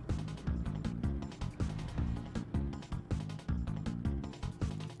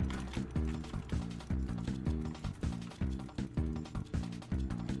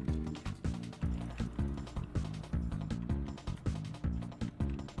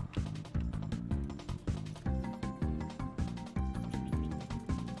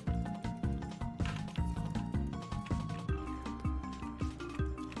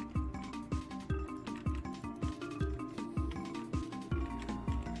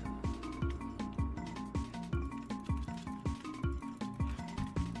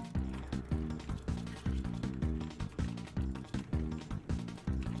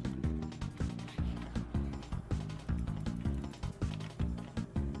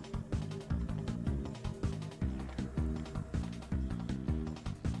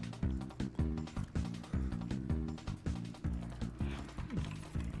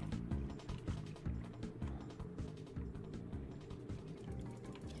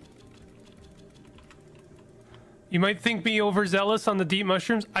 You might think me overzealous on the deep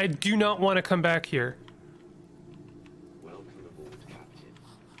mushrooms. I do not want to come back here. Welcome aboard, Captain.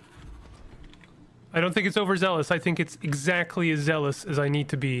 I don't think it's overzealous. I think it's exactly as zealous as I need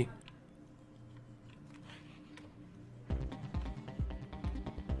to be.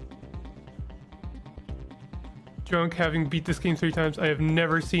 Drunk, having beat this game 3 times. I have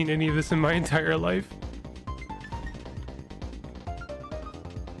never seen any of this in my entire life.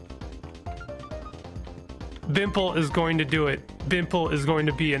 Bimple is going to do it. Bimple is going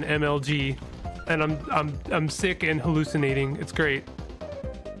to be an MLG, and I'm sick and hallucinating. It's great.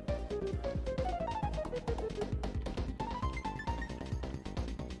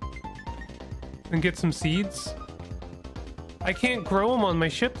 And get some seeds. I can't grow them on my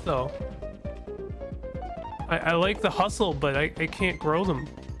ship though. I like the hustle, but I can't grow them.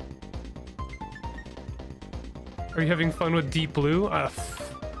 Are you having fun with Deep Blue?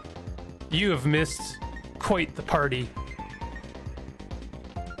 You have missed quite the party.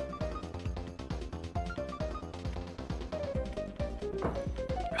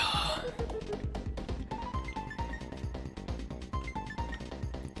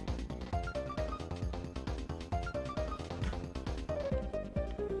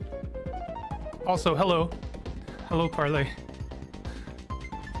 Also, hello. Hello, Parlay.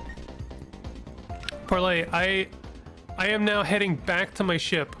 Parlay, I am now heading back to my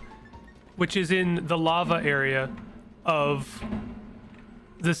ship, which is in the lava area of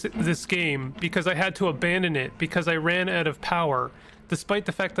this game, because I had to abandon it because I ran out of power, despite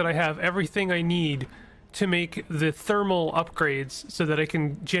the fact that I have everything I need to make the thermal upgrades so that I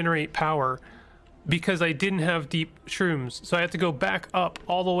can generate power, because I didn't have deep shrooms. So I had to go back up,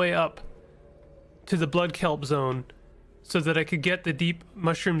 all the way up to the blood kelp zone, so that I could get the deep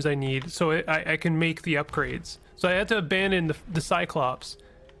mushrooms I need, so I can make the upgrades. So I had to abandon the Cyclops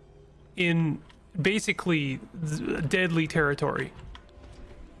in basically deadly territory.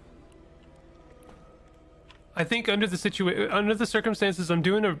 I think under the circumstances, I'm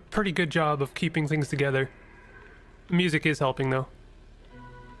doing a pretty good job of keeping things together. Music is helping though.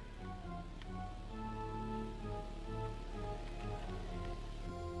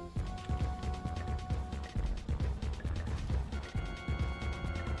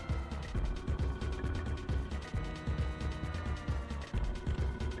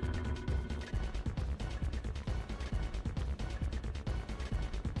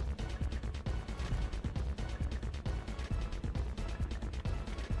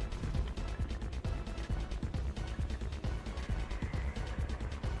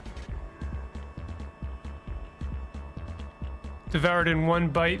 Devoured in one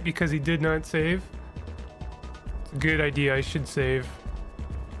bite because he did not save. It's a good idea, I should save.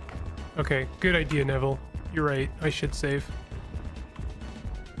 Okay, good idea, Neville. You're right, I should save.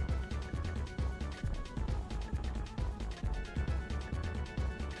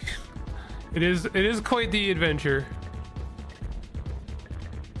 It is quite the adventure.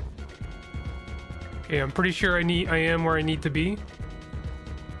 Okay, I'm pretty sure I am where I need to be.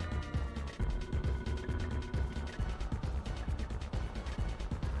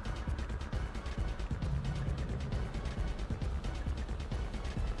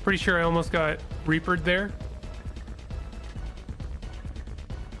 Pretty sure I almost got Reapered there.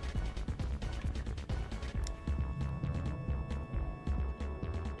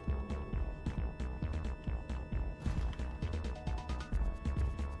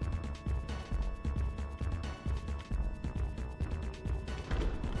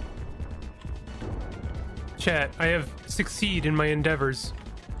 Chat, I have succeeded in my endeavors.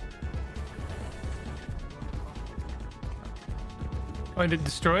 Find it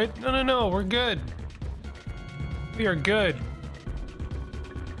destroyed? No, we're good. We are good.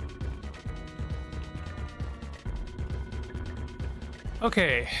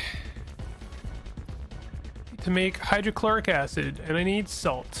 Okay. To make hydrochloric acid, and I need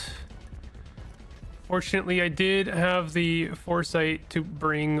salt. Fortunately, I did have the foresight to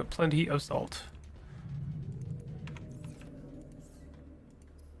bring plenty of salt.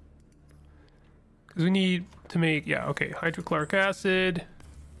 Because we need to make, yeah, okay, hydrochloric acid.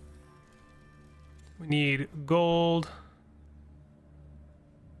 We need gold.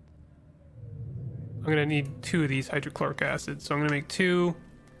 I'm gonna need 2 of these hydrochloric acid, so I'm gonna make 2.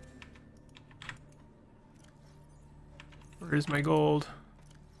 Where's my gold?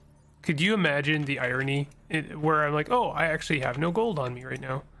 Could you imagine the irony where I'm like, oh, I actually have no gold on me right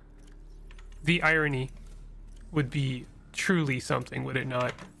now? The irony would be truly something, would it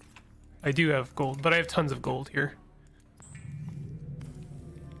not? I do have gold, but I have tons of gold here.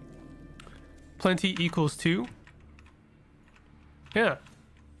 Plenty equals 2. Yeah.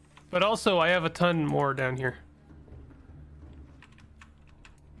 But also, I have a ton more down here.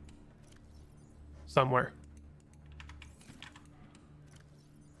 Somewhere.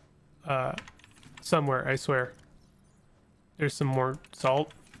 Somewhere, I swear. There's some more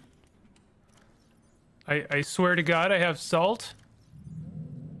salt. I swear to God, I have salt.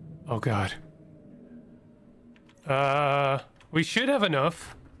 Oh God. We should have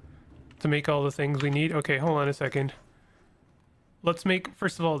enough to make all the things we need. Okay, hold on a second. Let's make,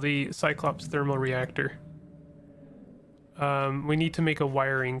 first of all, the Cyclops thermal reactor. We need to make a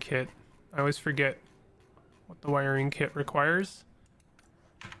wiring kit. I always forget what the wiring kit requires.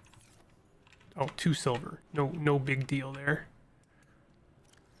 Oh, 2 silver. No big deal there.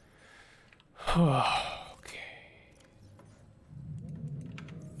 Okay.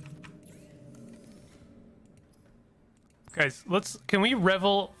 Guys, can we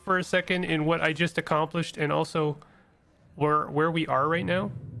revel for a second in what I just accomplished, and also where we are right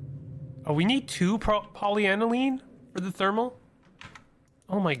now? Oh, we need 2 polyaniline for the thermal?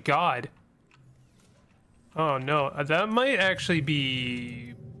 Oh my God. Oh no, that might actually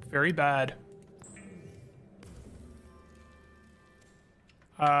be very bad.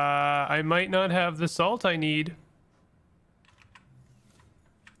 I might not have the salt I need.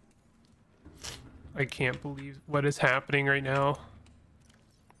 I can't believe what is happening right now.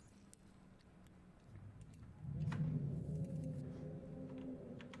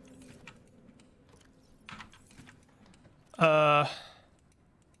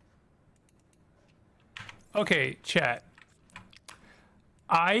 Okay, chat.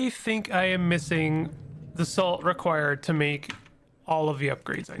 I think I am missing the salt required to make all of the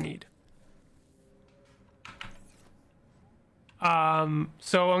upgrades I need.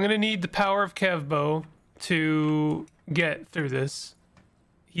 So I'm gonna need the power of Kevbo to get through this.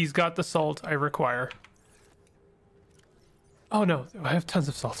 He's got the salt I require. Oh no, I have tons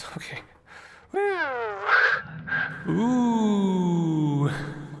of salt. Okay. Ooh.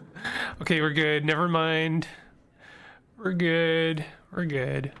 Okay, we're good. Never mind. We're good. We're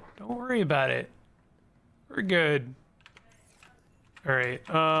good. Don't worry about it. We're good. All right.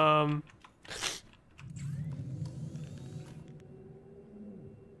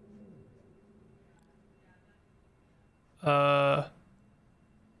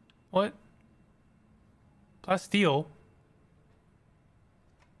 What? Plasteel?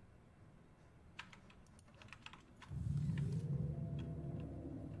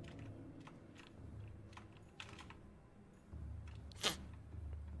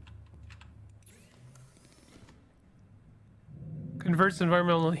 Converts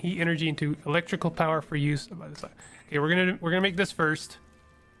environmental heat energy into electrical power for use by the side. Okay, we're gonna make this first.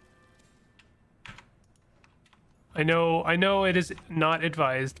 I know it is not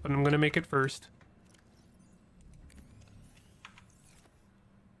advised, but I'm gonna make it first.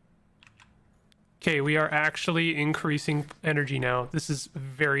 Okay, we are actually increasing energy now. This is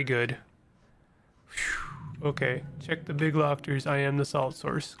very good. Whew. Okay, check the big lockers. I am the salt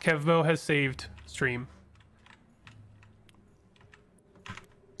source. Kevbo has saved stream.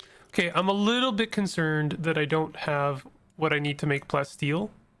 Okay, I'm a little bit concerned that I don't have what I need to make plasteel.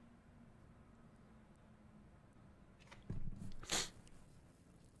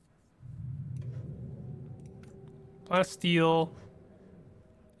 Plasteel.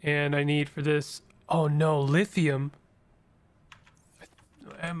 And I need for this... Oh no, lithium.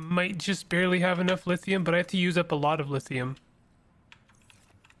 I might just barely have enough lithium, but I have to use up a lot of lithium.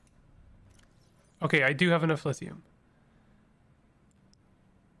 Okay, I do have enough lithium.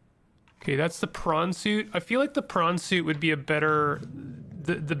 Okay, that's the prawn suit. I feel like the prawn suit would be a better...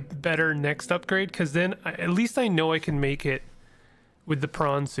 The better next upgrade, because then at least I know I can make it with the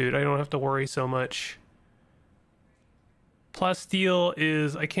prawn suit. I don't have to worry so much. Plasteel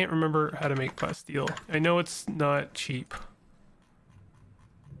is... I can't remember how to make plasteel. I know it's not cheap.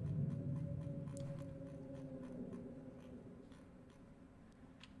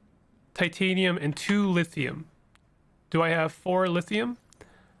 Titanium and 2 lithium. Do I have 4 lithium?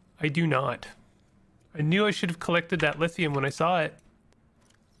 I do not. I knew I should have collected that lithium when I saw it.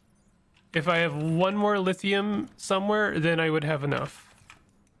 If I have 1 more lithium somewhere, then I would have enough.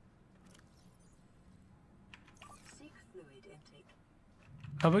 Seek fluid intake.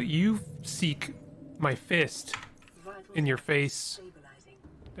 How about you seek my fist in your face? Stabilizing.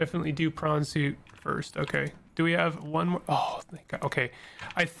 Definitely do prawn suit first. Okay. Do we have 1 more? Oh, thank God. Okay.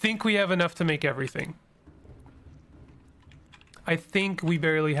 I think we have enough to make everything. I think we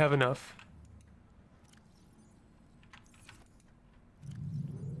barely have enough.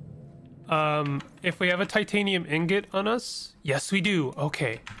 If we have a titanium ingot on us, yes, we do.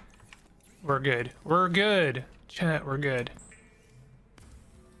 Okay. We're good. We're good. Chat, we're good.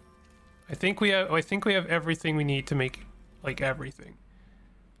 I think we have everything we need to make like everything.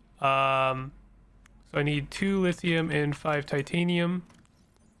 So I need 2 lithium and 5 titanium.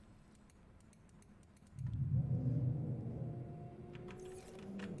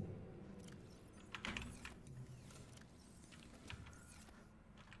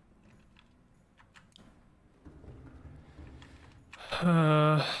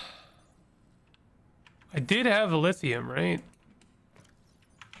 I did have a lithium, right?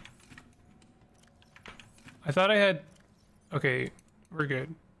 I thought I had... Okay, we're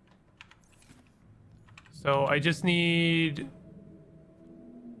good. So I just need...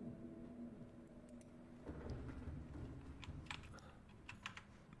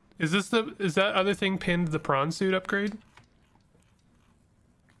 Is that other thing pinned the prawn suit upgrade?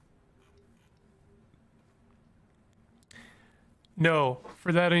 No,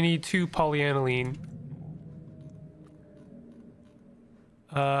 for that I need 2 polyaniline.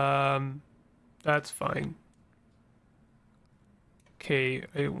 That's fine. Okay,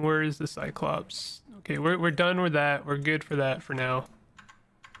 where is the Cyclops? Okay, we're done with that. We're good for that for now.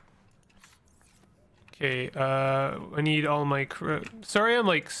 Okay, I need all my... Sorry I'm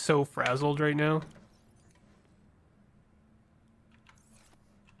like so frazzled right now.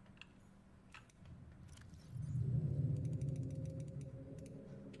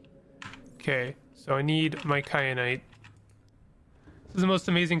 Okay, so I need my kyanite. This is the most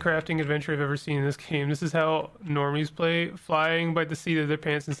amazing crafting adventure I've ever seen in this game. This is how normies play, flying by the seat of their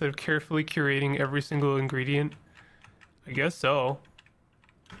pants instead of carefully curating every single ingredient. I guess so.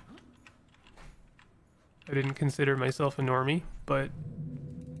 I didn't consider myself a normie, but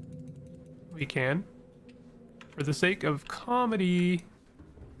we can. For the sake of comedy.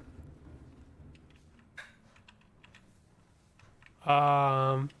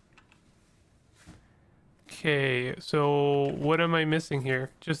 Okay, so what am I missing here?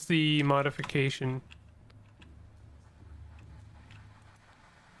 Just the modification.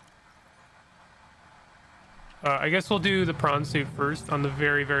 I guess we'll do the prawn suit first on the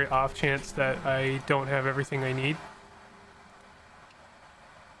very, very off chance that I don't have everything I need.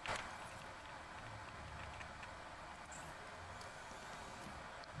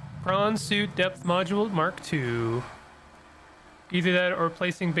 Prawn suit depth module Mark II. Either that or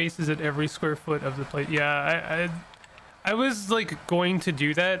placing bases at every square foot of the plate. Yeah, I was like going to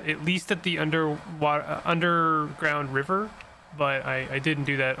do that at least at the underground river, but I didn't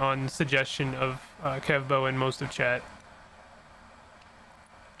do that on suggestion of Kevbo and most of chat.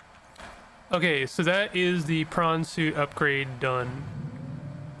 Okay, so that is the prawn suit upgrade done.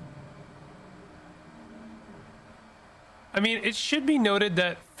 I mean, it should be noted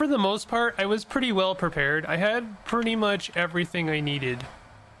that for the most part, I was pretty well prepared. I had pretty much everything I needed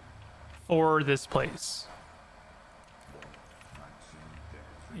for this place.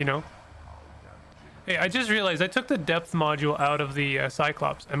 You know? Hey, I just realized I took the depth module out of the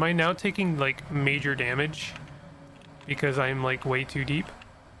Cyclops. Am I now taking, like, major damage? Because I'm, like, way too deep?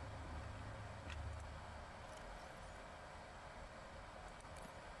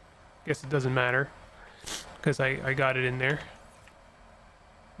 Guess it doesn't matter. Because I got it in there.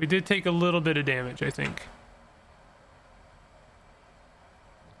 We did take a little bit of damage, I think.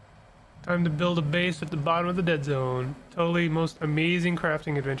 Time to build a base at the bottom of the dead zone. Totally most amazing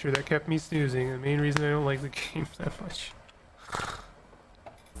crafting adventure that kept me snoozing. The main reason I don't like the game that much.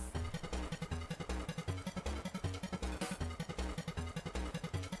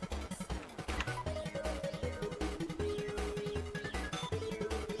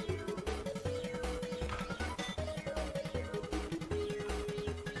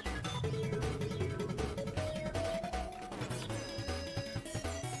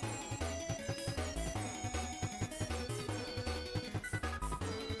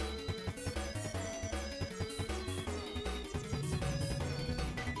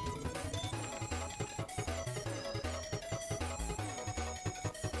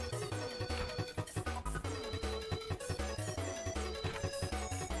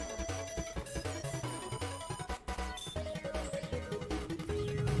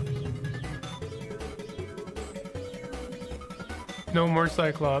 No more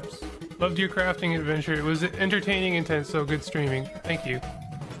Cyclops. Loved your crafting adventure. It was entertaining, intense, so good streaming. Thank you.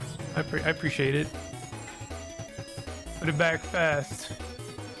 I appreciate it. Put it back fast.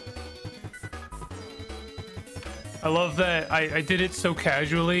 I love that I did it so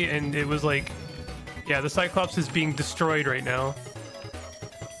casually and it was like, yeah, the Cyclops is being destroyed right now.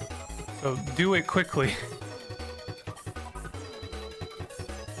 So do it quickly.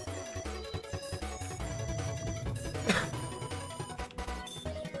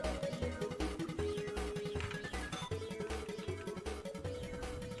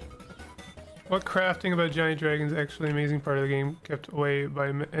 What crafting about giant dragons actually an amazing part of the game, kept away by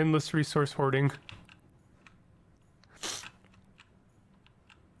endless resource hoarding.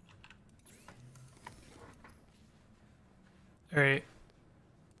 Alright.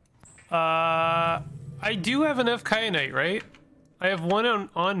 I do have enough kyanite, right? I have one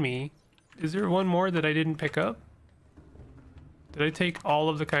on me. Is there one more that I didn't pick up? Did I take all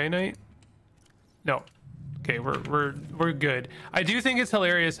of the kyanite? No. Okay, we're good. I do think it's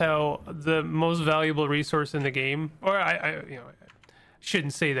hilarious how the most valuable resource in the game, or I you know, I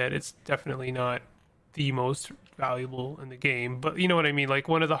shouldn't say that. It's definitely not the most valuable in the game, but you know what I mean. Like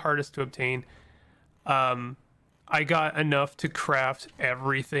one of the hardest to obtain. I got enough to craft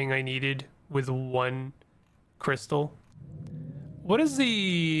everything I needed with one crystal. What is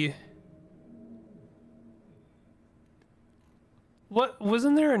the? What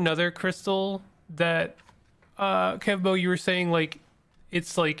wasn't there another crystal that? Kevbo, you were saying like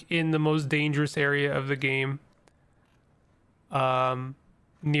it's like in the most dangerous area of the game,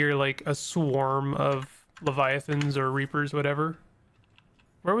 near like a swarm of leviathans or reapers, whatever.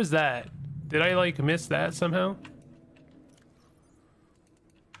 Where was that? Did I like miss that somehow?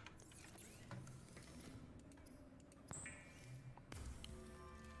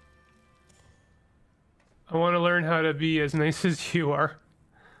 I want to learn how to be as nice as you are.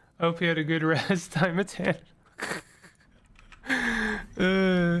 I hope you had a good rest. Time at 10.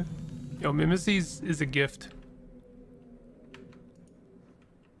 Yo, Mimesis is a gift.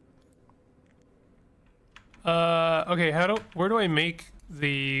 Okay, where do I make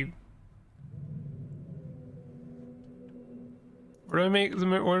the... where do I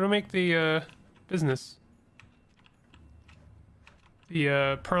make the, business?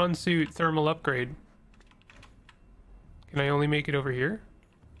 The, prawn suit thermal upgrade. Can I only make it over here?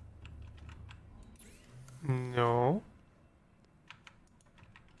 No.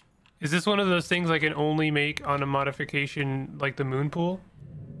 Is this one of those things I can only make on a modification like the moon pool?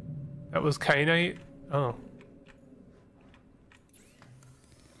 That was kyanite? Oh.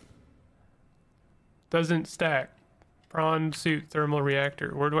 Doesn't stack. Prawn suit thermal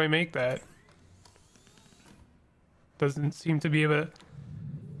reactor. Where do I make that? Doesn't seem to be able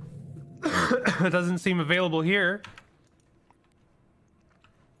to... it doesn't seem available here.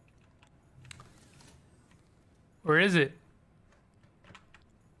 Where is it?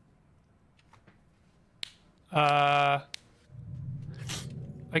 I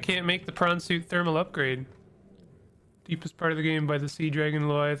can't make the prawn suit thermal upgrade. Deepest part of the game by the sea dragon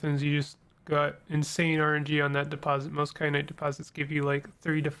leviathans. You just got insane RNG on that deposit. Most kyanite deposits give you like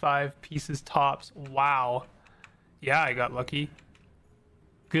 3 to 5 pieces tops. Wow. Yeah, I got lucky.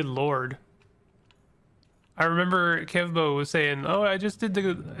 Good lord. I remember Kevbo was saying, "Oh, I just did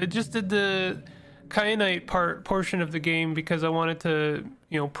the kyanite portion of the game because I wanted to,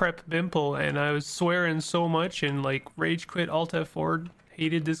 you know, prep Bimple, and I was swearing so much and like rage quit Alt F4,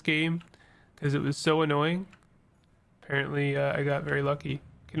 hated this game because it was so annoying." Apparently, I got very lucky.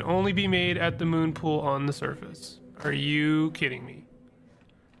 Can only be made at the moon pool on the surface. Are you kidding me?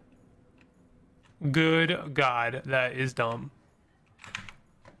 Good God, that is dumb.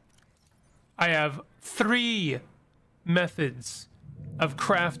 I have 3 methods of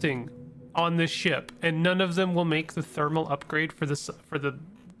crafting on this ship, and none of them will make the thermal upgrade for the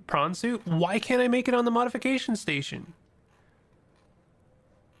prawn suit. Why can't I make it on the modification station?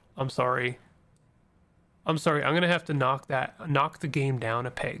 I'm sorry. I'm gonna have to knock the game down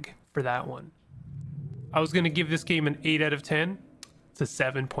a peg for that one. I was gonna give this game an 8 out of 10. It's a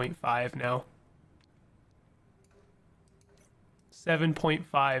 7.5 now.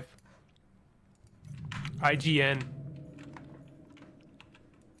 7.5. IGN.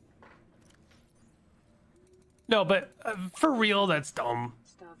 No, but for real, that's dumb.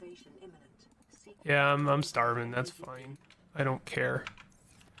 Starvation imminent. Yeah, I'm starving. That's fine. I don't care.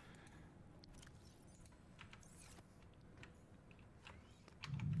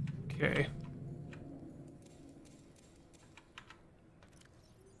 Okay.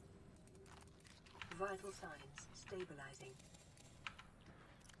 Vital signs stabilizing.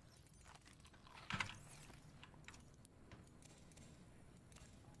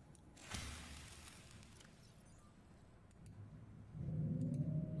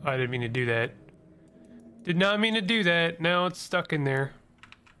 I didn't mean to do that. Did not mean to do that. Now it's stuck in there.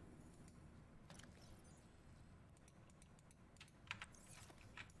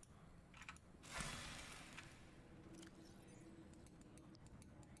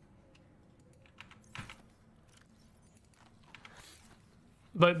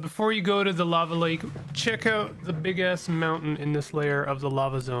 But before you go to the lava lake, check out the big ass mountain in this layer of the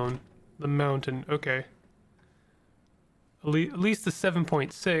lava zone. The mountain, okay. At least the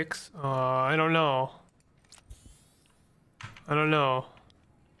 7.6. I don't know. I don't know.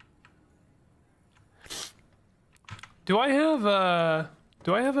 Do I have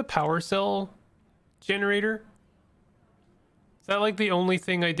a power cell generator? Is that like the only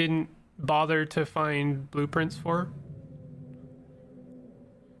thing I didn't bother to find blueprints for?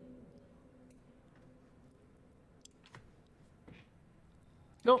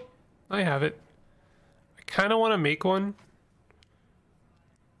 Nope, I have it. I kind of want to make one.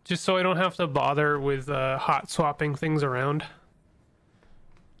 Just so I don't have to bother with hot swapping things around.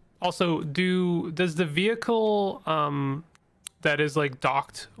 Also, does the vehicle that is like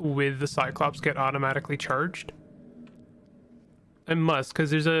docked with the Cyclops get automatically charged? It must,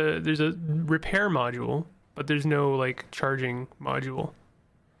 because there's a repair module, but there's no like charging module.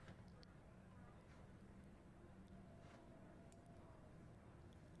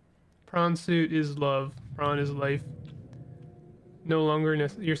 Prawn suit is love. Prawn is life. No longer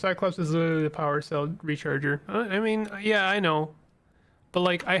your Cyclops is literally the power cell recharger. I mean, yeah, I know, but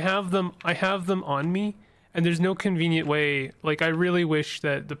like I have them on me, and there's no convenient way. Like I really wish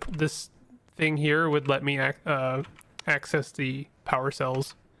that this thing here would let me access the power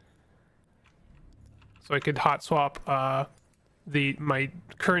cells, so I could hot swap my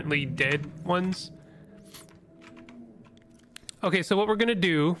currently dead ones. Okay, so what we're gonna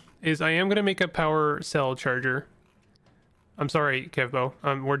do is I am gonna make a power cell charger. I'm sorry, Kevbo.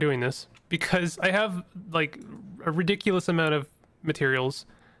 We're doing this because I have like a ridiculous amount of materials,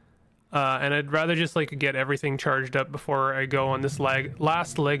 and I'd rather just like get everything charged up before I go on this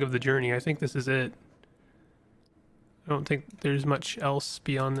last leg of the journey. I think this is it. I don't think there's much else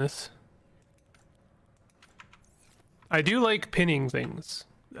beyond this. I do like pinning things.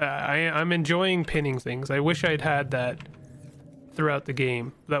 I'm enjoying pinning things. I wish I'd had that throughout the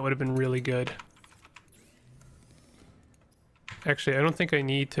game. That would have been really good. Actually, I don't think I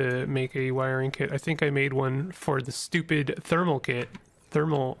need to make a wiring kit. I think I made one for the stupid thermal kit.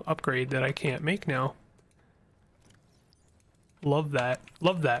 Thermal upgrade that I can't make now. Love that.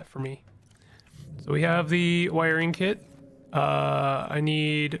 Love that for me. So we have the wiring kit. I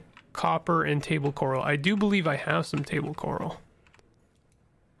need copper and table coral. I do believe I have some table coral.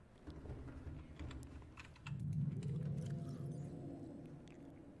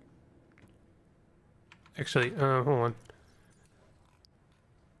 Actually, hold on.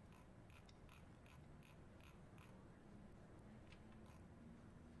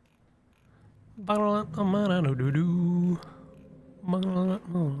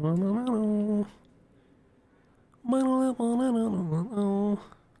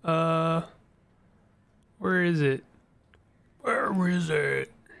 Where is it? Where is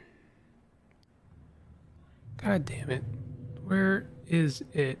it? God damn it. Where is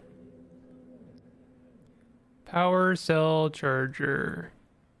it? Power cell charger.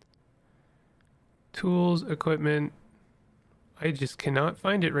 Tools, equipment. I just cannot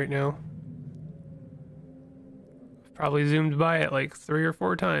find it right now. I've probably zoomed by it like 3 or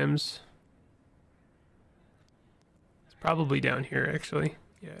 4 times. It's probably down here actually.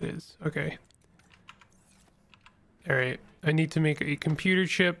 Yeah, it is. Okay. Alright. I need to make a computer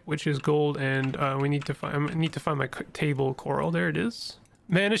chip, which is gold, and I need to find my table coral. There it is.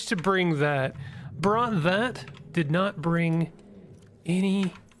 Managed to bring that. Brought that. Did not bring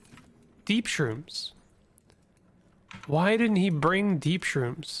any deep shrooms. Why didn't he bring deep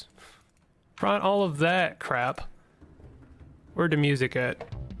shrooms? Brought all of that crap. Where'd the music at?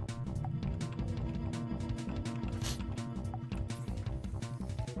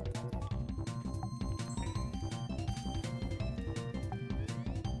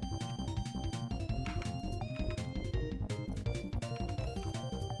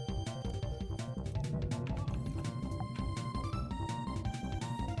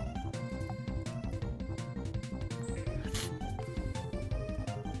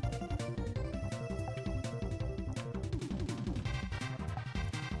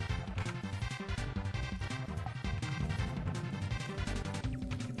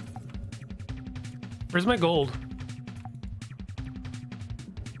 Where's my gold?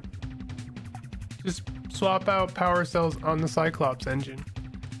 Just swap out power cells on the Cyclops engine.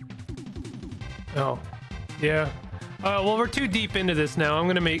 Oh, yeah. Well, we're too deep into this now. I'm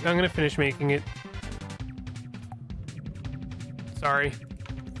gonna finish making it. Sorry.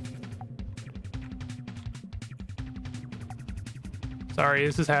 Sorry,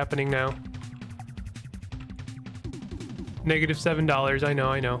 this is happening now. Negative $7. I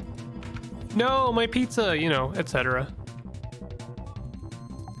know. No, my pizza, you know, etc.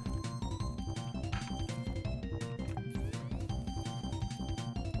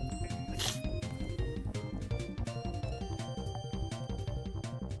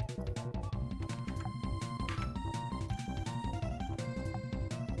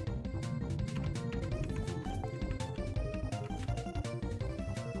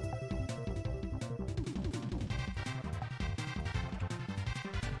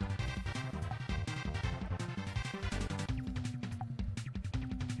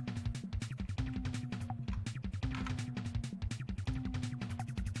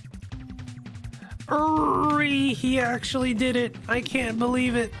 He actually did it. I can't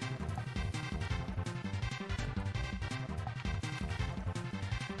believe it.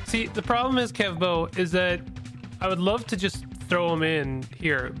 See, the problem is, Kevbo, is that I would love to just throw them in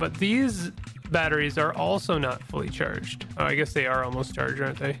here, but these batteries are also not fully charged. Oh, I guess they are almost charged,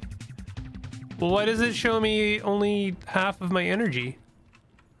 aren't they? Well, why does it show me only half of my energy?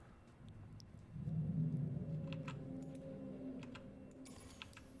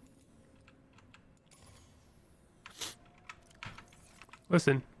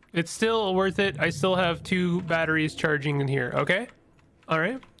 Listen, it's still worth it. I still have 2 batteries charging in here, okay?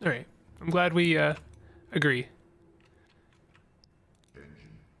 Alright, alright. I'm glad we agree.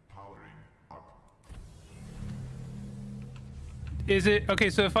 Engine powering up. Is it okay?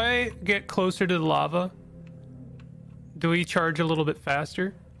 So if I get closer to the lava, do we charge a little bit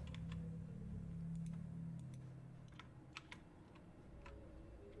faster?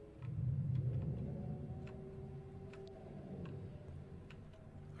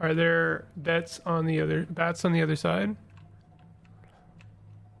 Are there bats on the other side?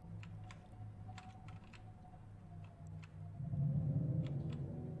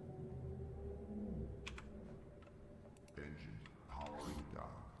 Engine powering down.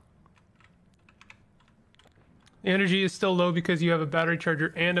 The energy is still low because you have a battery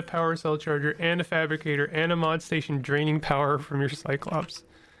charger and a power cell charger and a fabricator and a mod station draining power from your Cyclops.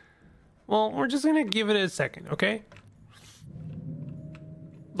 Well, we're just gonna give it a second, okay?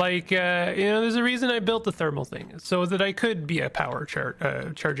 Like, there's a reason I built the thermal thing, so that I could be a power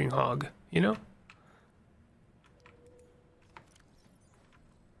charging hog, you know?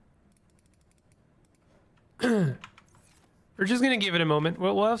 We're just gonna give it a moment.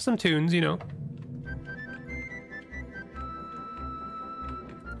 We'll have some tunes, you know.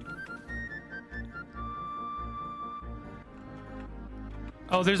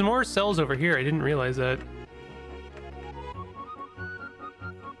 Oh, there's more cells over here. I didn't realize that.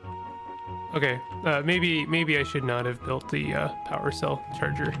 Okay, maybe I should not have built the power cell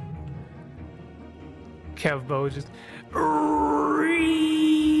charger. Kevbo just.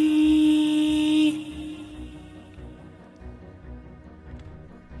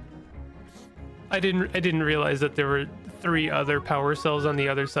 I didn't realize that there were 3 other power cells on the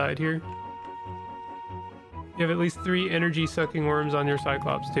other side here. You have at least 3 energy sucking worms on your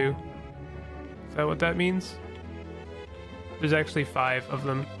Cyclops too. Is that what that means? There's actually 5 of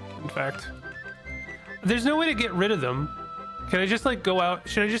them, in fact. There's no way to get rid of them. Can I just like go out?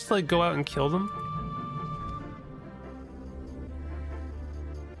 Should I just like go out and kill them?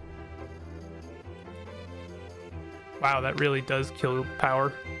 Wow, that really does kill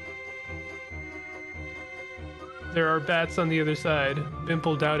power. There are bats on the other side.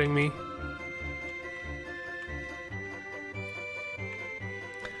 Bimple doubting me.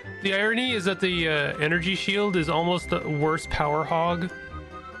 The irony is that the energy shield is almost a worse power hog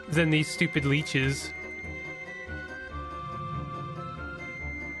than these stupid leeches.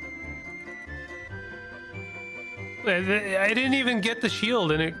 I didn't even get the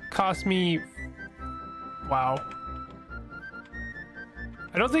shield and it cost me... Wow.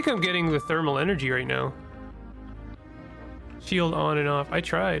 I don't think I'm getting the thermal energy right now. Shield on and off. I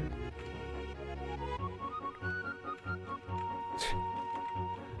tried.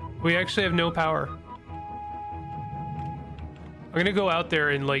 We actually have no power. I'm gonna go out there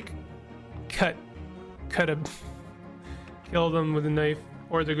and like kill them with a knife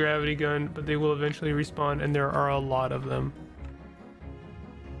or the gravity gun, but they will eventually respawn, and there are a lot of them.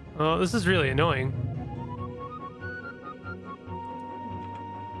 Oh, this is really annoying.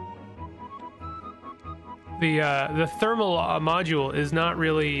 The thermal module is not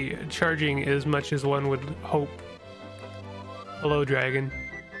really charging as much as one would hope. Hello, dragon.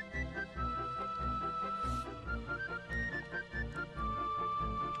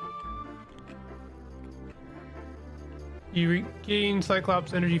 You regain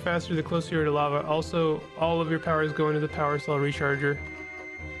Cyclops energy faster the closer you are to lava. Also, all of your power is going to the power cell recharger.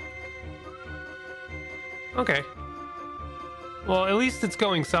 Okay. Well, at least it's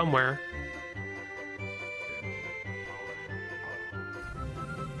going somewhere.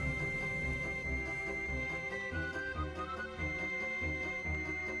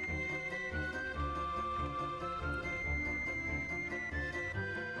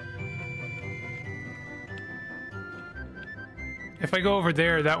 If I go over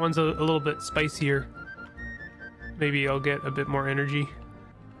there, that one's a little bit spicier. Maybe I'll get a bit more energy.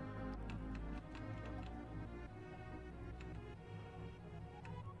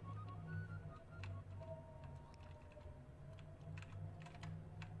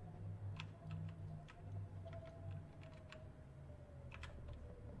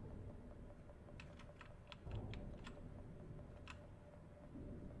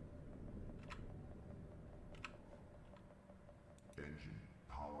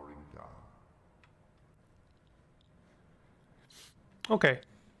 Okay.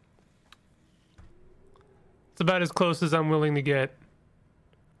 It's about as close as I'm willing to get.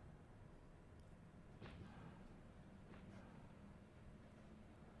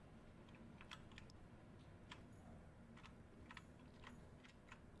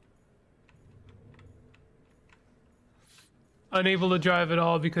 Unable to drive at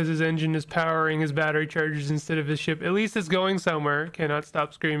all because his engine is powering his battery chargers instead of his ship. At least it's going somewhere. Cannot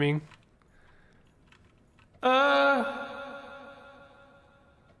stop screaming.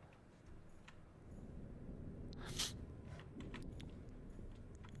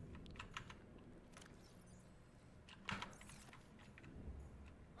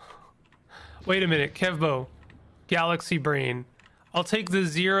 Wait a minute, Kevbo. Galaxy Brain. I'll take the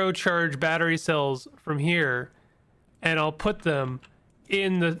 0 charge battery cells from here and I'll put them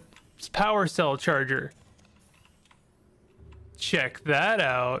in the power cell charger. Check that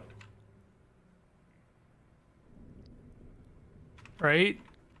out. Right?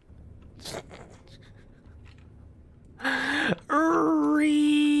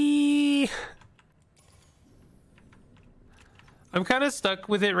 I'm kind of stuck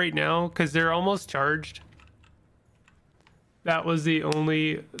with it right now because they're almost charged. That was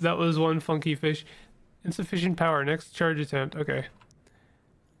one funky fish. Insufficient power. Next charge attempt. Okay.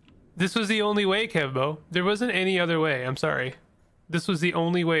 This was the only way, Kevbo. There wasn't any other way. I'm sorry. This was the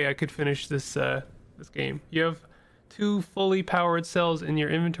only way I could finish this this game. You have 2 fully powered cells in your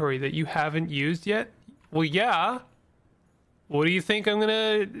inventory that you haven't used yet? Well, yeah. What do you think I'm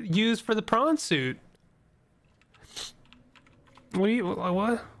gonna use for the prawn suit?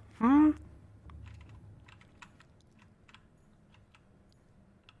 What?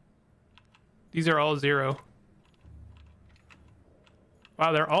 These are all 0.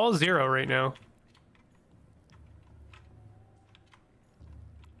 Wow, they're all 0 right now.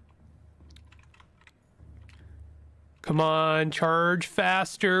 Come on, charge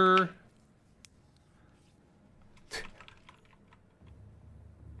faster.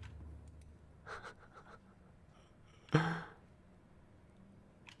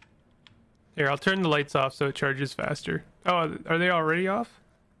 Here, I'll turn the lights off so it charges faster. Oh, are they already off?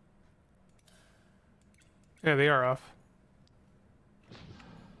 Yeah, they are off.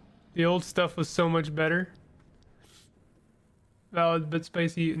 The old stuff was so much better. Valid but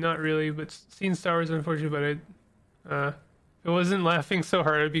spicy, not really, but seeing Star Wars unfortunate, but if it wasn't laughing so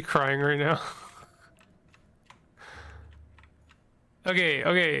hard, I'd be crying right now.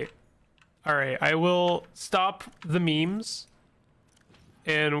 Okay. Alright, I will stop the memes.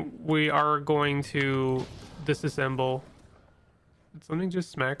 And we are going to disassemble. Did something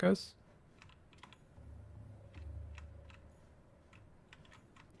just smack us?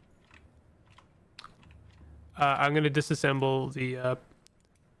 I'm gonna disassemble the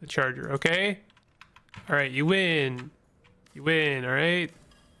charger, okay? Alright, you win. You win, alright?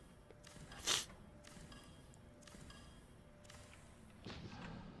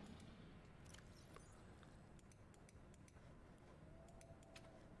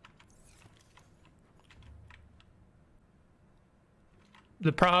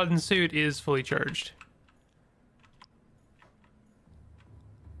 The prawn suit is fully charged.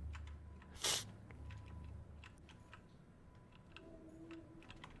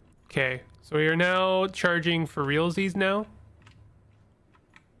 Okay, so we are now charging for realsies now.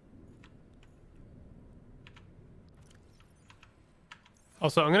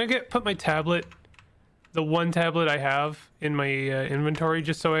 Also, I'm gonna put my tablet, the one tablet I have in my inventory,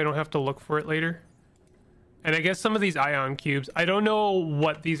 just so I don't have to look for it later. And I guess some of these ion cubes, I don't know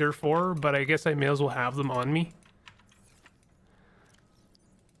what these are for, but I guess I may as well have them on me.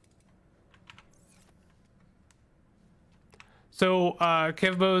 So,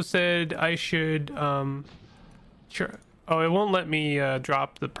 Kevbo said I should, sure. Oh, it won't let me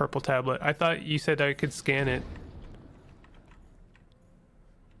drop the purple tablet. I thought you said I could scan it.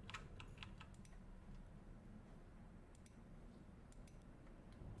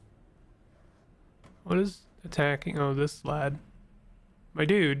 What is attacking? Oh, this lad. My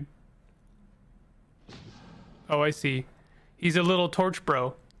dude. Oh, I see. He's a little torch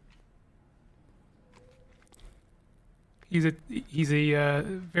bro. He's a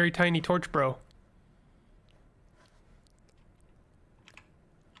very tiny torch bro.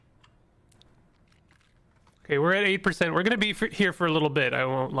 Okay, we're at 8%. We're gonna be here for a little bit, I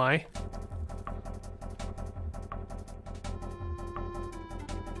won't lie.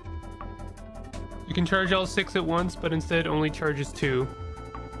 You can charge all 6 at once, but instead only charges 2.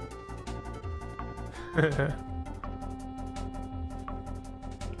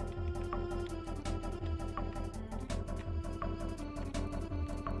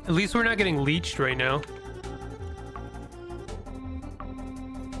 At least we're not getting leeched right now.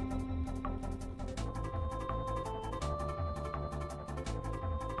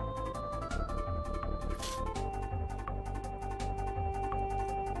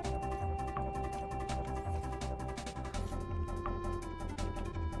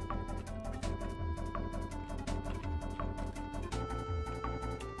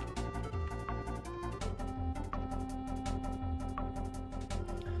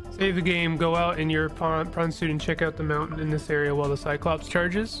 Save the game, go out in your prawn suit and check out the mountain in this area while the Cyclops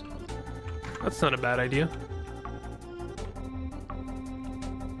charges. That's not a bad idea.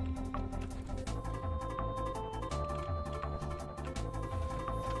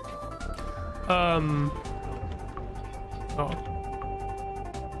 Oh.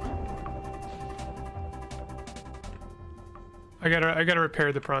 I gotta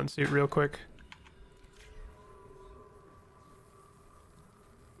repair the prawn suit real quick.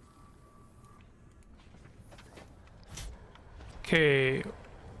 Okay.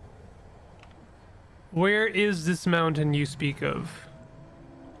 Where is this mountain you speak of?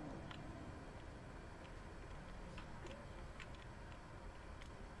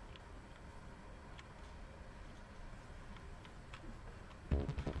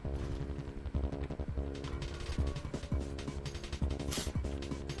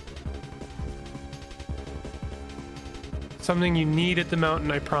 Something you need at the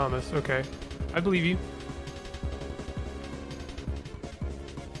mountain, I promise. Okay. I believe you.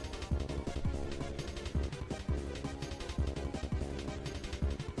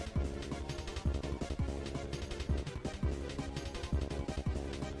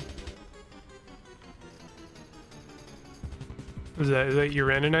 Is that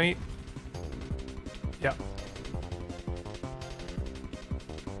uraninite? Yeah.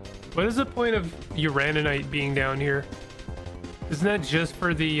 What is the point of uraninite being down here? Isn't that just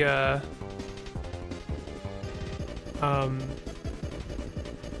for the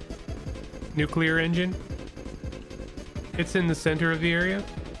nuclear engine? It's in the center of the area?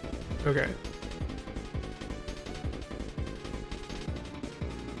 Okay.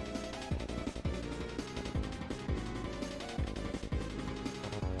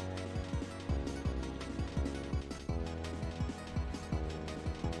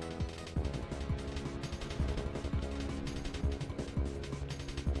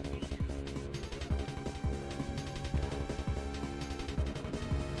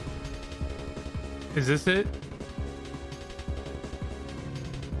 Is this it?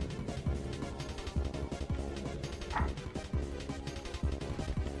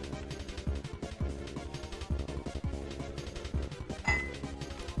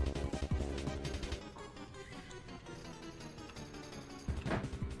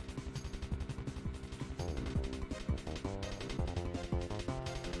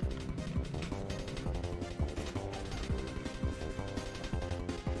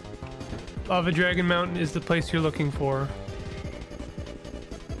 Lava Dragon Mountain is the place you're looking for.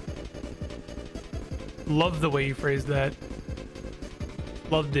 Love the way you phrased that.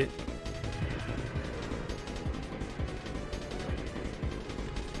 Loved it.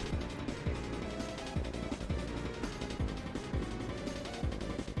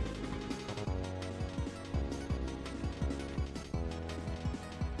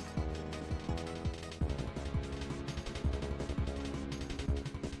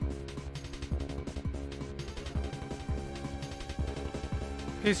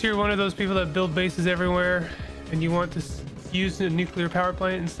 In case you're one of those people that build bases everywhere and you want to use a nuclear power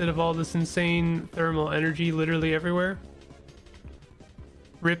plant instead of all this insane thermal energy literally everywhere.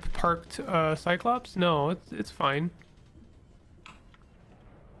 RIP parked Cyclops? No, it's fine.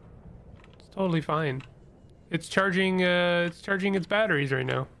 It's totally fine. It's charging its batteries right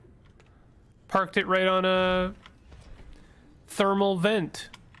now. Parked it right on a thermal vent.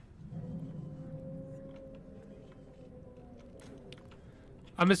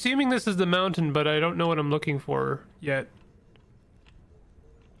 I'm assuming this is the mountain, but I don't know what I'm looking for yet.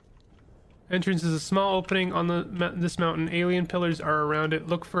 Entrance is a small opening on this mountain. Alien pillars are around it.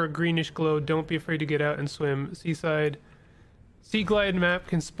 Look for a greenish glow. Don't be afraid to get out and swim. Seaside. Sea Glide map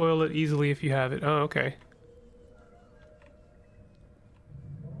can spoil it easily if you have it. Oh, okay.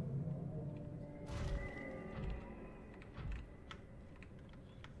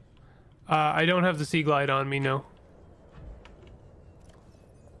 I don't have the Sea Glide on me, no.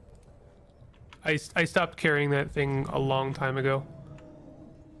 I stopped carrying that thing a long time ago.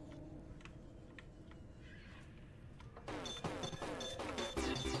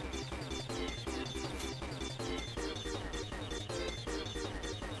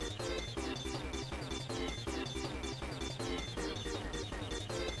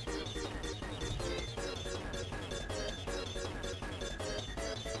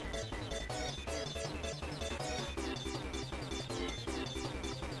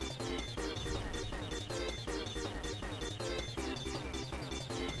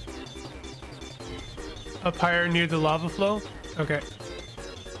 Up higher near the lava flow? Okay.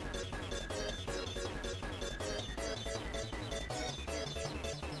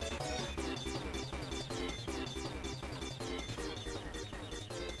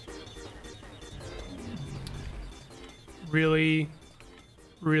 Really,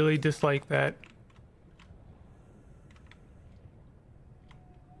 really dislike that.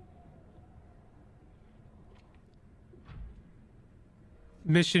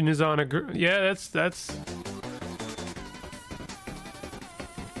 Mission is on a yeah, that's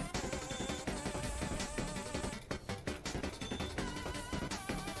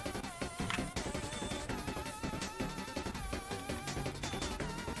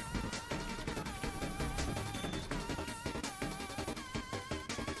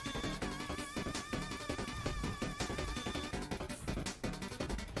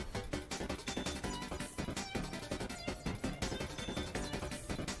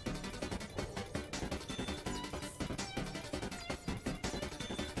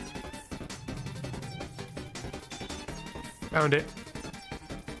Found it.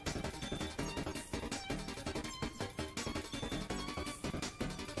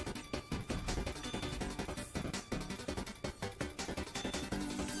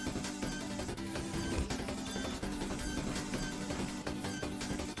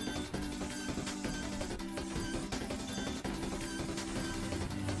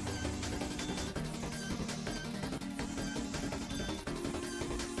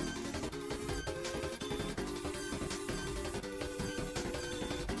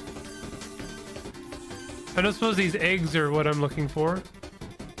 I don't suppose these eggs are what I'm looking for.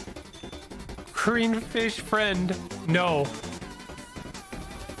 Green fish friend. No.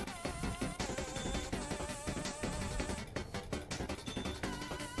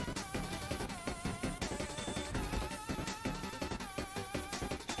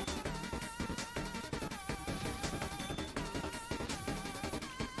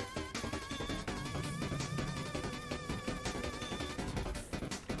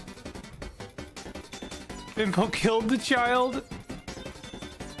 Pimple killed the child.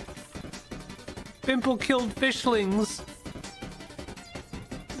 Pimple killed fishlings.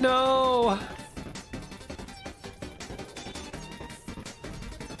 No.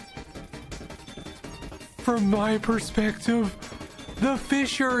 From my perspective, the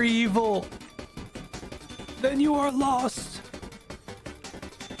fish are evil. Then you are lost.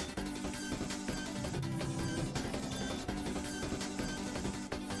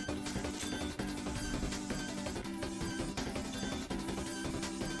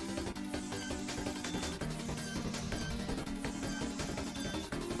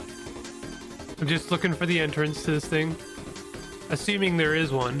 I'm just looking for the entrance to this thing. Assuming there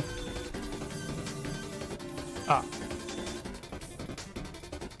is one. Ah.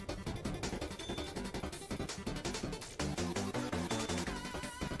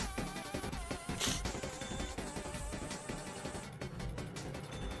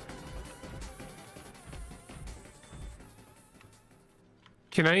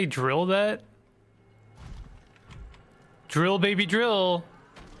 Can I drill that? Drill, baby, drill.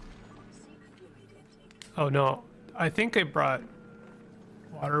 Oh no, I think I brought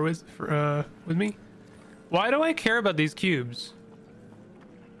water with me. Why do I care about these cubes?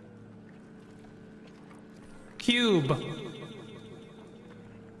 Cube.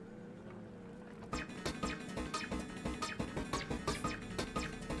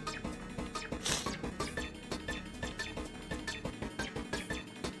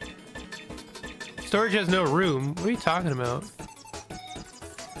 Storage has no room. What are you talking about?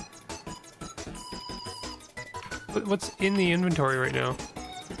 What's in the inventory right now?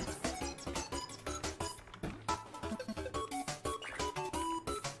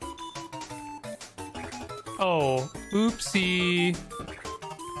 Oh, oopsie.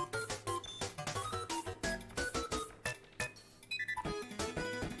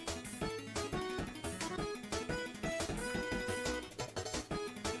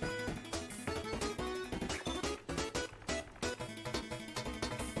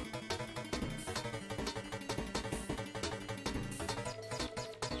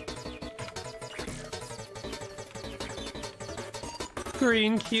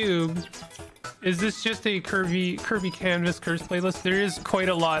 Green cube. Is this just a Kirby Canvas Curse playlist? There is quite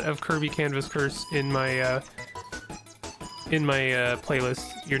a lot of Kirby Canvas Curse in my playlist.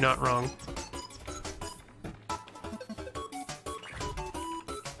 You're not wrong.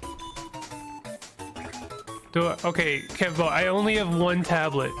 Okay, Kevbo, I only have one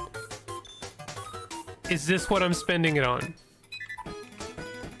tablet. Is this what I'm spending it on?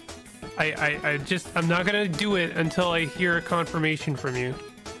 I'm not gonna do it until I hear a confirmation from you.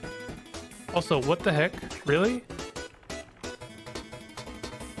 Also, what the heck? Really?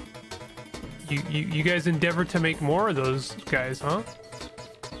 You guys endeavor to make more of those guys, huh?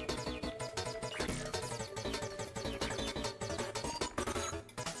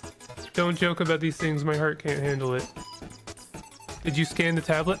 Don't joke about these things, my heart can't handle it. Did you scan the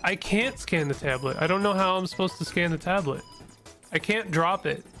tablet? I can't scan the tablet. I don't know how I'm supposed to scan the tablet. I can't drop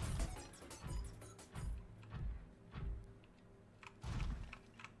it.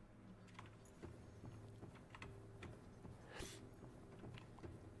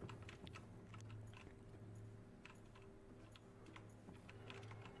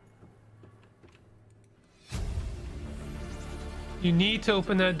 You need to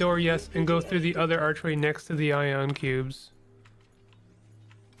open that door, yes, and go through the other archway next to the ion cubes.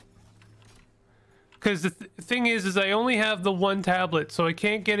 Because the thing is I only have the one tablet, so I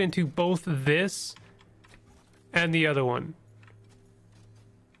can't get into both this and the other one.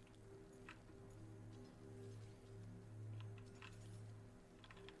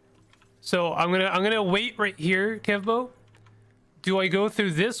 So I'm gonna wait right here, Kevbo, Do I go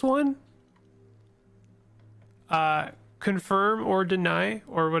through this one? Confirm or deny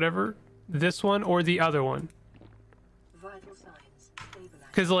or whatever? This one or the other one? Vital signs stabilized.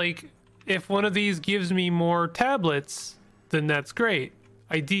 Because, like, if one of these gives me more tablets, then that's great.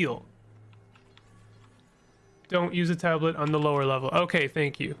 Ideal. Don't use a tablet on the lower level. Okay,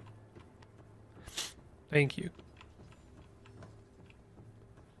 thank you. Thank you.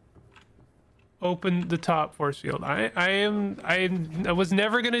 Open the top force field. I was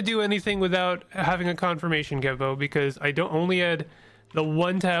never gonna do anything without having a confirmation, Gevo, because I don't only had the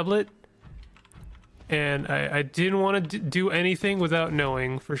one tablet, and I didn't want to do anything without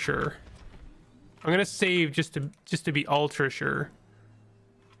knowing for sure. I'm gonna save just to be ultra sure.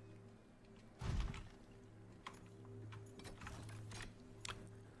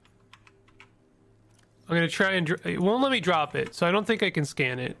 I'm gonna try and it won't let me drop it, so I don't think I can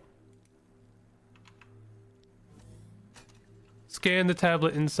scan it. Scan the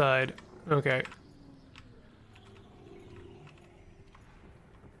tablet inside. Okay.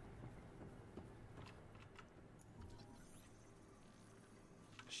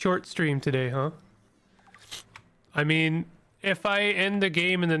 Short stream today, huh? I mean, if I end the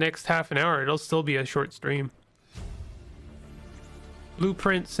game in the next half an hour, it'll still be a short stream.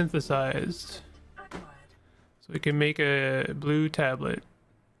 Blueprint synthesized. Acquired. So we can make a blue tablet.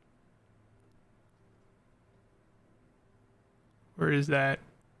 Where is that?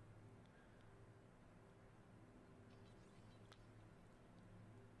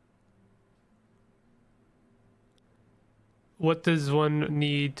 What does one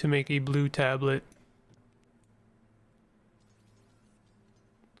need to make a blue tablet?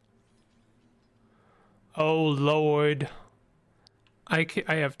 Oh Lord. I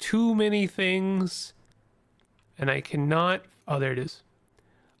have too many things and I cannot. Oh, there it is.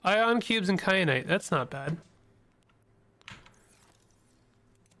 Ion cubes and kyanite. That's not bad.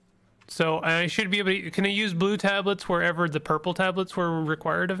 So I should be able to, can I use blue tablets wherever the purple tablets were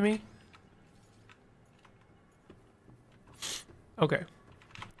required of me? Okay.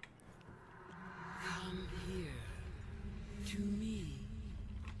 Come here to me.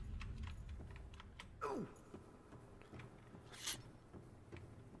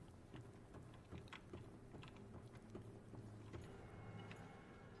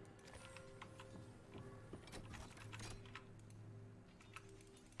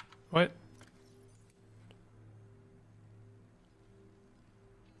 What?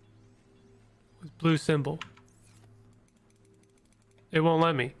 With blue symbol. It won't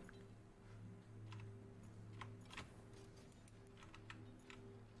let me.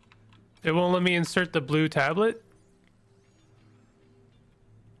 It won't let me insert the blue tablet?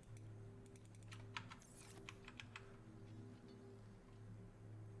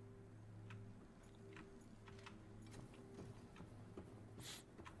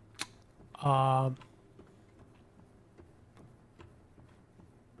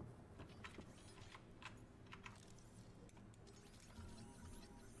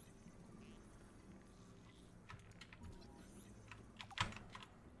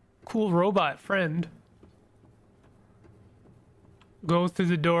 Cool robot friend. Go through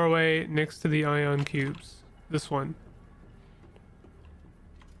the doorway next to the ion cubes. This one.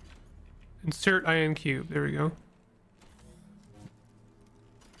 Insert ion cube. There we go.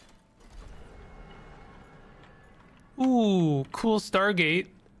 Ooh, cool Stargate.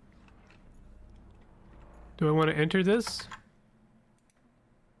 Do I want to enter this?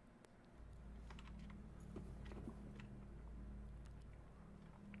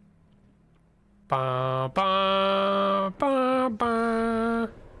 Ba ba ba ba.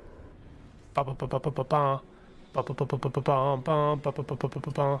 Ba ba ba ba ba ba ba. Ba ba ba ba ba ba ba ba ba ba ba ba ba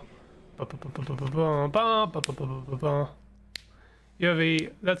ba ba. Ba ba ba ba ba ba ba ba ba ba ba ba. You have a,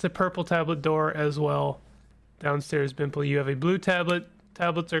 that's a purple tablet door as well. Downstairs, Bimple. You have a blue tablet.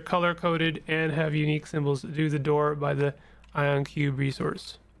 Tablets are color coded and have unique symbols. Do the door by the ion cube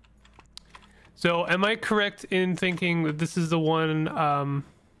resource. So, am I correct in thinking that this is the one?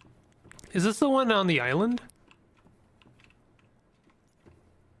 Is this the one on the island?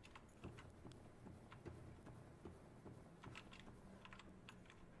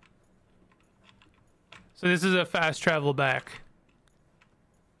 So this is a fast travel back,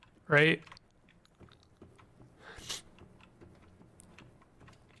 right?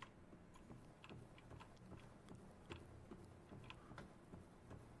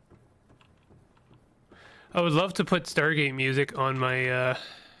 I would love to put Stargate music on my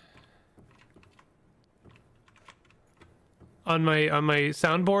on my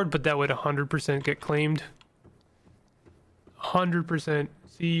soundboard, but that would 100% get claimed. 100%.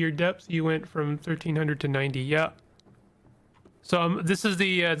 See your depth, you went from 1300 to 90. Yeah. So this is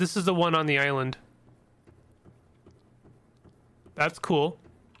the one on the island. That's cool.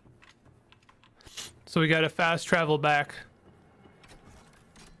 So we got to fast travel back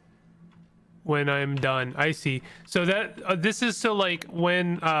when I'm done. I see. So that this is so like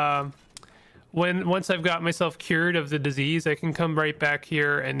when once I've got myself cured of the disease, I can come right back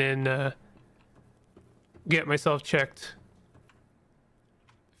here and then get myself checked.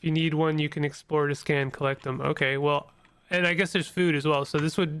 If you need one, you can explore to scan, collect them. Okay, well, and I guess there's food as well. So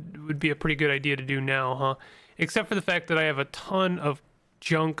this would be a pretty good idea to do now, huh? Except for the fact that I have a ton of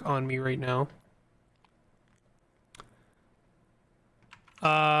junk on me right now.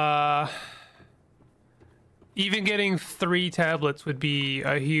 Even getting 3 tablets would be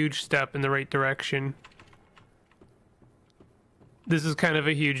a huge step in the right direction. This is kind of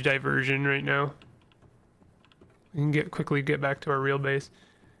a huge diversion right now. We can quickly get back to our real base.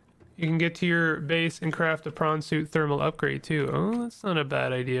 You can get to your base and craft a prawn suit thermal upgrade too. Oh, that's not a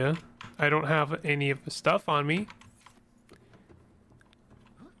bad idea. I don't have any of the stuff on me,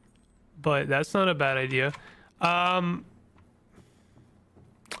 but that's not a bad idea. I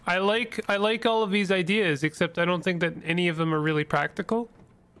like all of these ideas, except I don't think that any of them are really practical.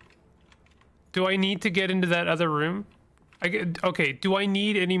 Do I need to get into that other room? Okay, do I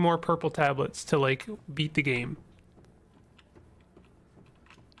need any more purple tablets to like beat the game?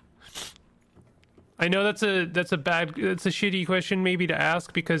 I know that's a shitty question maybe to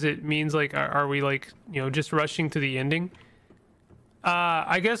ask, because it means like are we like, you know, just rushing to the ending?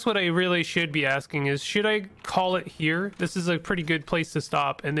 I guess what I really should be asking is, should I call it here? This is a pretty good place to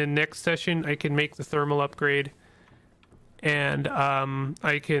stop, and then next session I can make the thermal upgrade, and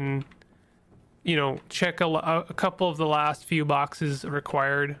I can, you know, check a couple of the last few boxes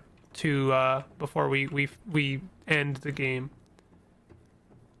required to before we end the game.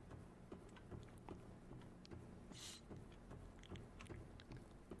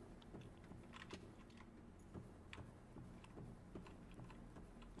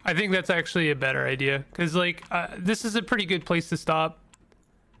 I think that's actually a better idea, because like this is a pretty good place to stop.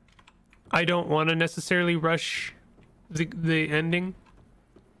 I don't want to necessarily rush the ending.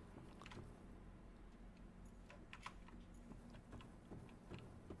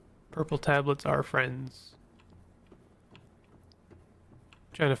 Purple tablets are friends.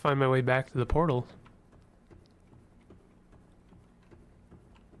 Trying to find my way back to the portal.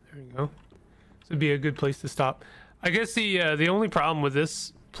 There we go. This would be a good place to stop. I guess the only problem with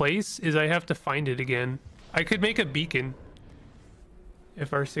this place is I have to find it again. I could make a beacon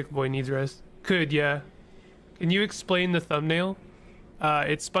if our sick boy needs rest. Could, yeah. Can you explain the thumbnail?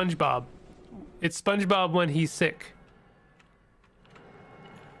 It's SpongeBob. It's SpongeBob when he's sick.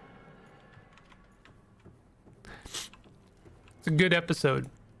 It's a good episode.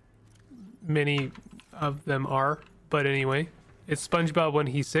 Many of them are, but anyway, it's SpongeBob when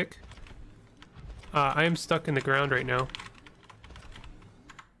he's sick. I am stuck in the ground right now.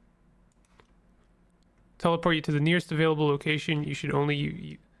 Teleport you to the nearest available location. You should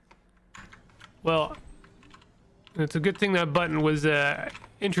only... Well, it's a good thing that button was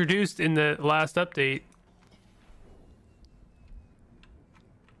introduced in the last update.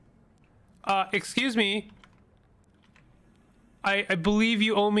 Excuse me. I believe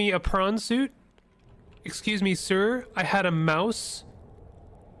you owe me a prawn suit. Excuse me, sir. I had a mouse.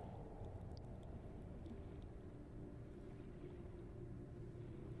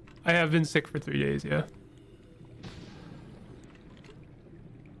 I have been sick for 3 days, yeah.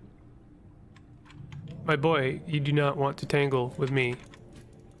 My boy, you do not want to tangle with me.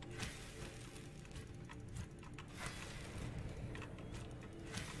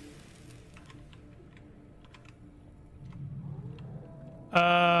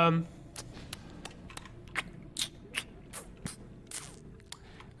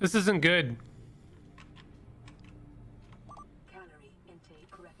 This isn't good.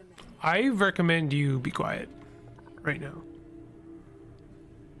 I recommend you be quiet right now.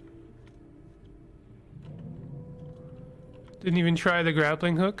 Didn't even try the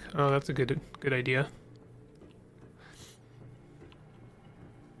grappling hook? Oh, that's a good idea.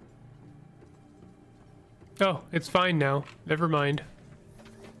 Oh, it's fine now. Never mind.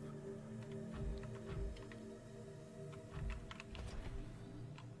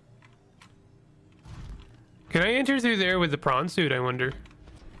 Can I enter through there with the prawn suit, I wonder?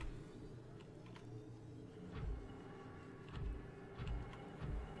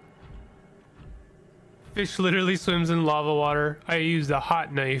 Fish literally swims in lava water. I used a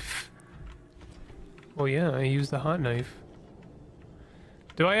hot knife. Well, yeah, I used the hot knife.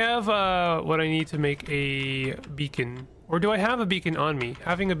 Do I have what I need to make a beacon? Or do I have a beacon on me?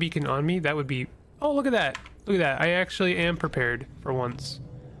 Having a beacon on me, that would be... Oh, look at that. Look at that. I actually am prepared for once.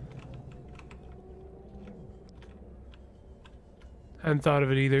 Hadn't thought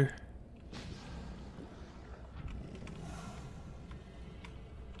of it either.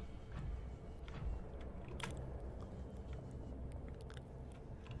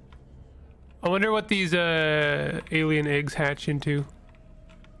 I wonder what these alien eggs hatch into.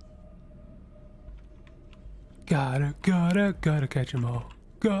 Gotta catch 'em all.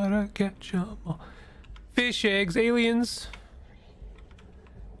 Gotta catch 'em all. Fish eggs, aliens.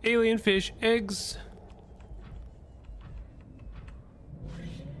 Alien fish eggs.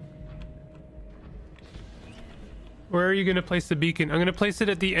 Where are you gonna place the beacon? I'm gonna place it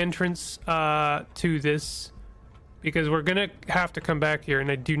at the entrance to this, because we're gonna have to come back here, and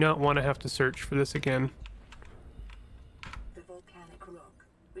I do not want to have to search for this again. The volcanic rock,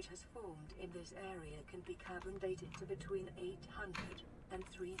 which has formed in this area, can be carbon dated to between 800 and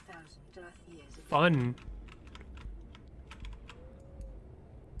 3,000 Earth years ago. Fun.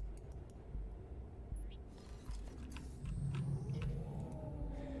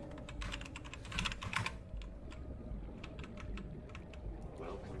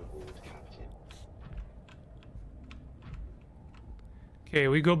 Welcome aboard, Captain. Okay,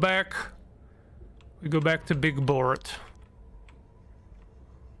 we go back. We go back to Big Borat.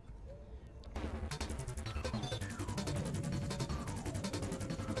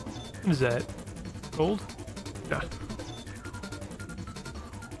 What is that? Gold? Nah.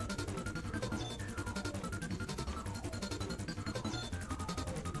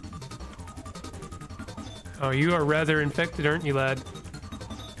 Oh, you are rather infected, aren't you, lad?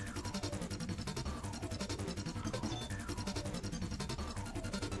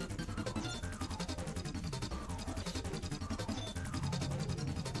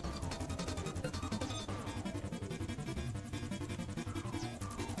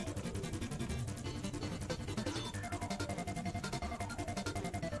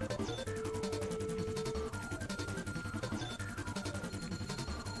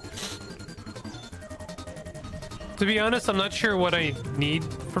 To be honest, I'm not sure what I need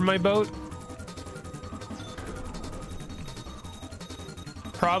for my boat.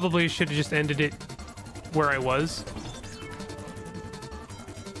 Probably should have just ended it where I was.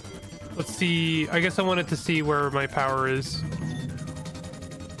 Let's see. I guess I wanted to see where my power is.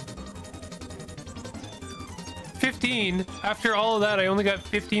 15? After all of that, I only got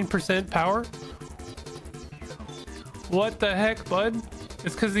 15% power? What the heck, bud?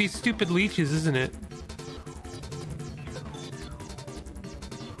 It's because these stupid leeches, isn't it?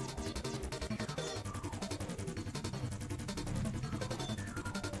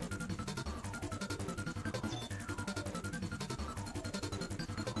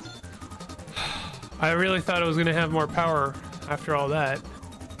 I really thought I was gonna have more power after all that.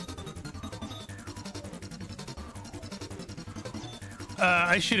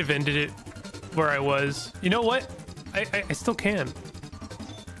 I should have ended it where I was. You know what? I still can.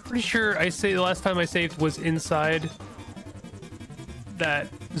 Pretty sure I say the last time I saved was inside that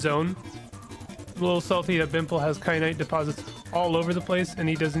zone. A little salty that Bimple has kyanite deposits all over the place, and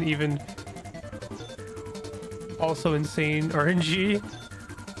he doesn't even. Also insane RNG.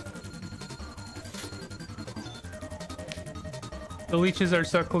 The leeches are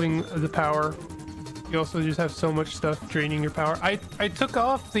suckling the power. You also just have so much stuff draining your power. I took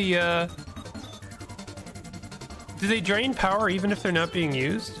off the, do they drain power even if they're not being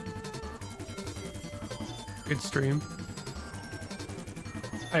used? Good stream.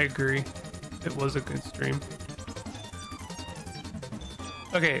 I agree. It was a good stream.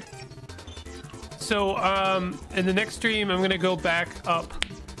 Okay. So, in the next stream, I'm gonna go back up.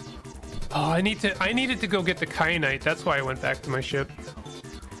 Oh, I needed to go get the kyanite. That's why I went back to my ship.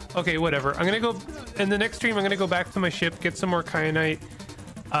 Okay, whatever. I'm gonna go in the next stream. I'm gonna go back to my ship, get some more kyanite.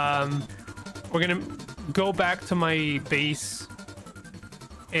 We're gonna go back to my base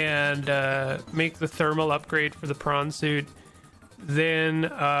and make the thermal upgrade for the prawn suit. Then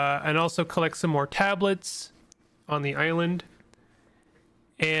and also collect some more tablets on the island.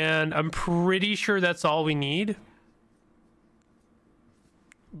 And I'm pretty sure that's all we need.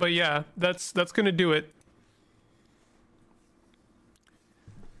 But yeah, that's gonna do it.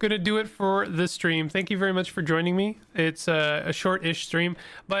 Gonna do it for this stream. Thank you very much for joining me. It's a short-ish stream,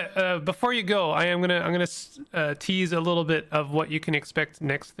 but before you go, I'm gonna tease a little bit of what you can expect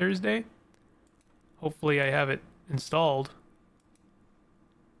next Thursday. Hopefully, I have it installed.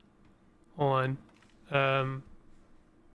 Hold on.